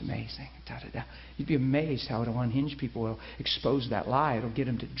life is amazing. Da-da-da. You'd be amazed how it'll unhinge people. It'll expose that lie. It'll get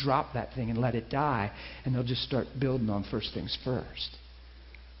them to drop that thing and let it die. And they'll just start building on first things first.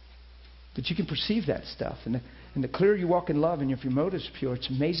 But you can perceive that stuff. And the clearer you walk in love, and if your motive's pure, it's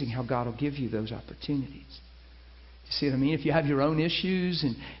amazing how God will give you those opportunities. See what I mean? If you have your own issues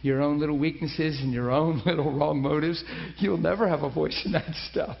and your own little weaknesses and your own little wrong motives, you'll never have a voice in that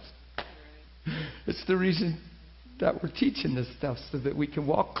stuff. It's the reason that we're teaching this stuff, so that we can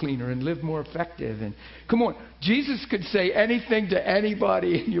walk cleaner and live more effective. And come on, Jesus could say anything to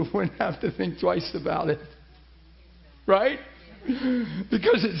anybody and you wouldn't have to think twice about it. Right?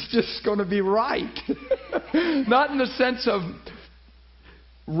 Because it's just going to be right. Not in the sense of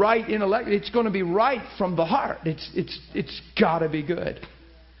right intellect. It's going to be right from the heart. It's got to be good.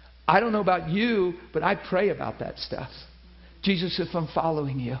 I don't know about you, but I pray about that stuff. Jesus, if I'm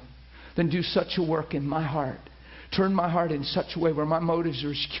following you, then do such a work in my heart. Turn my heart in such a way where my motives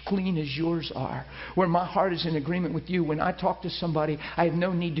are as clean as yours are. Where my heart is in agreement with you. When I talk to somebody, I have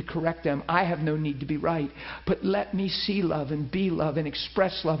no need to correct them. I have no need to be right. But let me see love and be love and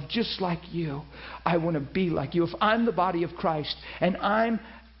express love just like you. I want to be like you. If I'm the body of Christ and I'm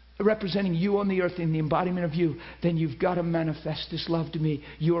representing you on the earth in the embodiment of you, then you've got to manifest this love to me,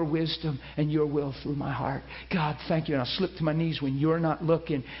 your wisdom and your will through my heart. God, thank you. And I'll slip to my knees when you're not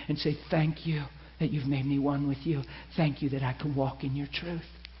looking and say, thank you that you've made me one with you. Thank you that I can walk in your truth.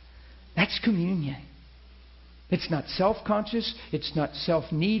 That's communion. It's not self-conscious. It's not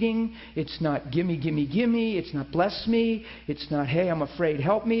self-needing. It's not gimme, gimme, gimme. It's not bless me. It's not, hey, I'm afraid,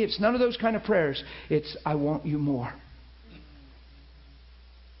 help me. It's none of those kind of prayers. It's, I want you more.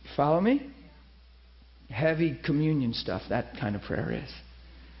 Follow me? Heavy communion stuff, that kind of prayer is.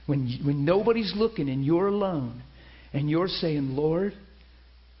 When nobody's looking and you're alone and you're saying, Lord,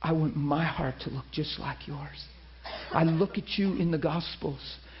 I want my heart to look just like yours. I look at you in the Gospels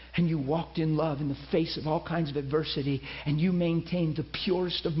and you walked in love in the face of all kinds of adversity, and you maintained the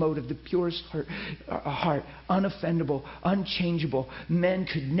purest of motive, the purest heart, unoffendable, unchangeable. Men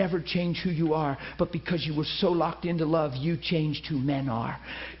could never change who you are, but because you were so locked into love, you changed who men are.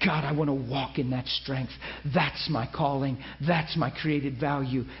 God, I want to walk in that strength. That's my calling. That's my created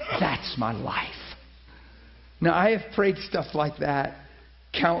value. That's my life. Now, I have prayed stuff like that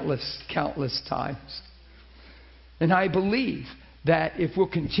countless times. And I believe that if we'll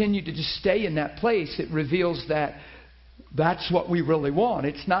continue to just stay in that place, it reveals that that's what we really want.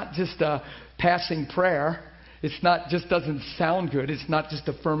 It's not just a passing prayer. It's not just doesn't sound good. It's not just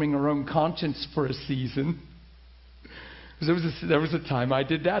affirming our own conscience for a season. There was a time I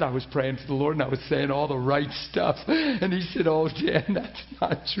did that. I was praying to the Lord and I was saying all the right stuff. And He said, "Oh, Dan, that's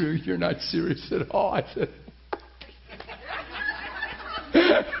not true. You're not serious at all." I said,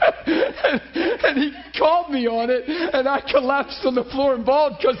 and He called me on it, and I collapsed on the floor and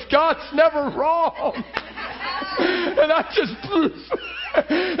bawled because God's never wrong. And I just,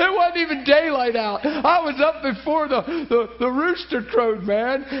 it wasn't even daylight out. I was up before the rooster crowed,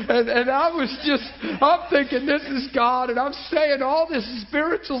 man. And I'm thinking this is God, and I'm saying all this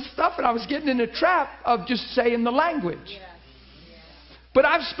spiritual stuff, and I was getting in a trap of just saying the language. But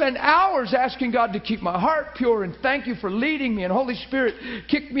I've spent hours asking God to keep my heart pure, and thank you for leading me. And Holy Spirit,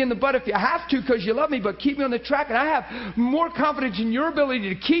 kick me in the butt if you have to because you love me, but keep me on the track. And I have more confidence in your ability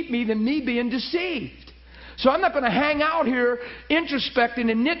to keep me than me being deceived. So I'm not going to hang out here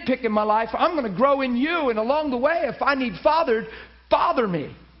introspecting and nitpicking my life. I'm going to grow in you, and along the way, if I need fathered, father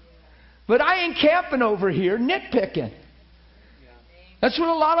me. But I ain't camping over here nitpicking. That's what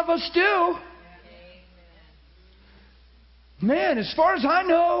a lot of us do. Man, as far as I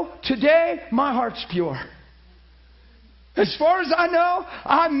know, today, my heart's pure. As far as I know,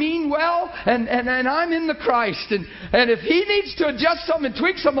 I mean well, and I'm in the Christ. And if He needs to adjust something and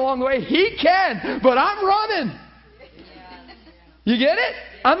tweak something along the way, He can. But I'm running. You get it?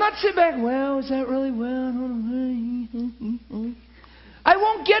 I'm not sitting back, well, is that really well? I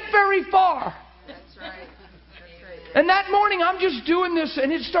won't get very far. That's right. And that morning, I'm just doing this, and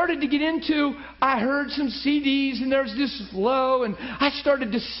it started to get into, I heard some CDs, and there's this flow, and I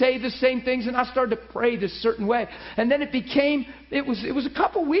started to say the same things, and I started to pray this certain way. And then it was a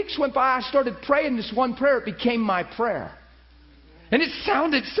couple weeks went by, I started praying this one prayer. It became my prayer. And it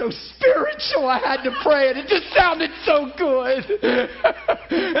sounded so spiritual, I had to pray it. It just sounded so good.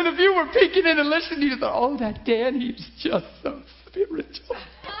 And if you were peeking in and listening, you thought, oh, that Dan, he's just so spiritual.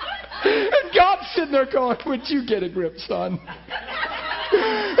 And God's sitting there going, would you get a grip, son?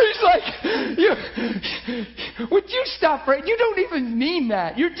 He's like, would you stop praying? You don't even mean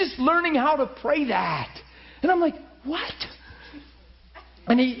that. You're just learning how to pray that. And I'm like, what?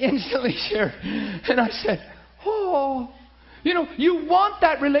 And he instantly shared. And I said, oh, you want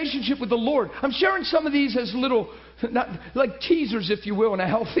that relationship with the Lord. I'm sharing some of these as little, not like teasers, if you will, in a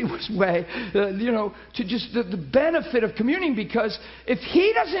healthy way, to just the benefit of communing. Because if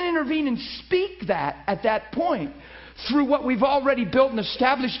He doesn't intervene and speak that at that point through what we've already built and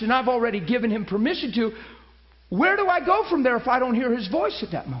established and I've already given Him permission to, where do I go from there if I don't hear His voice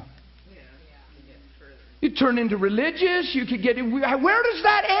at that moment? You turn into religious. You could get in. Where does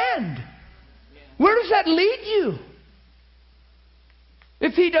that end? Where does that lead you?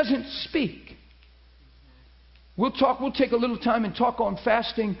 If He doesn't speak. We'll take a little time and talk on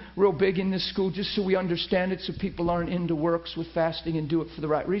fasting real big in this school just so we understand it, so people aren't into works with fasting and do it for the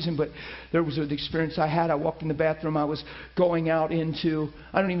right reason. But there was an experience I had. I walked in the bathroom. I was going out into,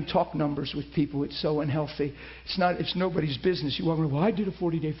 I don't even talk numbers with people. It's so unhealthy. It's nobody's business. You walk around, well, I did a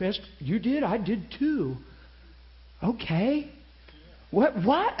 40-day fast. You did? I did too. Okay. What?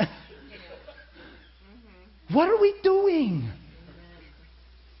 What are we doing?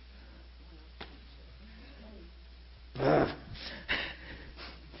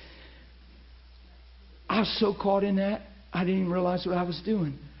 I was so caught in that, I didn't even realize what I was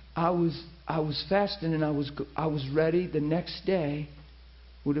doing. I was fasting, and I was ready. The next day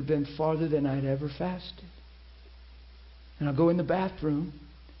would have been farther than I'd ever fasted. And I go in the bathroom,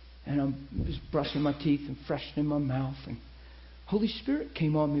 and I'm just brushing my teeth and freshening my mouth, and Holy Spirit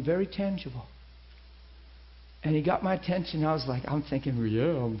came on me, very tangible. And He got my attention. I was like, I'm thinking, well,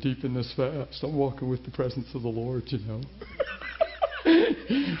 yeah, I'm deep in this fast. I'm walking with the presence of the Lord,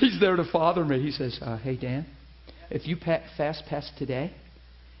 He's there to father me. He says, hey, Dan, if you fast past today,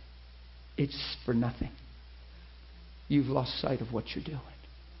 it's for nothing. You've lost sight of what you're doing.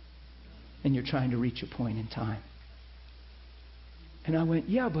 And you're trying to reach a point in time. And I went,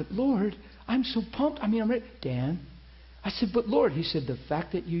 yeah, but Lord, I'm so pumped. I'm ready. Dan, I said, but Lord, He said, the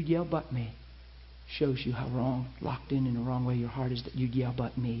fact that you yell but me shows you how wrong, locked in the wrong way your heart is, that you'd yell,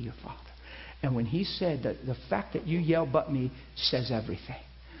 but me, your Father. And when he said that the fact that you yell, but me, says everything.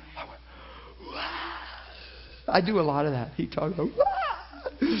 I went, I do a lot of that. He talks about,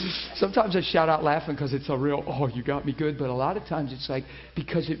 sometimes I shout out laughing because it's a real, oh, you got me good. But a lot of times it's like,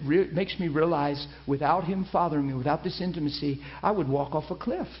 because it makes me realize without him fathering me, without this intimacy, I would walk off a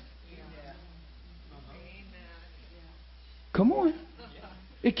cliff. Come on.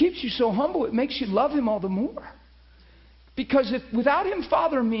 It keeps you so humble. It makes you love him all the more. Because if without him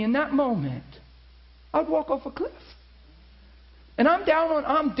fathering me in that moment, I'd walk off a cliff. And I'm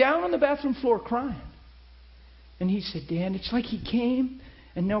down on the bathroom floor crying. And he said, Dan, it's like he came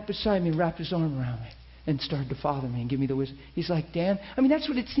and knelt beside me and wrapped his arm around me and started to father me and give me the wisdom. He's like, Dan, I mean, that's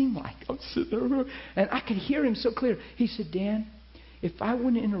what it seemed like. I was sitting there, and I could hear him so clear. He said, Dan, if I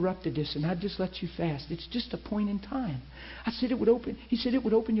wouldn't have interrupted this and I'd just let you fast, it's just a point in time. I said it would open. He said it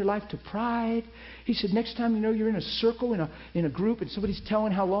would open your life to pride. He said next time you know you're in a circle in a group and somebody's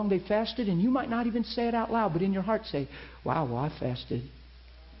telling how long they fasted, and you might not even say it out loud, but in your heart say, wow, well, I fasted.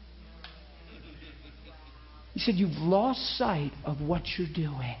 He said you've lost sight of what you're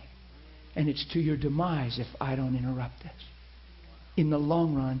doing, and it's to your demise if I don't interrupt this. In the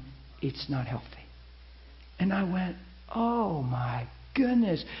long run, it's not healthy. And I went, oh my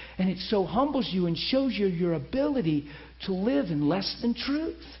goodness. And it so humbles you and shows you your ability to live in less than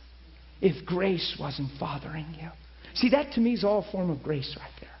truth if grace wasn't fathering you. See, that to me is all a form of grace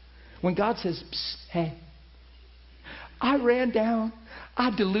right there. When God says, psst, hey, I ran down,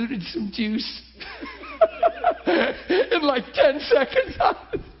 I diluted some juice. In like 10 seconds,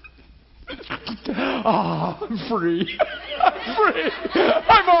 I'm free. I'm free.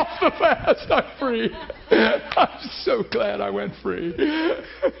 I'm off the fast. I'm free. I'm so glad I went free.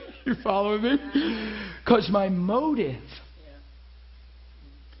 You following me? Because my motive,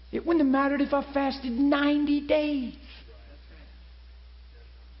 it wouldn't have mattered if I fasted 90 days.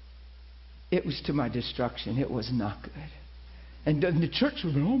 It was to my destruction. It was not good. And the church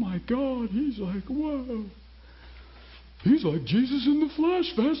would be, oh my God, he's like, whoa. He's like Jesus in the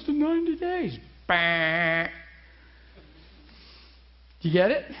flesh, fasting 90 days. Bah. You get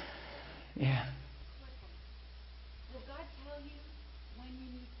it? Yeah. Will God tell you when you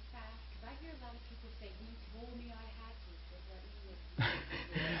need to fast? Because I hear a lot of people say, he told me I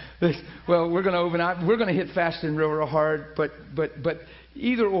had to. Well, we're going to hit fasting real hard, but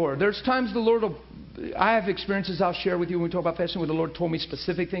either or. There's times the Lord will. I have experiences I'll share with you when we talk about fasting where the Lord told me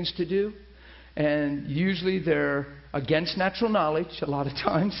specific things to do. And usually they're against natural knowledge a lot of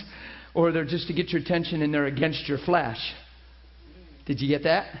times, or they're just to get your attention and they're against your flesh. Did you get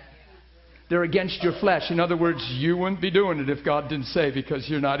that? They're against your flesh. In other words, you wouldn't be doing it if God didn't say, because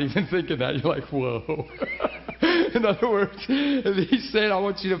you're not even thinking that. You're like, whoa. In other words, if He's saying, I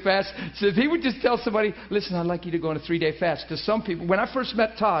want you to fast. So if He would just tell somebody, listen, I'd like you to go on a 3-day fast. To some people, when I first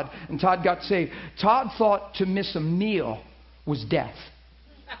met Todd and Todd got saved, Todd thought to miss a meal was death.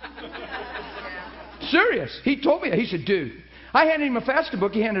 Serious. He told me that. He said, dude. I handed him a fasting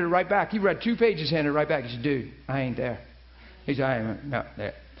book. He handed it right back. He read 2 pages, handed it right back. He said, dude, I ain't there. He said, I ain't not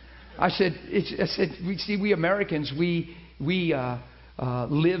there. I said, we Americans, we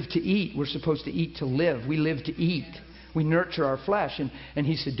live to eat. We're supposed to eat to live. We live to eat. We nurture our flesh. And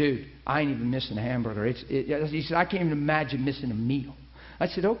he said, dude, I ain't even missing a hamburger. He said, I can't even imagine missing a meal. I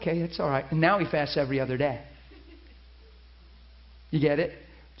said, okay, that's all right. And now he fasts every other day. You get it?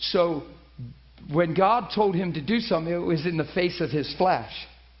 So when God told him to do something, it was in the face of his flesh.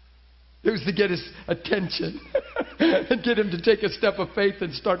 It was to get his attention and get him to take a step of faith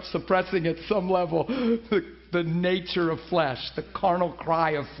and start suppressing at some level the nature of flesh, the carnal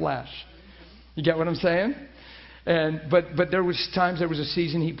cry of flesh. You get what I'm saying? But there was times, there was a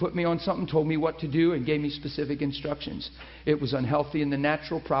season He put me on something, told me what to do, and gave me specific instructions. It was unhealthy in the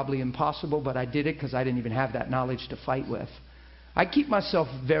natural, probably impossible, but I did it because I didn't even have that knowledge to fight with. I keep myself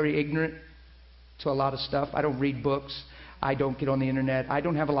very ignorant to a lot of stuff. I don't read books. I don't get on the internet. I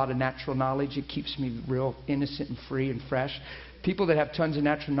don't have a lot of natural knowledge. It keeps me real innocent and free and fresh. People that have tons of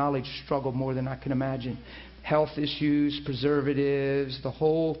natural knowledge struggle more than I can imagine. Health issues, preservatives, the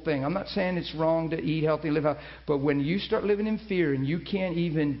whole thing. I'm not saying it's wrong to eat healthy, live healthy, but when you start living in fear and you can't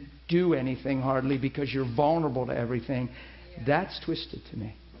even do anything hardly because you're vulnerable to everything, that's twisted to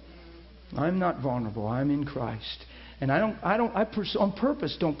me. I'm not vulnerable. I'm in Christ. And on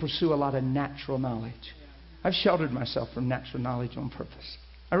purpose don't pursue a lot of natural knowledge. I've sheltered myself from natural knowledge on purpose.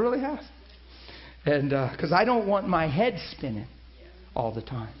 I really have. And because I don't want my head spinning all the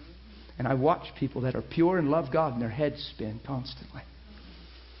time. And I watch people that are pure and love God and their heads spin constantly.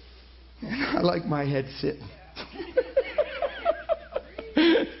 And I like my head sitting.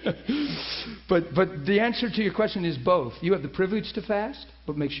 But the answer to your question is both. You have the privilege to fast,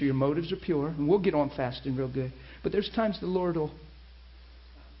 but make sure your motives are pure. And we'll get on fasting real good. But there's times the Lord will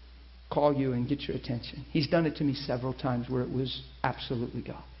call you and get your attention. He's done it to me several times where it was absolutely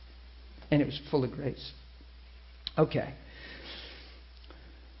God. And it was full of grace. Okay.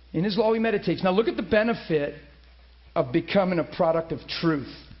 In His law He meditates. Now look at the benefit of becoming a product of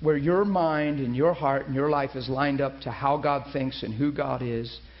truth, where your mind and your heart and your life is lined up to how God thinks and who God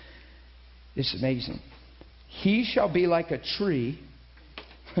is. It's amazing. He shall be like a tree.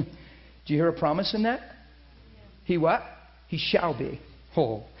 Do you hear a promise in that? He what? He shall be.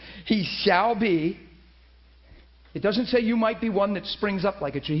 Oh, he shall be. It doesn't say you might be one that springs up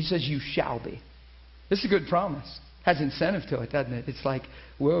like a tree. He says you shall be. This is a good promise. Has incentive to it, doesn't it? It's like,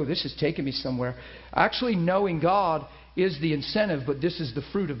 whoa, this is taking me somewhere. Actually, knowing God is the incentive, but this is the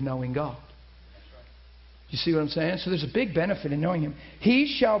fruit of knowing God. You see what I'm saying? So there's a big benefit in knowing Him. He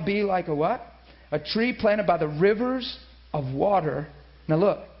shall be like a what? A tree planted by the rivers of water. Now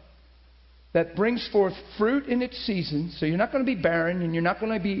look, that brings forth fruit in its season. So you're not going to be barren, and you're not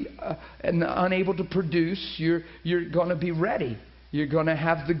going to be unable to produce. You're going to be ready. You're going to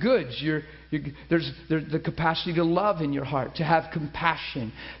have the goods. There's the capacity to love in your heart, to have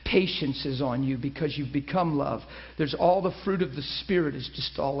compassion. Patience is on you because you've become love. There's all the fruit of the Spirit is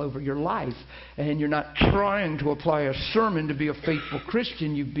just all over your life. And you're not trying to apply a sermon to be a faithful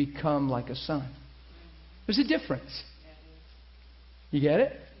Christian. You've become like a son. There's a difference. You get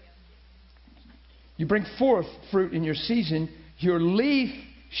it? You bring forth fruit in your season. Your leaf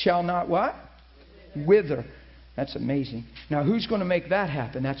shall not what? Wither. That's amazing. Now, who's going to make that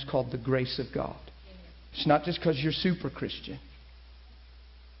happen? That's called the grace of God. It's not just because you're super Christian.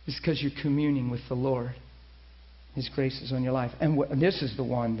 It's because you're communing with the Lord. His grace is on your life. And this is the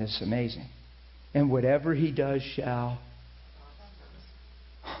one that's amazing. And whatever He does shall.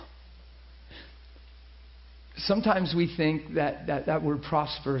 Sometimes we think that word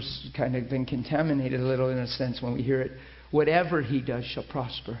prosper has kind of been contaminated a little in a sense when we hear it. Whatever He does shall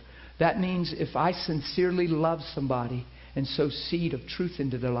prosper. That means if I sincerely love somebody and sow seed of truth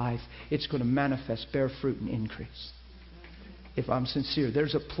into their life, it's going to manifest, bear fruit, and increase. If I'm sincere.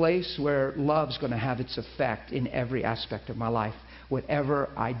 There's a place where love's going to have its effect in every aspect of my life. Whatever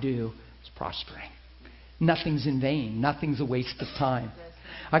I do is prospering. Nothing's in vain. Nothing's a waste of time.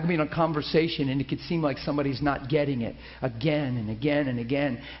 I can be in a conversation and it could seem like somebody's not getting it again and again and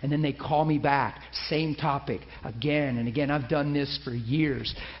again. And then they call me back. Same topic again and again. I've done this for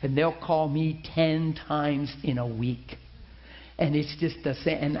years. And they'll call me 10 times in a week. And it's just the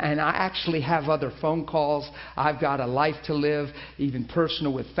same. And I actually have other phone calls. I've got a life to live, even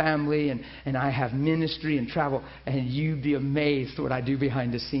personal with family. And I have ministry and travel. And you'd be amazed what I do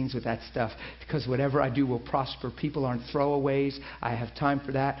behind the scenes with that stuff. Because whatever I do will prosper. People aren't throwaways. I have time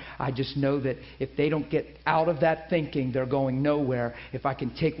for that. I just know that if they don't get out of that thinking, they're going nowhere. If I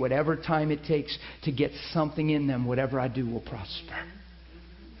can take whatever time it takes to get something in them, whatever I do will prosper.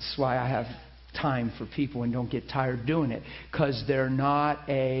 That's why I have time for people and don't get tired doing it, because they're not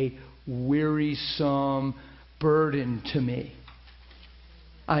a wearisome burden to me.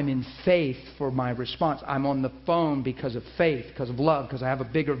 I'm in faith for my response. I'm on the phone because of faith, because of love, because I have a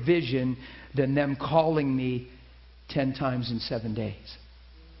bigger vision than them calling me 10 times in 7 days.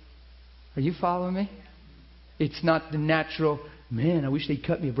 Are you following me? It's not the natural, man, I wish they'd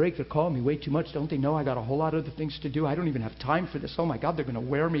cut me a break. They're calling me way too much. Don't they know I got a whole lot of other things to do? I don't even have time for this. Oh my God, they're going to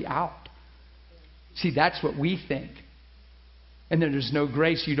wear me out. See, that's what we think. And then there's no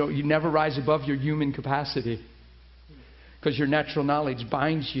grace. You never rise above your human capacity. Because your natural knowledge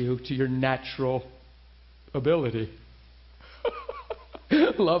binds you to your natural ability.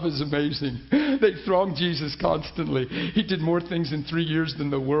 Love is amazing. They thronged Jesus constantly. He did more things in 3 years than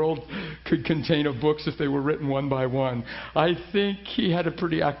the world could contain of books if they were written one by one. I think He had a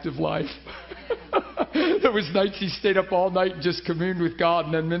pretty active life. There was nights He stayed up all night and just communed with God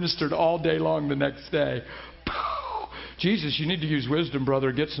and then ministered all day long the next day. Jesus, you need to use wisdom,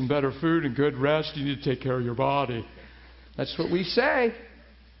 brother. Get some better food and good rest. You need to take care of your body. That's what we say.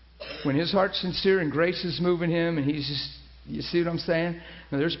 When His heart's sincere and grace is moving Him and He's just, you see what I'm saying?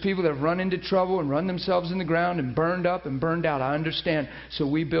 Now, there's people that have run into trouble and run themselves in the ground and burned up and burned out. I understand. So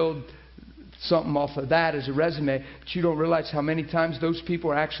we build something off of that as a resume. But you don't realize how many times those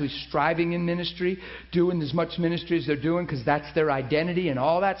people are actually striving in ministry, doing as much ministry as they're doing because that's their identity, and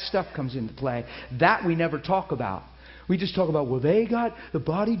all that stuff comes into play. That we never talk about. We just talk about, well, the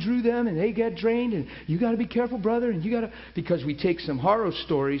body drew them and they got drained and you got to be careful, brother, and you got to, because we take some horror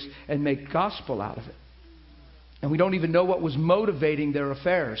stories and make gospel out of it. And we don't even know what was motivating their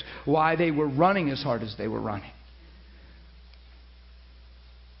affairs, why they were running as hard as they were running.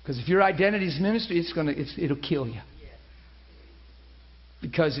 Because if your identity is ministry, it'll kill you.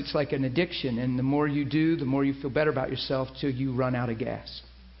 Because it's like an addiction, and the more you do, the more you feel better about yourself till you run out of gas.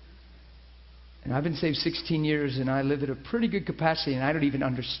 And I've been saved 16 years, and I live at a pretty good capacity, and I don't even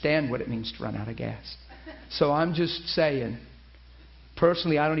understand what it means to run out of gas. So I'm just saying,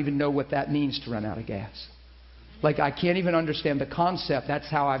 personally, I don't even know what that means to run out of gas. Like, I can't even understand the concept. That's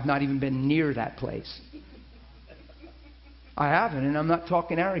how I've not even been near that place. I haven't, and I'm not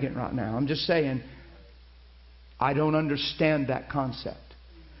talking arrogant right now. I'm just saying, I don't understand that concept.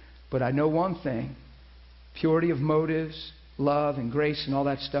 But I know one thing. Purity of motives, love and grace and all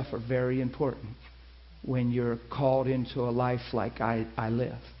that stuff are very important when you're called into a life like I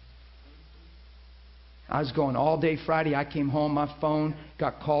live. I was going all day Friday. I came home, my phone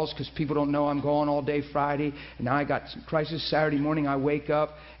got calls because people don't know I'm going all day Friday. And now I got some crisis Saturday morning. I wake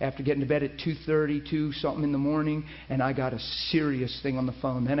up after getting to bed at 2:30, something in the morning, and I got a serious thing on the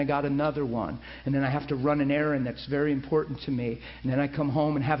phone. Then I got another one. And then I have to run an errand that's very important to me. And then I come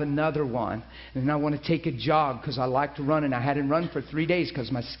home and have another one. And then I want to take a jog because I like to run. And I hadn't run for 3 days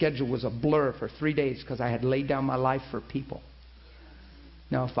because my schedule was a blur for 3 days because I had laid down my life for people.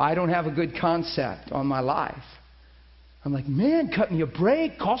 Now, if I don't have a good concept on my life, I'm like, man, cut me a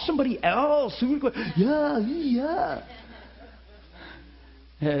break. Call somebody else. Yeah.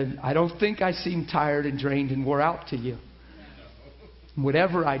 And I don't think I seem tired and drained and wore out to you.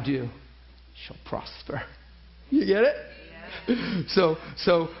 Whatever I do shall prosper. You get it? So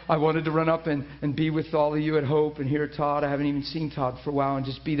I wanted to run up and be with all of you at Hope and hear Todd. I haven't even seen Todd for a while, and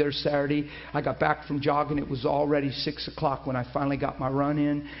just be there Saturday. I got back from jogging. It was already 6 o'clock when I finally got my run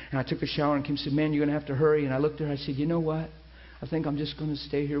in. And I took a shower, and Kim said, man, you're going to have to hurry. And I looked at her. I said, you know what? I think I'm just going to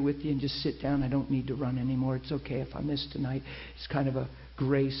stay here with you and just sit down. I don't need to run anymore. It's okay if I miss tonight. It's kind of a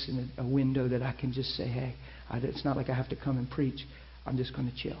grace and a window that I can just say, hey, it's not like I have to come and preach. I'm just going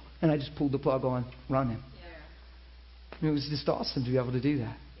to chill. And I just pulled the plug on running. It was just awesome to be able to do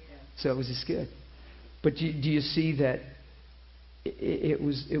that. So it was just good. But do you see that it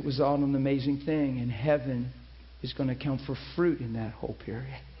was all an amazing thing, and heaven is going to count for fruit in that whole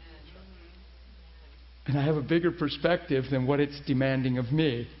period. And I have a bigger perspective than what it's demanding of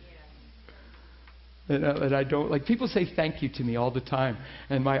me. And I don't, like, people say thank you to me all the time.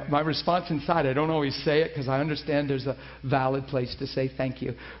 And my response inside, I don't always say it because I understand there's a valid place to say thank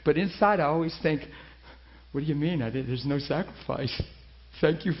you. But inside I always think, what do you mean? There's no sacrifice.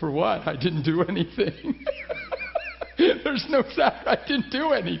 Thank you for what? I didn't do anything. There's no sacrifice. I didn't do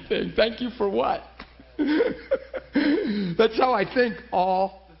anything. Thank you for what? That's how I think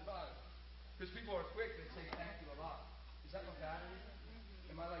all the time. Because people are quick to say thank you a lot. Is that my battery?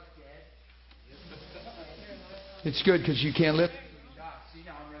 Am I like dead? It's good because you can't lift. See,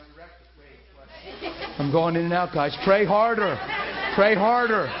 now I'm resurrected. Wait. I'm going in and out, guys. Pray harder. Pray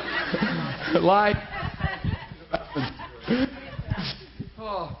harder. Like.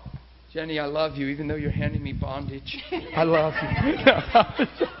 Oh, Jenny, I love you, even though you're handing me bondage. I love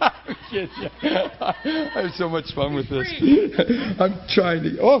you. I have so much fun with this. I'm trying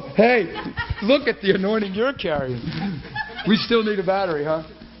to. Oh, hey, look at the anointing you're carrying. We still need a battery, huh?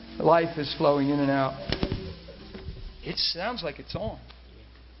 Life is flowing in and out. It sounds like it's on.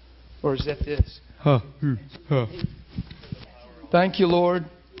 Or is that this? Thank you, Lord.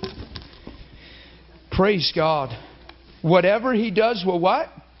 Praise God. Whatever he does will what?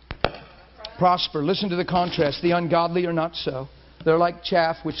 Prosper. Listen to the contrast. The ungodly are not so. They're like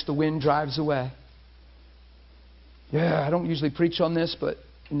chaff which the wind drives away. Yeah, I don't usually preach on this, but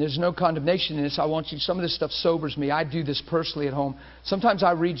and there's no condemnation in this. I want you, some of this stuff sobers me. I do this personally at home. Sometimes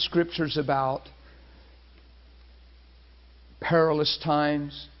I read scriptures about perilous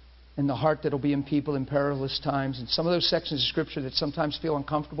times and the heart that will be in people in perilous times. And some of those sections of scripture that sometimes feel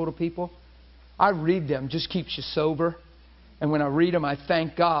uncomfortable to people, I read them, just keeps you sober. And when I read them, I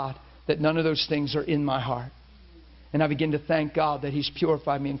thank God that none of those things are in my heart. And I begin to thank God that He's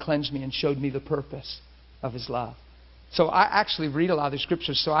purified me and cleansed me and showed me the purpose of His love. So I actually read a lot of the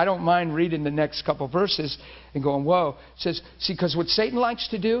scriptures, so I don't mind reading the next couple verses and going, whoa. It says, see, because what Satan likes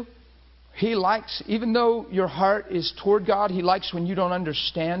to do, he likes, even though your heart is toward God, he likes when you don't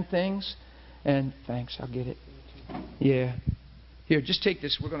understand things. And thanks, I'll get it. Yeah. Here, just take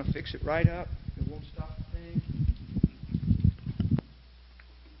this. We're going to fix it right up. It won't stop the thing.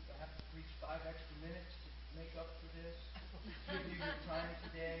 I have to preach 5 extra minutes to make up for this. Give you your time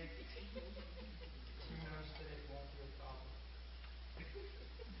today. Who knows that it won't be a problem.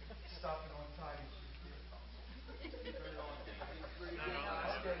 Stop it on time. It should be a problem.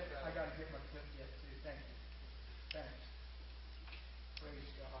 I got to get my clip yet too. Thank you. Thanks.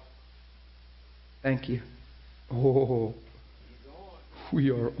 Praise God. Thank you. Oh. We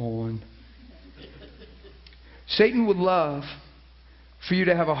are on. Satan would love for you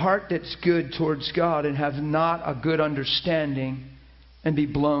to have a heart that's good towards God and have not a good understanding and be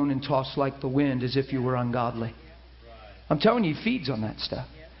blown and tossed like the wind as if you were ungodly. I'm telling you, he feeds on that stuff.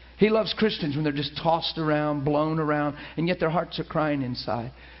 He loves Christians when they're just tossed around, blown around, and yet their hearts are crying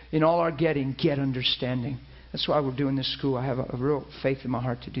inside. In all our getting, get understanding. That's why we're doing this school. I have a real faith in my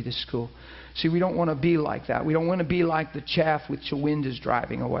heart to do this school. See, we don't want to be like that. We don't want to be like the chaff which the wind is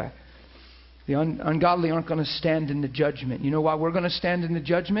driving away. The ungodly aren't going to stand in the judgment. You know why we're going to stand in the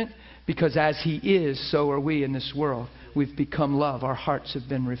judgment? Because as He is, so are we in this world. We've become love. Our hearts have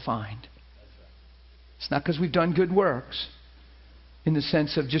been refined. It's not because we've done good works in the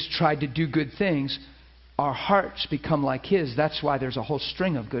sense of just tried to do good things. Our hearts become like His. That's why there's a whole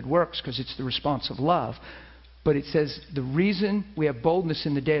string of good works, because it's the response of love. But it says the reason we have boldness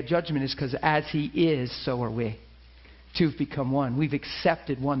in the day of judgment is because as He is, so are we. Two have become one. We've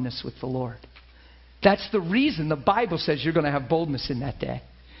accepted oneness with the Lord. That's the reason the Bible says you're going to have boldness in that day.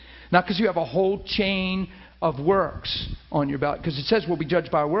 Not because you have a whole chain of works on your belt. Because it says we'll be judged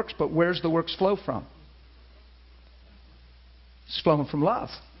by our works, but where's the works flow from? It's flowing from love.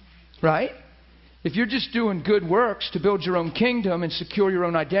 Right? If you're just doing good works to build your own kingdom and secure your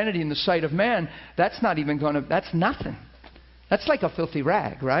own identity in the sight of man, that's not even going to, that's nothing. That's like a filthy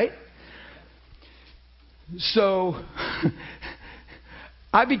rag, right? So,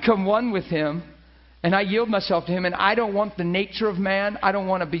 I become one with Him, and I yield myself to Him, and I don't want the nature of man. I don't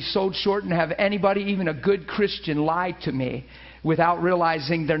want to be sold short and have anybody, even a good Christian, lie to me without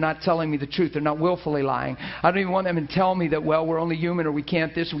realizing they're not telling me the truth. They're not willfully lying. I don't even want them to tell me that, well, we're only human or we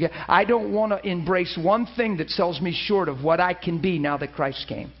can't this. I don't want to embrace one thing that sells me short of what I can be now that Christ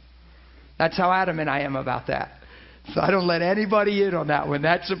came. That's how adamant I am about that. So I don't let anybody in on that one.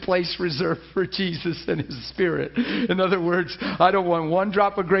 That's a place reserved for Jesus and His Spirit. In other words, I don't want one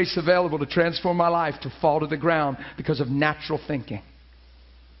drop of grace available to transform my life to fall to the ground because of natural thinking.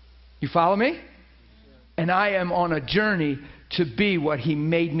 You follow me? And I am on a journey to be what He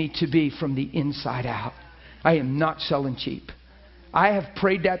made me to be from the inside out. I am not selling cheap. I have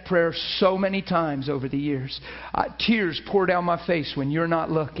prayed that prayer so many times over the years. Tears pour down my face when you're not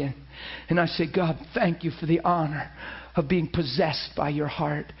looking. And I say, God, thank You for the honor of being possessed by Your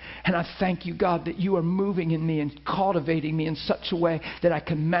heart. And I thank You, God, that You are moving in me and cultivating me in such a way that I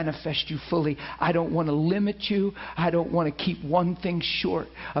can manifest You fully. I don't want to limit You. I don't want to keep one thing short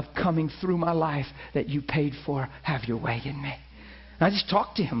of coming through my life that You paid for. Have Your way in me. And I just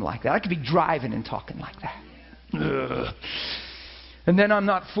talk to Him like that. I could be driving and talking like that. Ugh. And then I'm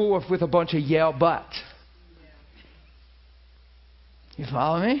not fooled with a bunch of yell but. You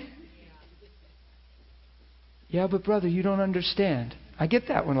follow me? Yeah, but brother, you don't understand. I get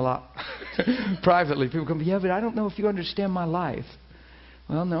that one a lot. Privately, people come, yeah, but I don't know if you understand my life.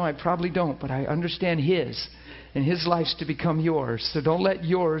 Well, no, I probably don't, but I understand His. And His life's to become yours. So don't let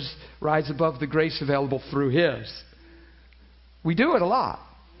yours rise above the grace available through His. We do it a lot.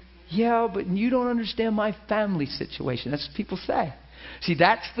 Yeah, but you don't understand my family situation. That's what people say. See,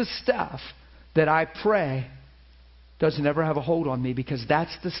 that's the stuff that I pray doesn't ever have a hold on me, because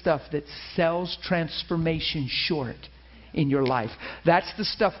that's the stuff that sells transformation short in your life. That's the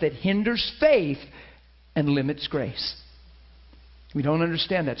stuff that hinders faith and limits grace. We don't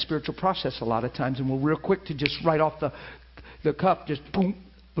understand that spiritual process a lot of times, and we're real quick to just right off the cup, just boom,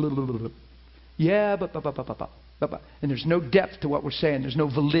 blah, blah, blah, blah. Yeah, but. And there's no depth to what we're saying. There's no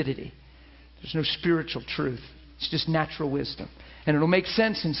validity. There's no spiritual truth. It's just natural wisdom. And it'll make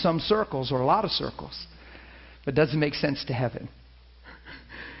sense in some circles, or a lot of circles, but it doesn't make sense to heaven.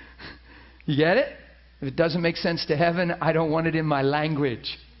 You get it? If it doesn't make sense to heaven, I don't want it in my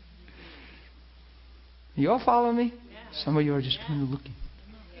language. You all follow me? Some of you are just kind of looking.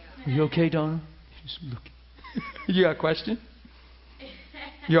 Are you okay, Donna? Just looking. You got a question?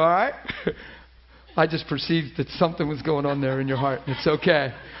 You all right? I just perceived that something was going on there in your heart. It's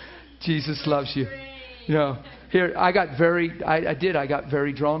okay. Jesus loves you. You know, here, I got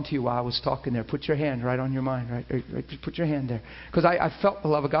very drawn to you while I was talking there. Put your hand right on your mind. Right, put your hand there. Because I felt the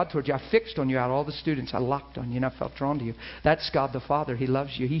love of God towards you. I fixed on you out of all the students. I locked on you and I felt drawn to you. That's God the Father. He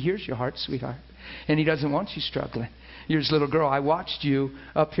loves you. He hears your heart, sweetheart. And He doesn't want you struggling. You're His little girl. I watched you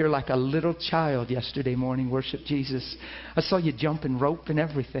up here like a little child yesterday morning worship Jesus. I saw you jumping rope and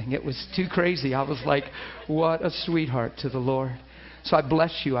everything. It was too crazy. I was like, what a sweetheart to the Lord. So I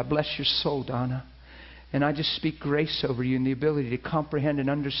bless you. I bless your soul, Donna. And I just speak grace over you and the ability to comprehend and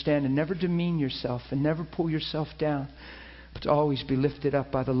understand and never demean yourself and never pull yourself down, but to always be lifted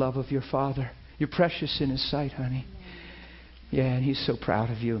up by the love of your Father. You're precious in His sight, honey. Yeah, and He's so proud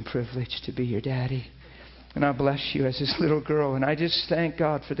of you and privileged to be your daddy. And I bless you as this little girl. And I just thank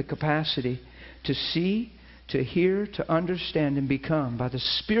God for the capacity to see, to hear, to understand, and become by the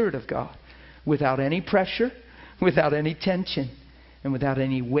Spirit of God without any pressure, without any tension, and without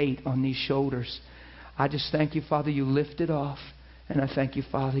any weight on these shoulders. I just thank you, Father, you lift it off. And I thank you,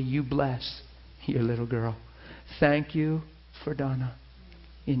 Father, you bless your little girl. Thank you for Donna.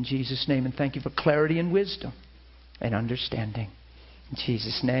 In Jesus' name. And thank you for clarity and wisdom and understanding. In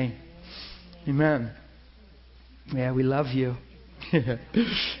Jesus' name. Amen. Yeah, we love you.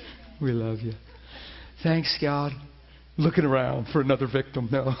 We love you. Thanks, God. Looking around for another victim.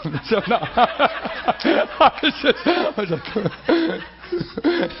 No. So, no.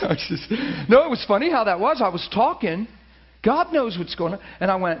 No, it was funny how that was. I was talking. God knows what's going on. And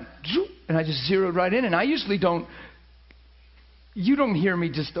I went, and I just zeroed right in. And I usually don't. You don't hear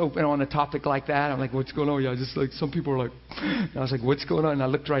me just open on a topic like that. I'm like, what's going on? Yeah, just like some people are like, and I was like, what's going on? And I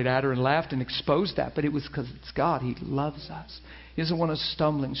looked right at her and laughed and exposed that. But it was because it's God. He loves us. He doesn't want us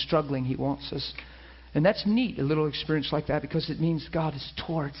stumbling, struggling. He wants us. And that's neat, a little experience like that, because it means God is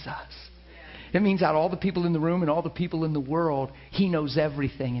towards us. It means out of all the people in the room and all the people in the world, He knows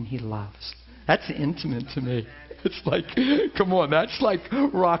everything and He loves. That's intimate to me. It's like, come on, that's like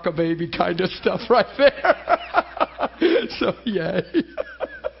rock a baby kind of stuff right there. So, yay.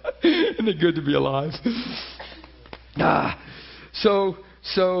 Isn't it good to be alive? So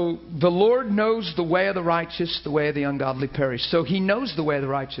the Lord knows the way of the righteous, the way of the ungodly perish. So He knows the way of the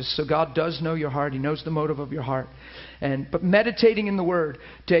righteous. So God does know your heart. He knows the motive of your heart. But meditating in the Word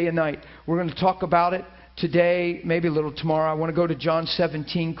day and night. We're going to talk about it today, maybe a little tomorrow. I want to go to John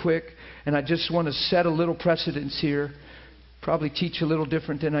 17 quick. And I just want to set a little precedence here. Probably teach a little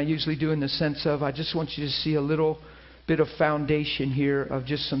different than I usually do in the sense of I just want you to see a little bit of foundation here of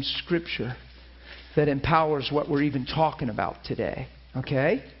just some Scripture that empowers what we're even talking about today.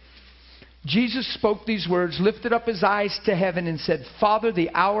 Okay? Jesus spoke these words, lifted up His eyes to heaven and said, Father, the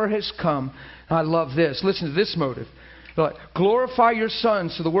hour has come. I love this. Listen to this motive. Glorify your Son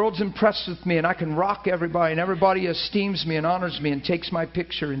so the world's impressed with me and I can rock everybody and everybody esteems me and honors me and takes my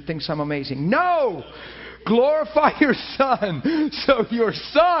picture and thinks I'm amazing. No! Glorify your Son so your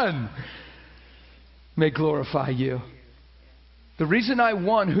Son may glorify you. The reason I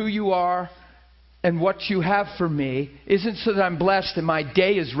want who you are and what you have for me isn't so that I'm blessed and my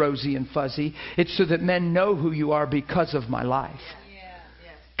day is rosy and fuzzy. It's so that men know who you are because of my life.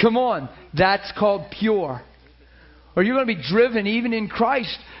 Come on. That's called pure. Or you're going to be driven even in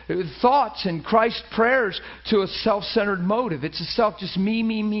Christ thoughts and Christ prayers to a self-centered motive. It's a self, just me,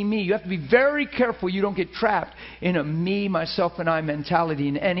 me, me, me. You have to be very careful you don't get trapped in a me, myself, and I mentality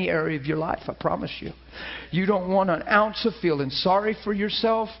in any area of your life. I promise you. You don't want an ounce of feeling sorry for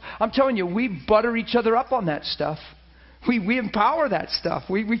yourself. I'm telling you, we butter each other up on that stuff. We empower that stuff.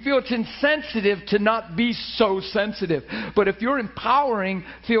 We feel it's insensitive to not be so sensitive. But if you're empowering,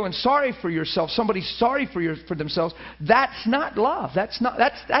 feeling sorry for yourself, somebody's sorry for themselves, that's not love. That's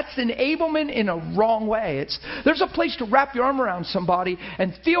enablement in a wrong way. There's a place to wrap your arm around somebody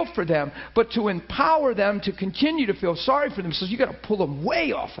and feel for them, but to empower them to continue to feel sorry for themselves, you got to pull them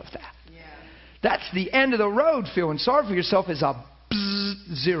way off of that. Yeah. That's the end of the road. Feeling sorry for yourself is a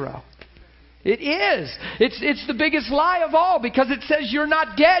zero. It is. It's the biggest lie of all, because it says you're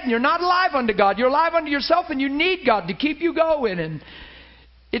not dead and you're not alive unto God. You're alive unto yourself and you need God to keep you going. And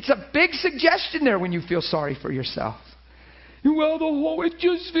it's a big suggestion there when you feel sorry for yourself. Well, it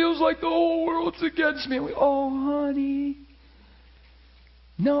just feels like the whole world's against me. Oh, honey.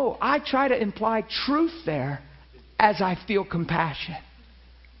 No, I try to imply truth there as I feel compassion.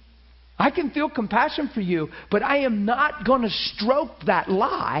 I can feel compassion for you, but I am not going to stroke that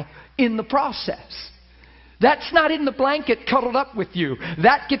lie in the process. That's not in the blanket cuddled up with you.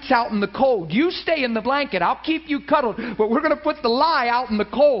 That gets out in the cold. You stay in the blanket. I'll keep you cuddled, but we're going to put the lie out in the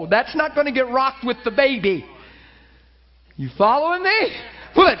cold. That's not going to get rocked with the baby. You following me?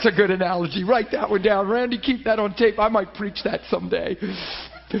 Well, that's a good analogy. Write that one down. Randy, keep that on tape. I might preach that someday.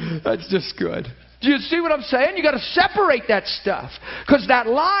 That's just good. Do you see what I'm saying? You got to separate that stuff, because that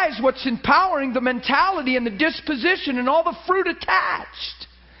lie is what's empowering the mentality and the disposition and all the fruit attached.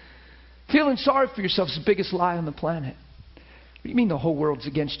 Feeling sorry for yourself is the biggest lie on the planet. What do you mean the whole world's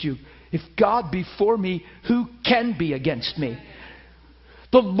against you? If God be for me, who can be against me?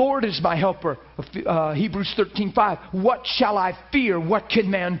 The Lord is my helper. Hebrews 13:5. What shall I fear? What can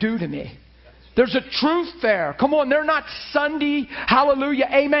man do to me? There's a truth there. Come on, they're not Sunday, hallelujah,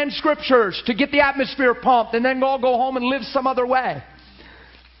 amen scriptures to get the atmosphere pumped and then all go home and live some other way.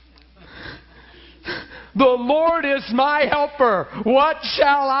 The Lord is my helper. What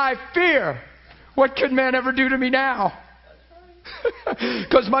shall I fear? What could man ever do to me now?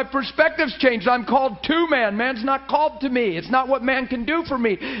 Because my perspective's changed. I'm called to man. Man's not called to me. It's not what man can do for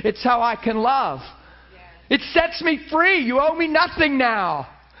me. It's how I can love. It sets me free. You owe me nothing now.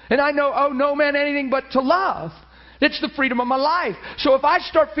 And I know, owe no man anything but to love. It's the freedom of my life. So if I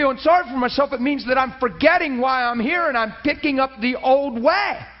start feeling sorry for myself, it means that I'm forgetting why I'm here and I'm picking up the old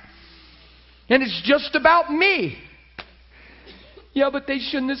way. And it's just about me. Yeah, but they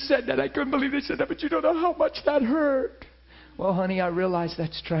shouldn't have said that. I couldn't believe they said that, but you don't know how much that hurt. Well, honey, I realize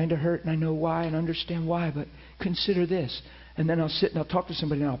that's trying to hurt, and I know why and understand why, but consider this. And then I'll sit and I'll talk to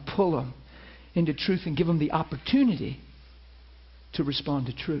somebody and I'll pull them into truth and give them the opportunity to respond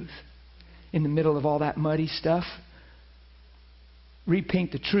to truth. In the middle of all that muddy stuff,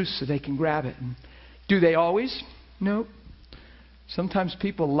 repaint the truth so they can grab it. And do they always? No. Sometimes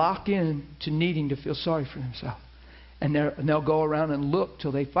people lock in to needing to feel sorry for themselves. And they'll go around and look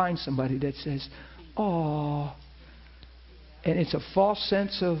till they find somebody that says, "Oh." And it's a false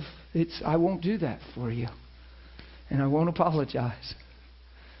sense of, I won't do that for you. And I won't apologize.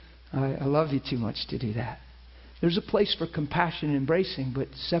 I love you too much to do that. There's a place for compassion and embracing,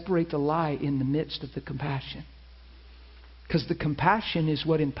 but separate the lie in the midst of the compassion. Because the compassion is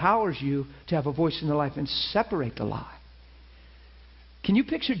what empowers you to have a voice in the life, and separate the lie. Can you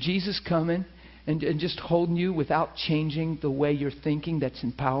picture Jesus coming and just holding you without changing the way you're thinking that's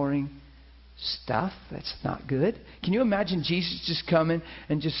empowering stuff that's not good? Can you imagine Jesus just coming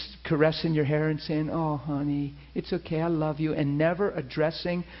and just caressing your hair and saying, "Oh, honey, it's okay, I love you," and never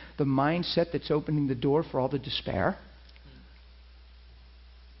addressing the mindset that's opening the door for all the despair?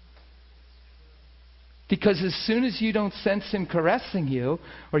 Because as soon as you don't sense Him caressing you,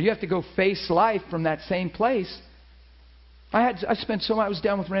 or you have to go face life from that same place. I was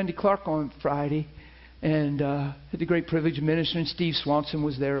down with Randy Clark on Friday, and had the great privilege of ministering. Steve Swanson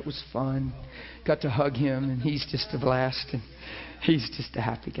was there. It was fun. Got to hug him, and he's just a blast, and he's just a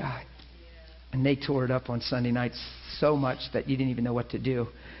happy guy. And they tore it up on Sunday nights so much that you didn't even know what to do.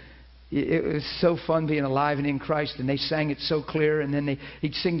 It was so fun being alive and in Christ, and they sang it so clear, and then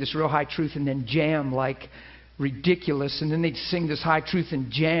he'd sing this real high truth and then jam like ridiculous, and then they'd sing this high truth and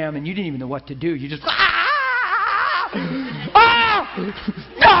jam, and you didn't even know what to do. You just... No!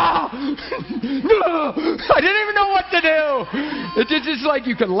 I didn't even know what to do. It's just like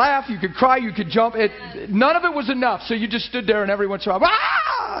you could laugh, you could cry, you could jump. None of it was enough, so you just stood there, and every once in a while,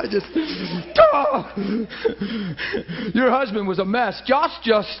 Your husband was a mess. Josh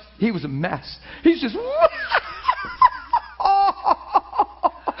he was a mess. He's just...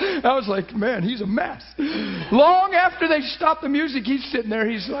 I was like, man, he's a mess. Long after they stopped the music, he's sitting there.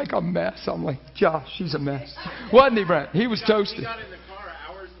 He's like a mess. I'm like, Josh, he's a mess. Wasn't he, Brent? He was toasted. He got in the car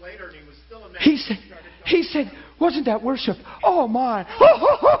hours later, and he was still a mess. He said, wasn't that worship? Oh, my.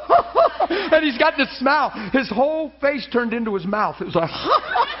 And he's got this smile. His whole face turned into his mouth. It was like...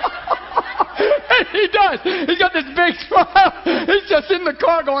 He does. He's got this big smile. He's just in the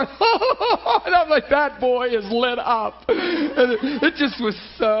car going, and I'm like, that boy is lit up. And it just was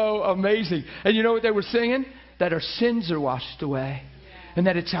so amazing. And you know what they were singing? That our sins are washed away. And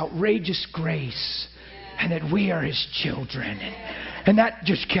that it's outrageous grace. And that we are His children. And that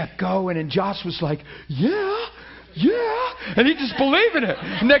just kept going. And Josh was like, yeah. And he just believed in it.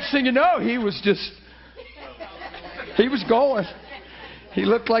 Next thing you know, he was going. He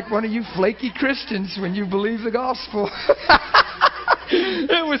looked like one of you flaky Christians when you believe the gospel.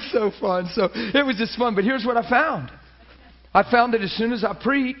 It was so fun. So it was just fun. But here's what I found. I found that as soon as I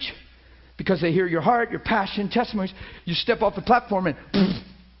preach, because they hear your heart, your passion, testimonies, you step off the platform and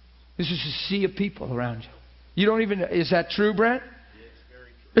this is a sea of people around you. You don't even... Is that true, Brent?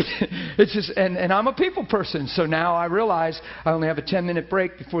 It's just, and I'm a people person. So now I realize I only have a 10-minute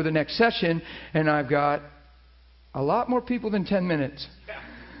break before the next session, and I've got a lot more people than 10 minutes.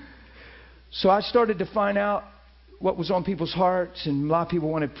 So I started to find out what was on people's hearts, and a lot of people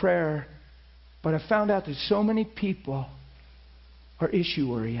wanted prayer. But I found out that so many people are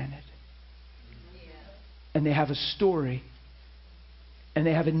issue-oriented. And they have a story. And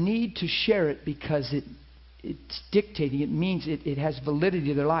they have a need to share it because it's dictating. It means it has validity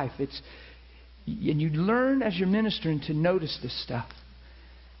to their life. And you learn as you're ministering to notice this stuff.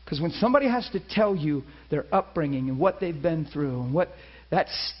 Because when somebody has to tell you their upbringing and what they've been through and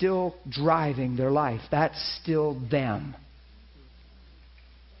that's still driving their life. That's still them.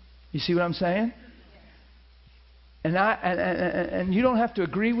 You see what I'm saying? And you don't have to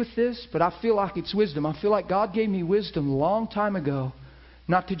agree with this, but I feel like it's wisdom. I feel like God gave me wisdom a long time ago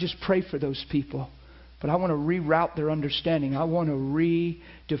not to just pray for those people, but I want to reroute their understanding. I want to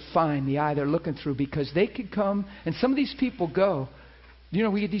redefine the eye they're looking through, because they could come, and some of these people go You know,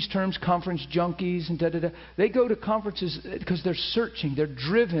 we get these terms, conference junkies and da-da-da. They go to conferences because they're searching. They're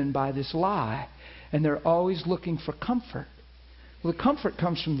driven by this lie. And they're always looking for comfort. Well, the comfort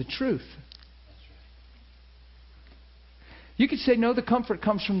comes from the truth. You could say, no, the comfort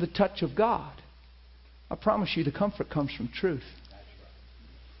comes from the touch of God. I promise you the comfort comes from truth.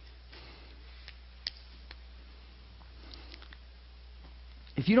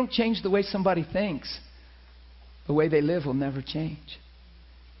 If you don't change the way somebody thinks, the way they live will never change.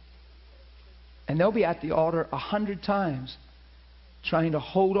 And they'll be at the altar 100 times trying to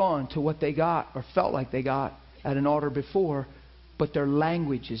hold on to what they got or felt like they got at an altar before, but their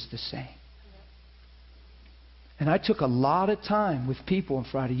language is the same. And I took a lot of time with people on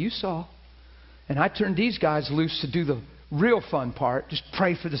Friday. You saw. And I turned these guys loose to do the real fun part. Just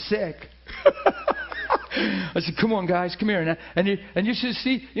pray for the sick. I said, come on, guys, come here. And you should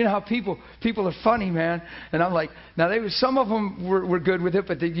see, you know how people are funny, man. And I'm like, now some of them were good with it,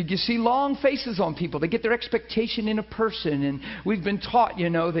 but you see long faces on people. They get their expectation in a person. And we've been taught, you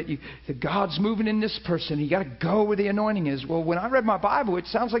know, that God's moving in this person. You got to go where the anointing is. Well, when I read my Bible, it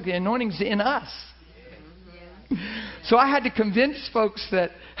sounds like the anointing's in us. So I had to convince folks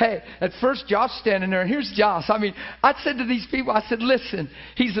that, hey, at first Josh standing there, and here's Josh. I mean, I said to these people, I said, listen,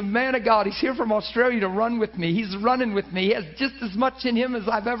 he's a man of God. He's here from Australia to run with me. He's running with me. He has just as much in him as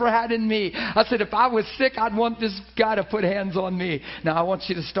I've ever had in me. I said, if I was sick, I'd want this guy to put hands on me. Now, I want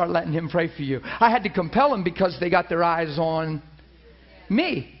you to start letting him pray for you. I had to compel him because they got their eyes on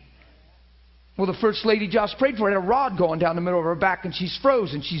me. Well, the first lady Josh prayed for had a rod going down the middle of her back, and she's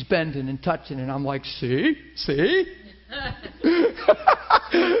frozen. She's bending and touching, and I'm like, see?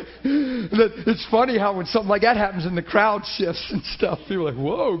 It's funny how when something like that happens and the crowd shifts and stuff, people are like,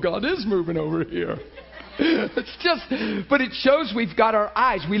 whoa, God is moving over here. It's just, but it shows we've got our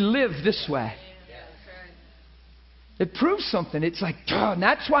eyes. We live this way. It proves something. It's like, and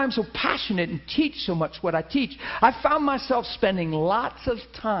that's why I'm so passionate and teach so much what I teach. I found myself spending lots of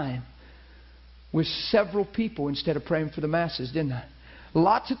time with several people instead of praying for the masses, didn't I?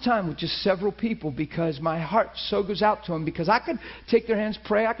 Lots of time with just several people because my heart so goes out to them because I could take their hands,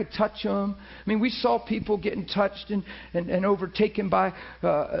 pray, I could touch them. I mean, we saw people getting touched and overtaken by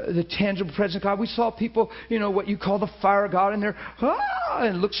the tangible presence of God. We saw people, you know, what you call the fire of God, and they're,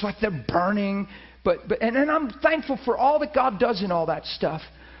 and it looks like they're burning. And I'm thankful for all that God does in all that stuff.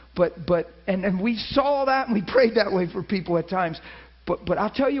 And we saw that and we prayed that way for people at times. But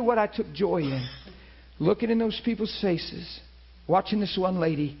I'll tell you what I took joy in. Looking in those people's faces. Watching this one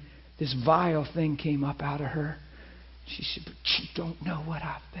lady. This vile thing came up out of her. She said, but you don't know what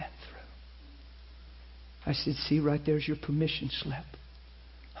I've been through. I said, see, right there's your permission slip.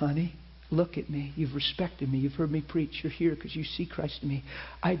 Honey, look at me. You've respected me. You've heard me preach. You're here because you see Christ in me.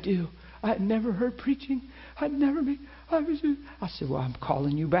 I do. I had never heard preaching. I said, well, I'm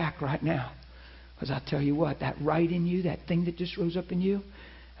calling you back right now. Because I tell you what, that right in you, that thing that just rose up in you,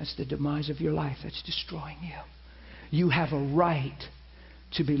 that's the demise of your life. That's destroying you. You have a right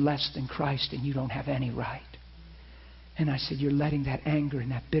to be less than Christ, and you don't have any right. And I said, you're letting that anger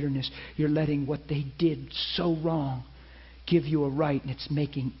and that bitterness, you're letting what they did so wrong give you a right, and it's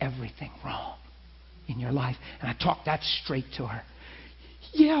making everything wrong in your life. And I talked that straight to her.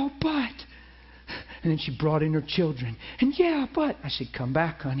 Yeah, but. And then she brought in her children. And yeah, but. I said, come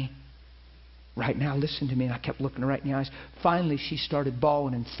back, honey. Right now, listen to me. And I kept looking her right in the eyes. Finally, she started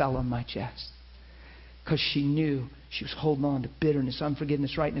bawling and fell on my chest. Because she knew she was holding on to bitterness,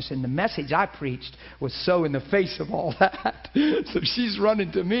 unforgiveness, rightness. And the message I preached was so in the face of all that. So she's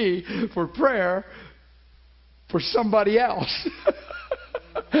running to me for prayer for somebody else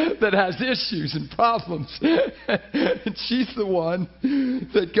that has issues and problems. And she's the one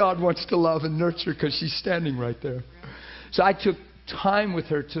that God wants to love and nurture because she's standing right there. So I took time with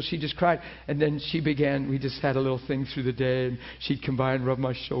her till she just cried. And then we just had a little thing through the day, and she'd come by and rub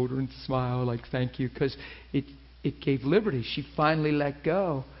my shoulder and smile like, thank you, because it gave liberty. She finally let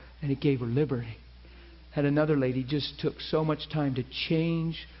go, and it gave her liberty. Had another lady just took so much time to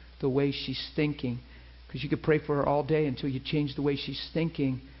change the way she's thinking, because you could pray for her all day until you change the way she's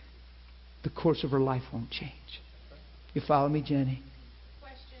thinking, the course of her life won't change. You follow me, Jenny?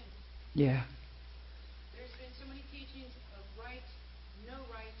 Question. Yeah. There's been so many teachings of rights, no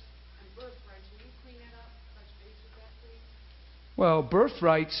rights, and birthrights. Will you clean that up? Touch base with that, please. Well,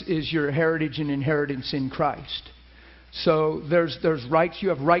 birthrights is your heritage and inheritance in Christ. So there's rights. You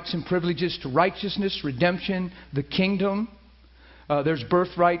have rights and privileges to righteousness, redemption, the kingdom. There's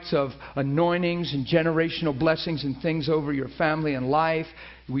birthrights of anointings and generational blessings and things over your family and life.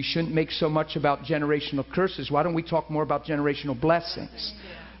 We shouldn't make so much about generational curses. Why don't we talk more about generational blessings?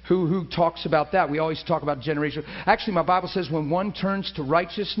 who talks about that. We always talk about generational. Actually, my Bible says when one turns to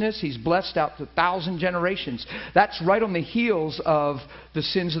righteousness, he's blessed out to 1,000 generations. That's right on the heels of the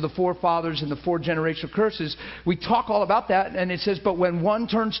sins of the forefathers and the 4 generational curses. We talk all about that, and it says, but when one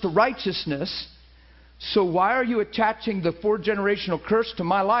turns to righteousness, so why are you attaching the 4 generational curse to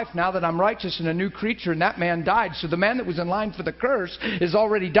my life now that I'm righteous and a new creature and that man died? So the man that was in line for the curse is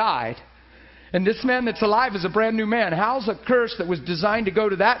already died. And this man that's alive is a brand new man. How's a curse that was designed to go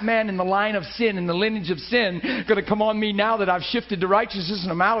to that man in the line of sin, in the lineage of sin, going to come on me now that I've shifted to righteousness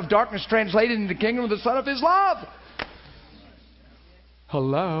and I'm out of darkness translated into the kingdom of the Son of His love?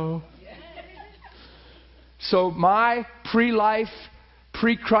 Hello? So my pre-life,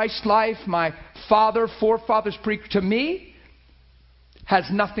 pre-Christ life, my forefathers to me, has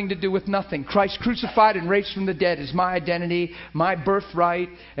nothing to do with nothing. Christ crucified and raised from the dead is my identity, my birthright,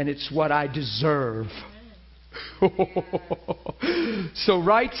 and it's what I deserve. So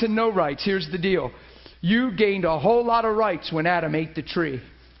rights and no rights. Here's the deal. You gained a whole lot of rights when Adam ate the tree.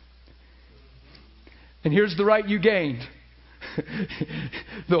 And here's the right you gained.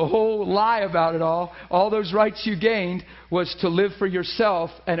 The whole lie about it all those rights you gained was to live for yourself,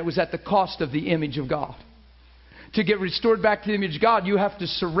 and it was at the cost of the image of God. To get restored back to the image of God, you have to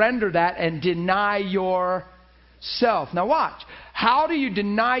surrender that and deny yourself. Now watch. How do you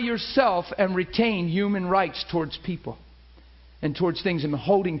deny yourself and retain human rights towards people and towards things and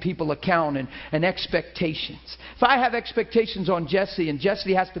holding people account and expectations? If I have expectations on Jesse and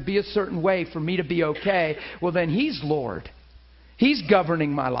Jesse has to be a certain way for me to be okay, well then he's Lord. He's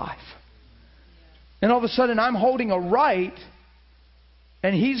governing my life. And all of a sudden I'm holding a right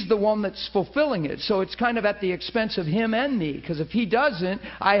and he's the one that's fulfilling it. So it's kind of at the expense of him and me. Because if he doesn't,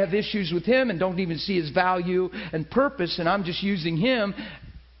 I have issues with him and don't even see his value and purpose. And I'm just using him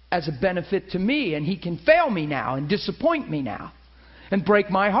as a benefit to me. And he can fail me now and disappoint me now and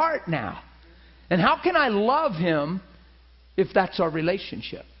break my heart now. And how can I love him if that's our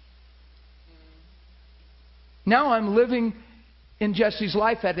relationship? Now I'm living in Jesse's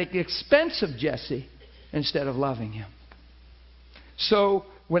life at the expense of Jesse instead of loving him. So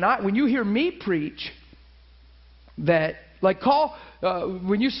when you hear me preach that, like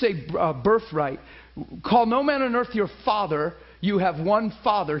when you say birthright, call no man on earth your father, you have one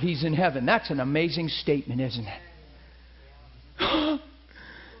Father, He's in heaven. That's an amazing statement, isn't it?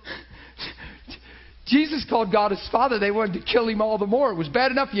 Jesus called God His Father. They wanted to kill Him all the more. It was bad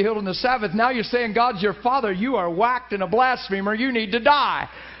enough you healed on the Sabbath. Now you're saying God's your Father. You are whacked and a blasphemer. You need to die.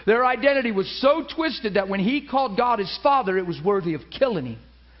 Their identity was so twisted that when He called God His Father, it was worthy of killing Him.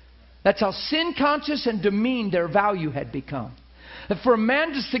 That's how sin conscious and demeaned their value had become. That for a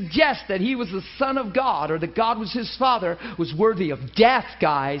man to suggest that he was the Son of God or that God was his Father was worthy of death,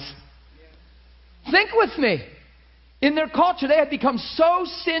 guys. Think with me. In their culture, they had become so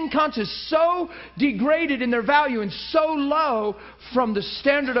sin-conscious, so degraded in their value, and so low from the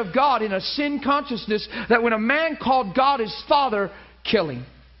standard of God in a sin-consciousness that when a man called God his Father, kill him.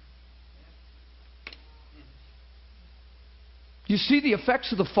 You see the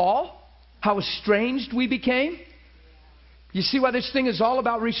effects of the fall? How estranged we became? You see why this thing is all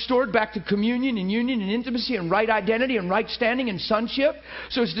about restored back to communion and union and intimacy and right identity and right standing and sonship?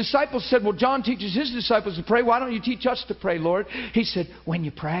 So his disciples said, well, John teaches his disciples to pray. Why don't you teach us to pray, Lord? He said, when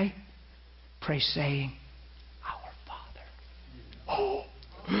you pray, pray saying, Our Father.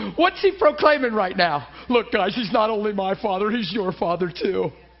 Oh, what's he proclaiming right now? Look, guys, he's not only my Father, he's your Father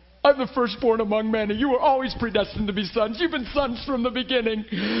too. I'm the firstborn among men, and you were always predestined to be sons. You've been sons from the beginning.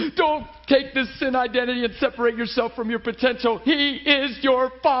 Don't take this sin identity and separate yourself from your potential. He is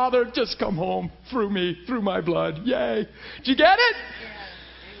your Father. Just come home through me, through my blood. Yay. Did you get it?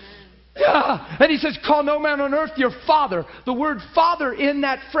 Yeah. And he says, call no man on earth your Father. The word Father in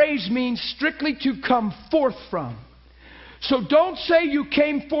that phrase means strictly to come forth from. So don't say you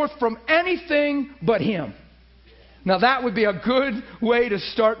came forth from anything but Him. Now that would be a good way to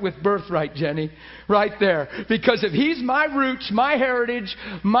start with birthright, Jenny, right there. Because if He's my roots, my heritage,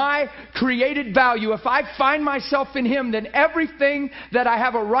 my created value, if I find myself in Him, then everything that I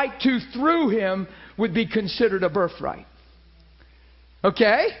have a right to through Him would be considered a birthright.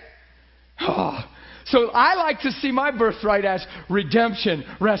 Okay? Oh. So I like to see my birthright as redemption,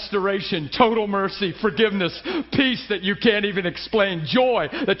 restoration, total mercy, forgiveness, peace that you can't even explain, joy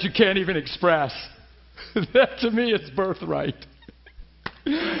that you can't even express. That to me is birthright.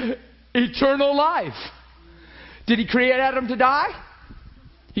 Eternal life. Did He create Adam to die?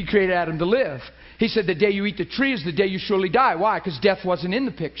 He created Adam to live. He said the day you eat the tree is the day you surely die. Why? Because death wasn't in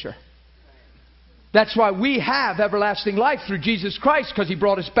the picture. That's why we have everlasting life through Jesus Christ, because He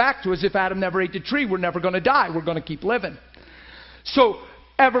brought us back to as if Adam never ate the tree. We're never going to die. We're going to keep living. So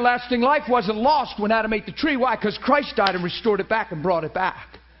everlasting life wasn't lost when Adam ate the tree. Why? Because Christ died and restored it back and brought it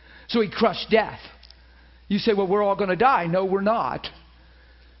back. So He crushed death. You say, well, we're all going to die. No, we're not.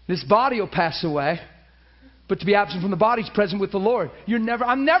 This body will pass away. But to be absent from the body is present with the Lord.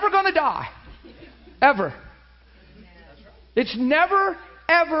 I'm never going to die. Ever. It's never,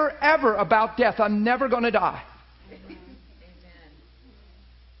 ever, ever about death. I'm never going to die.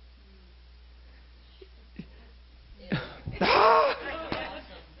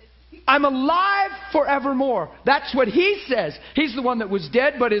 I'm alive forevermore. That's what He says. He's the one that was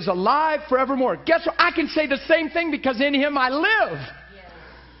dead but is alive forevermore. Guess what? I can say the same thing because in Him I live.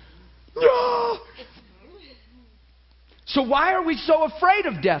 Yeah. So why are we so afraid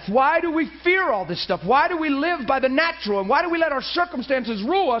of death? Why do we fear all this stuff? Why do we live by the natural? And why do we let our circumstances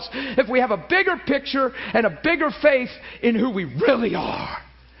rule us if we have a bigger picture and a bigger faith in who we really are?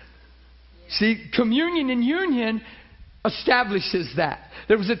 See, communion and union establishes that.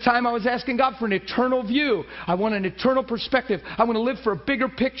 There was a time I was asking God for an eternal view. I want an eternal perspective. I want to live for a bigger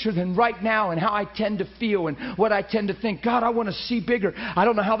picture than right now and how I tend to feel and what I tend to think. God, I want to see bigger. I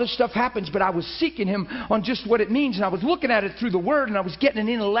don't know how this stuff happens, but I was seeking Him on just what it means. And I was looking at it through the Word, and I was getting an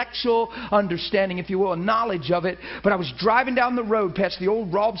intellectual understanding, if you will, a knowledge of it. But I was driving down the road past the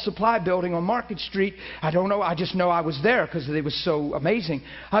old Robb Supply building on Market Street. I don't know. I just know I was there because it was so amazing.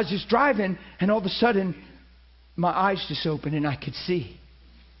 I was just driving, and all of a sudden, my eyes just opened and I could see.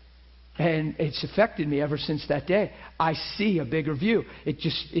 And it's affected me ever since that day. I see a bigger view. It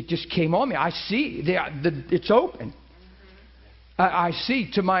just came on me. I see. It's open. I see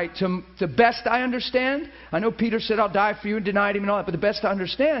to the best I understand. I know Peter said, I'll die for you, and denied Him and all that. But the best I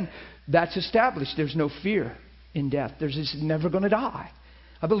understand, that's established. There's no fear in death. It's never going to die.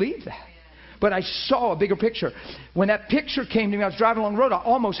 I believe that. But I saw a bigger picture. When that picture came to me, I was driving along the road. I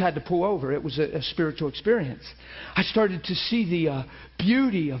almost had to pull over. It was a spiritual experience. I started to see the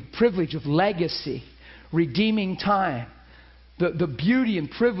beauty of privilege of legacy, redeeming time. The beauty and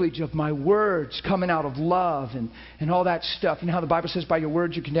privilege of my words coming out of love and all that stuff. You know how the Bible says by your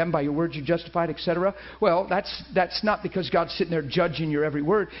words you're condemned, by your words you're justified, etc.? Well, that's not because God's sitting there judging your every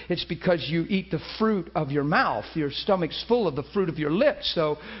word. It's because you eat the fruit of your mouth. Your stomach's full of the fruit of your lips.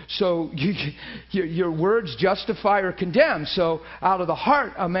 So your words justify or condemn. So out of the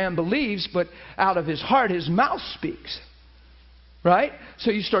heart a man believes, but out of his heart his mouth speaks. Right?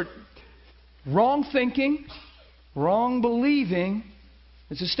 So you start wrong thinking, wrong believing.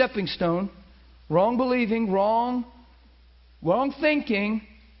 It's a stepping stone. Wrong believing, wrong thinking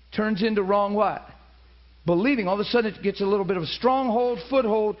turns into wrong what? Believing. All of a sudden it gets a little bit of a stronghold,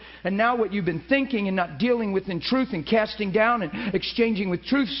 foothold, and now what you've been thinking and not dealing with in truth and casting down and exchanging with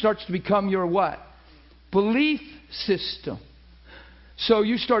truth starts to become your what? Belief system. So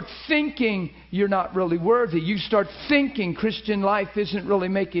you start thinking you're not really worthy. You start thinking Christian life isn't really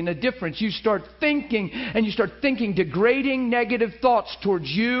making a difference. You start thinking degrading negative thoughts towards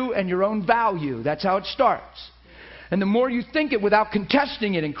you and your own value. That's how it starts. And the more you think it without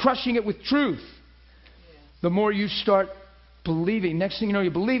contesting it and crushing it with truth, the more you start believing. Next thing you know,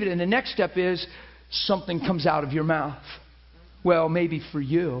 you believe it. And the next step is something comes out of your mouth. Well, maybe for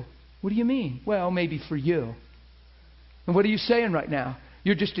you. What do you mean? Well, maybe for you. And what are you saying right now?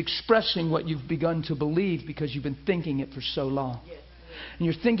 You're just expressing what you've begun to believe because you've been thinking it for so long. And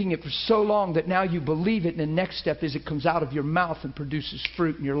you're thinking it for so long that now you believe it, and the next step is it comes out of your mouth and produces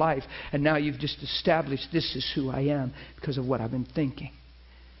fruit in your life. And now you've just established this is who I am because of what I've been thinking.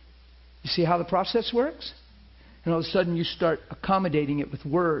 You see how the process works? And all of a sudden you start accommodating it with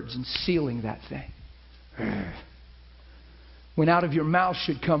words and sealing that thing. When out of your mouth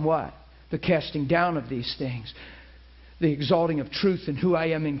should come what? The casting down of these things. The exalting of truth and who I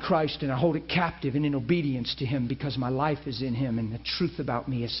am in Christ, and I hold it captive and in obedience to Him because my life is in Him and the truth about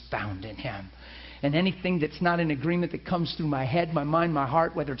me is found in Him. And anything that's not in agreement that comes through my head, my mind, my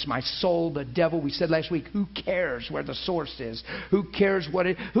heart, whether it's my soul, the devil, we said last week, who cares where the source is? Who cares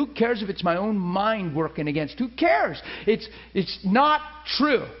who cares if it's my own mind working against? Who cares? It's not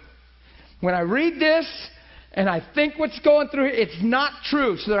true. When I read this, and I think what's going through here, it's not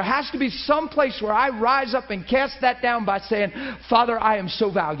true. So there has to be some place where I rise up and cast that down by saying, Father, I am so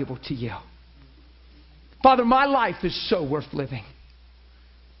valuable to you. Father, my life is so worth living.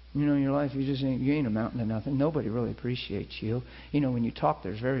 You know, in your life, you ain't amounting to nothing. Nobody really appreciates you. You know, when you talk,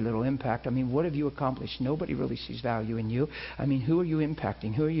 there's very little impact. I mean, what have you accomplished? Nobody really sees value in you. I mean, who are you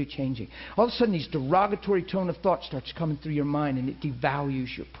impacting? Who are you changing? All of a sudden, these derogatory tone of thought starts coming through your mind, and it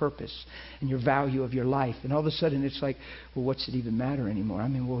devalues your purpose and your value of your life. And all of a sudden, it's like, well, what's it even matter anymore? I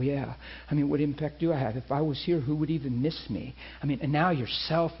mean, well, yeah. I mean, what impact do I have? If I was here, who would even miss me? I mean, and now you're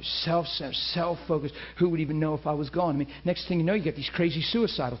self-centered, self-focused. Who would even know if I was gone? I mean, next thing you know, you get these crazy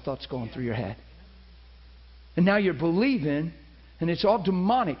suicidal thoughts going through your head. And now you're believing, and it's all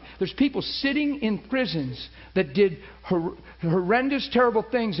demonic. There's people sitting in prisons that did horrendous, terrible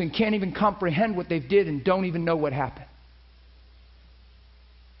things and can't even comprehend what they did and don't even know what happened.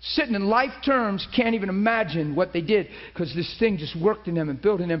 Sitting in life terms, can't even imagine what they did because this thing just worked in them and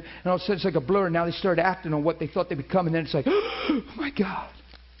built in them. And all of a sudden it's like a blur. And now they start acting on what they thought they would become. And then it's like, oh my God.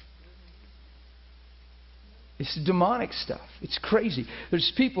 It's demonic stuff. It's crazy.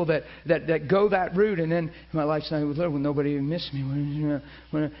 There's people that go that route, and then my life's not with Lord. Will nobody even miss me?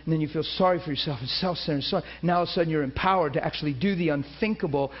 And then you feel sorry for yourself and self-centered. Sorry. Now all of a sudden you're empowered to actually do the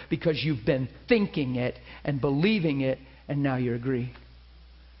unthinkable because you've been thinking it and believing it, and now you're agreeing.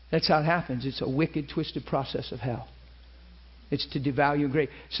 That's how it happens. It's a wicked, twisted process of hell. It's to devalue and grade.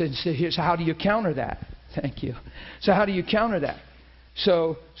 So how do you counter that? Thank you. So how do you counter that?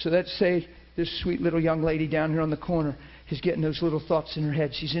 So let's say this sweet little young lady down here on the corner is getting those little thoughts in her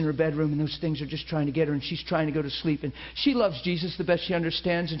head. She's in her bedroom, and those things are just trying to get her, and she's trying to go to sleep. And she loves Jesus the best she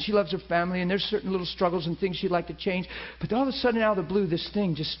understands, and she loves her family, and there's certain little struggles and things she'd like to change. But all of a sudden, out of the blue, this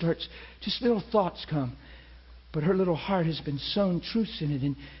thing just little thoughts come. But her little heart has been sown truths in it,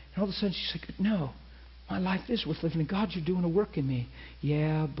 and all of a sudden she's like, no, my life is worth living, and God, you're doing a work in me.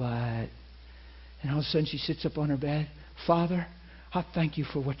 Yeah, but... And all of a sudden she sits up on her bed. Father, I thank you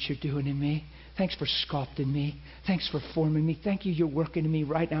for what you're doing in me. Thanks for sculpting me. Thanks for forming me. Thank you, you're working in me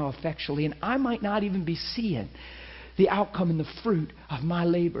right now effectually. And I might not even be seeing the outcome and the fruit of my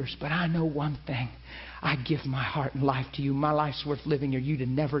labors, but I know one thing. I give my heart and life to you. My life's worth living, or you'd have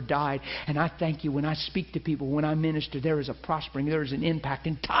never died. And I thank you when I speak to people, when I minister, there is a prospering, there is an impact.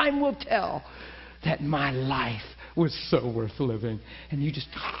 And time will tell that my life was so worth living. And you just,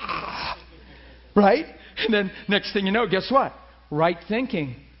 right? And then next thing you know, guess what? Right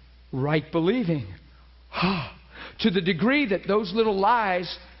thinking, right believing. To the degree that those little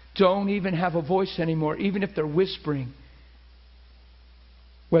lies don't even have a voice anymore, even if they're whispering.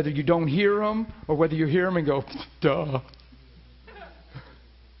 Whether you don't hear them or whether you hear them and go, duh.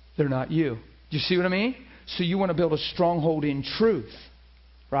 They're not you. Do you see what I mean? So you want to build a stronghold in truth.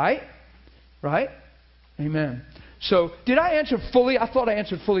 Right? Right? Amen. So did I answer fully? I thought I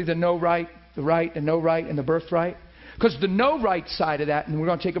answered fully the no right, the right, and no right, and the birthright. Because the no right side of that, and we're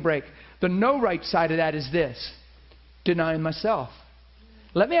going to take a break. The no right side of that is this. Denying myself.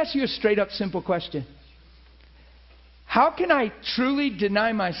 Let me ask you a straight up simple question. How can I truly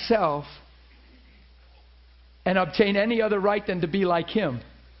deny myself and obtain any other right than to be like Him?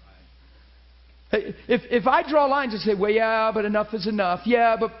 If I draw lines and say, well, yeah, but enough is enough.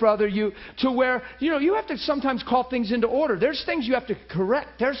 Yeah, but brother, you have to sometimes call things into order. There's things you have to correct.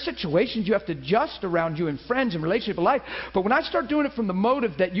 There's situations you have to adjust around you and friends and relationship and life. But when I start doing it from the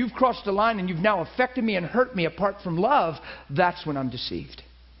motive that you've crossed the line and you've now affected me and hurt me apart from love, that's when I'm deceived.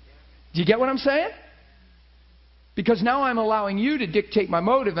 Do you get what I'm saying? Because now I'm allowing you to dictate my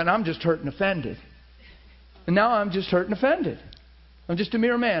motive, and I'm just hurt and offended. And now I'm just hurt and offended. I'm just a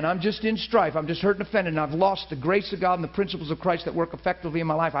mere man. I'm just in strife. I'm just hurt and offended. And I've lost the grace of God and the principles of Christ that work effectively in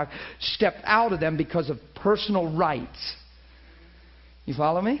my life. I've stepped out of them because of personal rights. You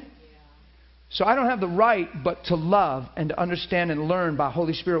follow me? So I don't have the right but to love and to understand and learn by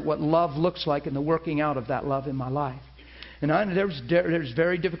Holy Spirit what love looks like and the working out of that love in my life. And there's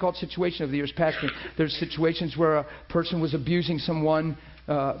very difficult situations over the years past. There's situations where a person was abusing someone,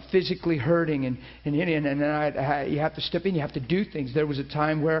 physically hurting, and you have to step in. You have to do things. There was a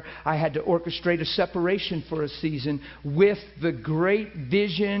time where I had to orchestrate a separation for a season with the great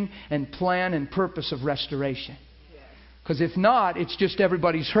vision and plan and purpose of restoration. Because if not, it's just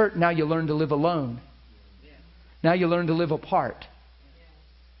everybody's hurt. Now you learn to live alone. Now you learn to live apart.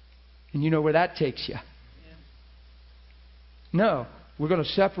 And you know where that takes you. No, we're going to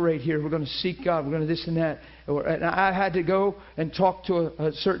separate here. We're going to seek God. We're going to this and that. And I had to go and talk to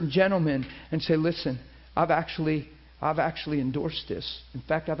a certain gentleman and say, listen, I've actually endorsed this. In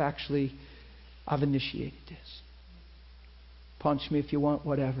fact, I've initiated this. Punch me if you want,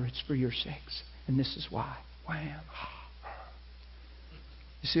 whatever. It's for your sakes. And this is why. Wham.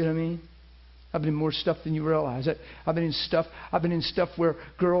 You see what I mean? I've been in more stuff than you realize. I've been in stuff where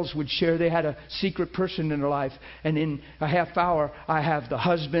girls would share they had a secret person in their life, and in a half hour I have the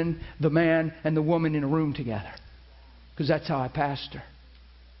husband, the man, and the woman in a room together. Because that's how I pastor.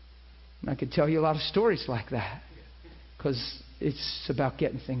 And I could tell you a lot of stories like that. Because it's about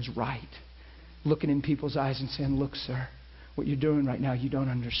getting things right. Looking in people's eyes and saying, look, sir, what you're doing right now, you don't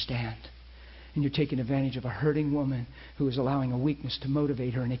understand. And you're taking advantage of a hurting woman who is allowing a weakness to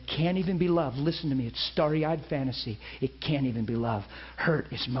motivate her. And it can't even be love. Listen to me. It's starry-eyed fantasy. It can't even be love. Hurt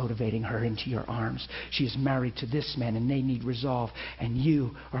is motivating her into your arms. She is married to this man and they need resolve. And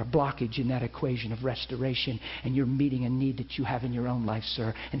you are a blockage in that equation of restoration. And you're meeting a need that you have in your own life,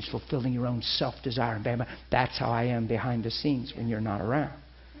 sir. And it's fulfilling your own self-desire. And bam, that's how I am behind the scenes when you're not around.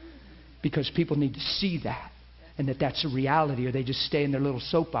 Because people need to see that. And that's a reality, or they just stay in their little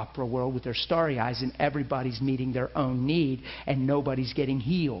soap opera world with their starry eyes and everybody's meeting their own need and nobody's getting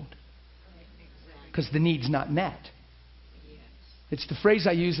healed. Because the need's not met. It's the phrase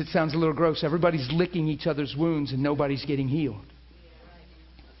I use that sounds a little gross. Everybody's licking each other's wounds and nobody's getting healed.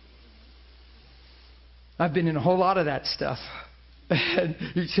 I've been in a whole lot of that stuff. And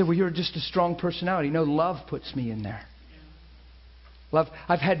you say, well, you're just a strong personality. No, love puts me in there. Love.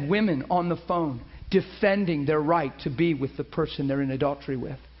 I've had women on the phone defending their right to be with the person they're in adultery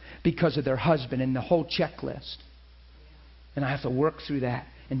with because of their husband and the whole checklist. And I have to work through that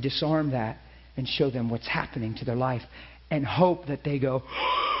and disarm that and show them what's happening to their life and hope that they go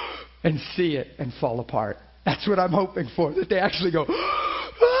and see it and fall apart. That's what I'm hoping for, that they actually go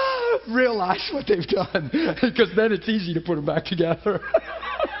realize what they've done, because then it's easy to put them back together.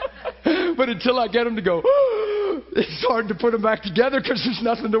 But until I get them to go, it's hard to put them back together because there's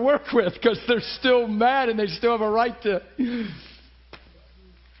nothing to work with, because they're still mad and they still have a right to.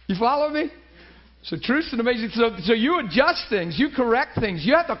 You follow me? So truth's an amazing. So you adjust things, you correct things,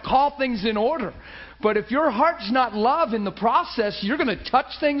 you have to call things in order. But if your heart's not love in the process, you're going to touch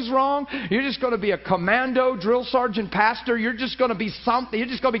things wrong. You're just going to be a commando, drill sergeant, pastor. You're just going to be something. You're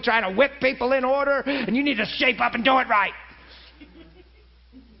just going to be trying to whip people in order, and you need to shape up and do it right.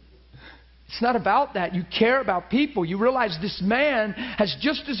 It's not about that. You care about people. You realize this man has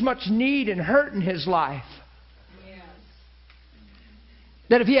just as much need and hurt in his life. Yes.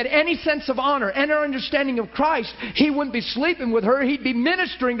 That if he had any sense of honor and our understanding of Christ, he wouldn't be sleeping with her. He'd be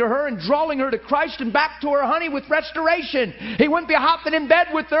ministering to her and drawing her to Christ and back to her honey with restoration. He wouldn't be hopping in bed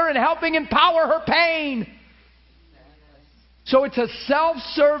with her and helping empower her pain. So it's a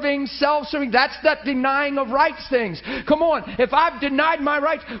self-serving. That's that denying of rights things. Come on. If I've denied my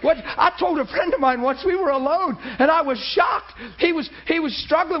rights. I told a friend of mine once, we were alone, and I was shocked. He was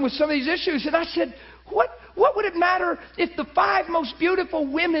struggling with some of these issues. And I said, what would it matter if the 5 most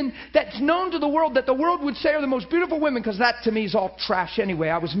beautiful women that's known to the world, that the world would say are the most beautiful women? Because that to me is all trash anyway.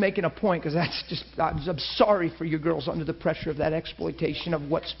 I was making a point because that's just, I'm sorry for you girls under the pressure of that exploitation of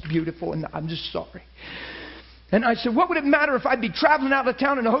what's beautiful. And I'm just sorry. And I said, what would it matter if I'd be traveling out of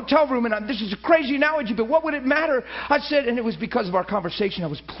town in a hotel room? And this is a crazy analogy, but what would it matter? I said, and it was because of our conversation, I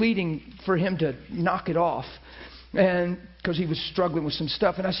was pleading for him to knock it off. And because he was struggling with some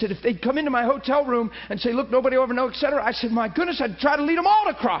stuff. And I said, if they'd come into my hotel room and say, look, nobody will ever know, etc. I said, my goodness, I'd try to lead them all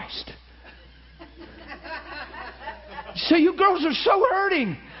to Christ. So you girls are so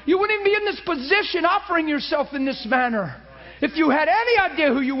hurting. You wouldn't even be in this position offering yourself in this manner. If you had any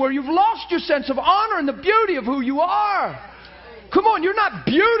idea who you were, you've lost your sense of honor and the beauty of who you are. Come on, you're not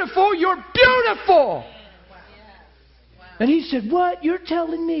beautiful, you're beautiful. And he said, what? You're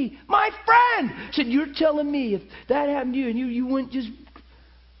telling me? My friend said, you're telling me if that happened to you and you wouldn't just...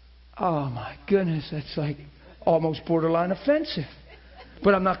 Oh my goodness, that's like almost borderline offensive.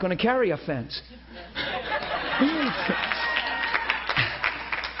 But I'm not going to carry offense.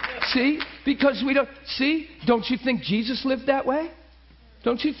 See? Because we don't... See? Don't you think Jesus lived that way?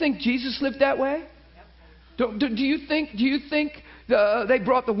 Don't you think Jesus lived that way? Do you think they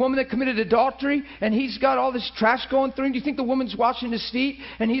brought the woman that committed adultery and he's got all this trash going through him? Do you think the woman's washing his feet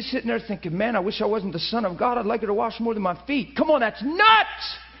and he's sitting there thinking, man, I wish I wasn't the Son of God. I'd like her to wash more than my feet. Come on, that's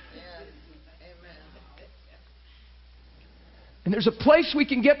nuts! And there's a place we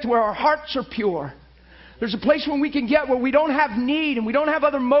can get to where our hearts are pure. There's a place when we can get where we don't have need and we don't have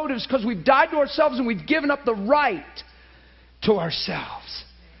other motives because we've died to ourselves and we've given up the right to ourselves.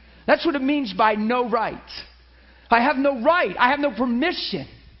 That's what it means by no right. I have no right. I have no permission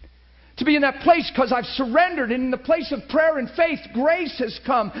to be in that place because I've surrendered. And in the place of prayer and faith, grace has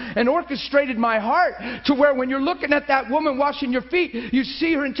come and orchestrated my heart to where when you're looking at that woman washing your feet, you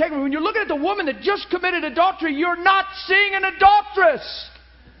see her integrity. When you're looking at the woman that just committed adultery, you're not seeing an adulteress.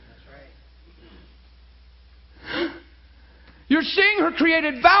 You're seeing her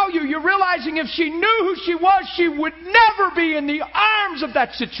created value. You're realizing if she knew who she was, she would never be in the arms of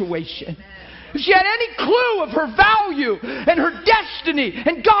that situation. If she had any clue of her value and her destiny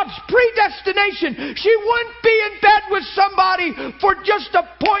and God's predestination, she wouldn't be in bed with somebody for just a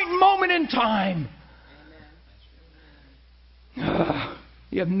point moment in time.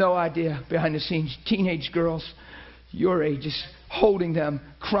 You have no idea behind the scenes. Teenage girls your age is holding them,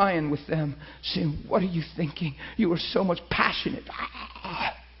 crying with them, saying, "What are you thinking? You are so much passionate."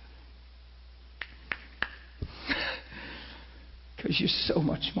 Because you're so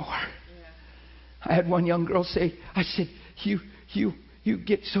much more. I had one young girl say, I said, you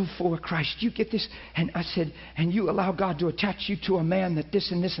get so full of Christ. You get this. And I said, and you allow God to attach you to a man that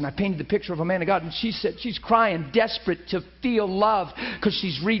this and this. And I painted the picture of a man of God. And she said she's crying, desperate to feel love, because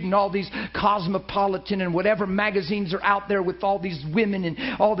she's reading all these Cosmopolitan and whatever magazines are out there with all these women and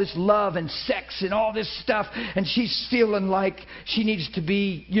all this love and sex and all this stuff. And she's feeling like she needs to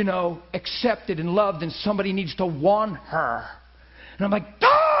be, accepted and loved, and somebody needs to want her. And I'm like,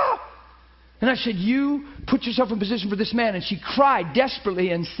 ah! And I said, you put yourself in position for this man. And she cried desperately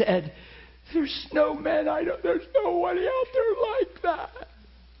and said, there's no man there's nobody out there like that.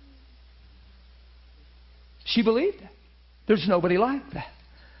 She believed that. There's nobody like that.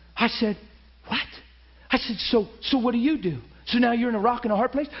 I said, what? I said, so what do? So now you're in a rock and a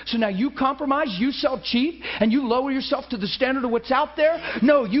hard place? So now you compromise, you sell cheap, and you lower yourself to the standard of what's out there?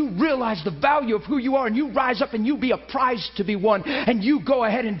 No, you realize the value of who you are, and you rise up and you be a prize to be won, and you go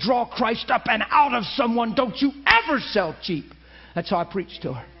ahead and draw Christ up and out of someone. Don't you ever sell cheap. That's how I preached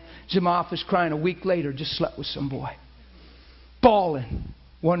to her. She's in my office crying. A week later, just slept with some boy. Bawling,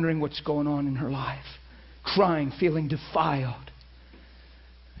 wondering what's going on in her life. Crying, feeling defiled.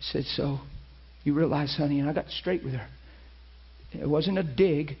 I said, so you realize, honey, and I got straight with her. It wasn't a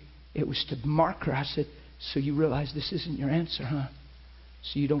dig. It was to mark her. I said, so you realize this isn't your answer, huh?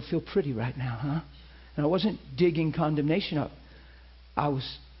 So you don't feel pretty right now, huh? And I wasn't digging condemnation up. I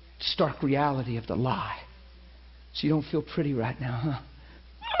was stark reality of the lie. So you don't feel pretty right now, huh?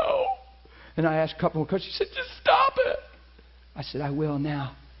 No. And I asked a couple more questions. She said, just stop it. I said, I will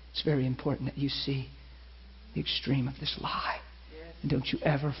now. It's very important that you see the extreme of this lie. Yes. And don't you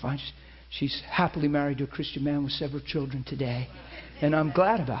ever find... She's happily married to a Christian man with several children today. And I'm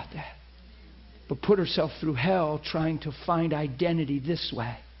glad about that. But put herself through hell trying to find identity this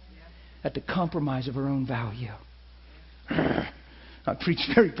way, at the compromise of her own value. I preach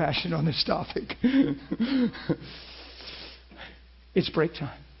very passionate on this topic. It's break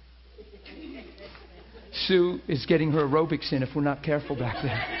time. Sue is getting her aerobics in if we're not careful back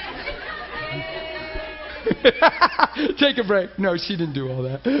there. Take a break. No, she didn't do all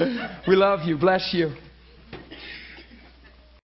that. We love you. Bless you.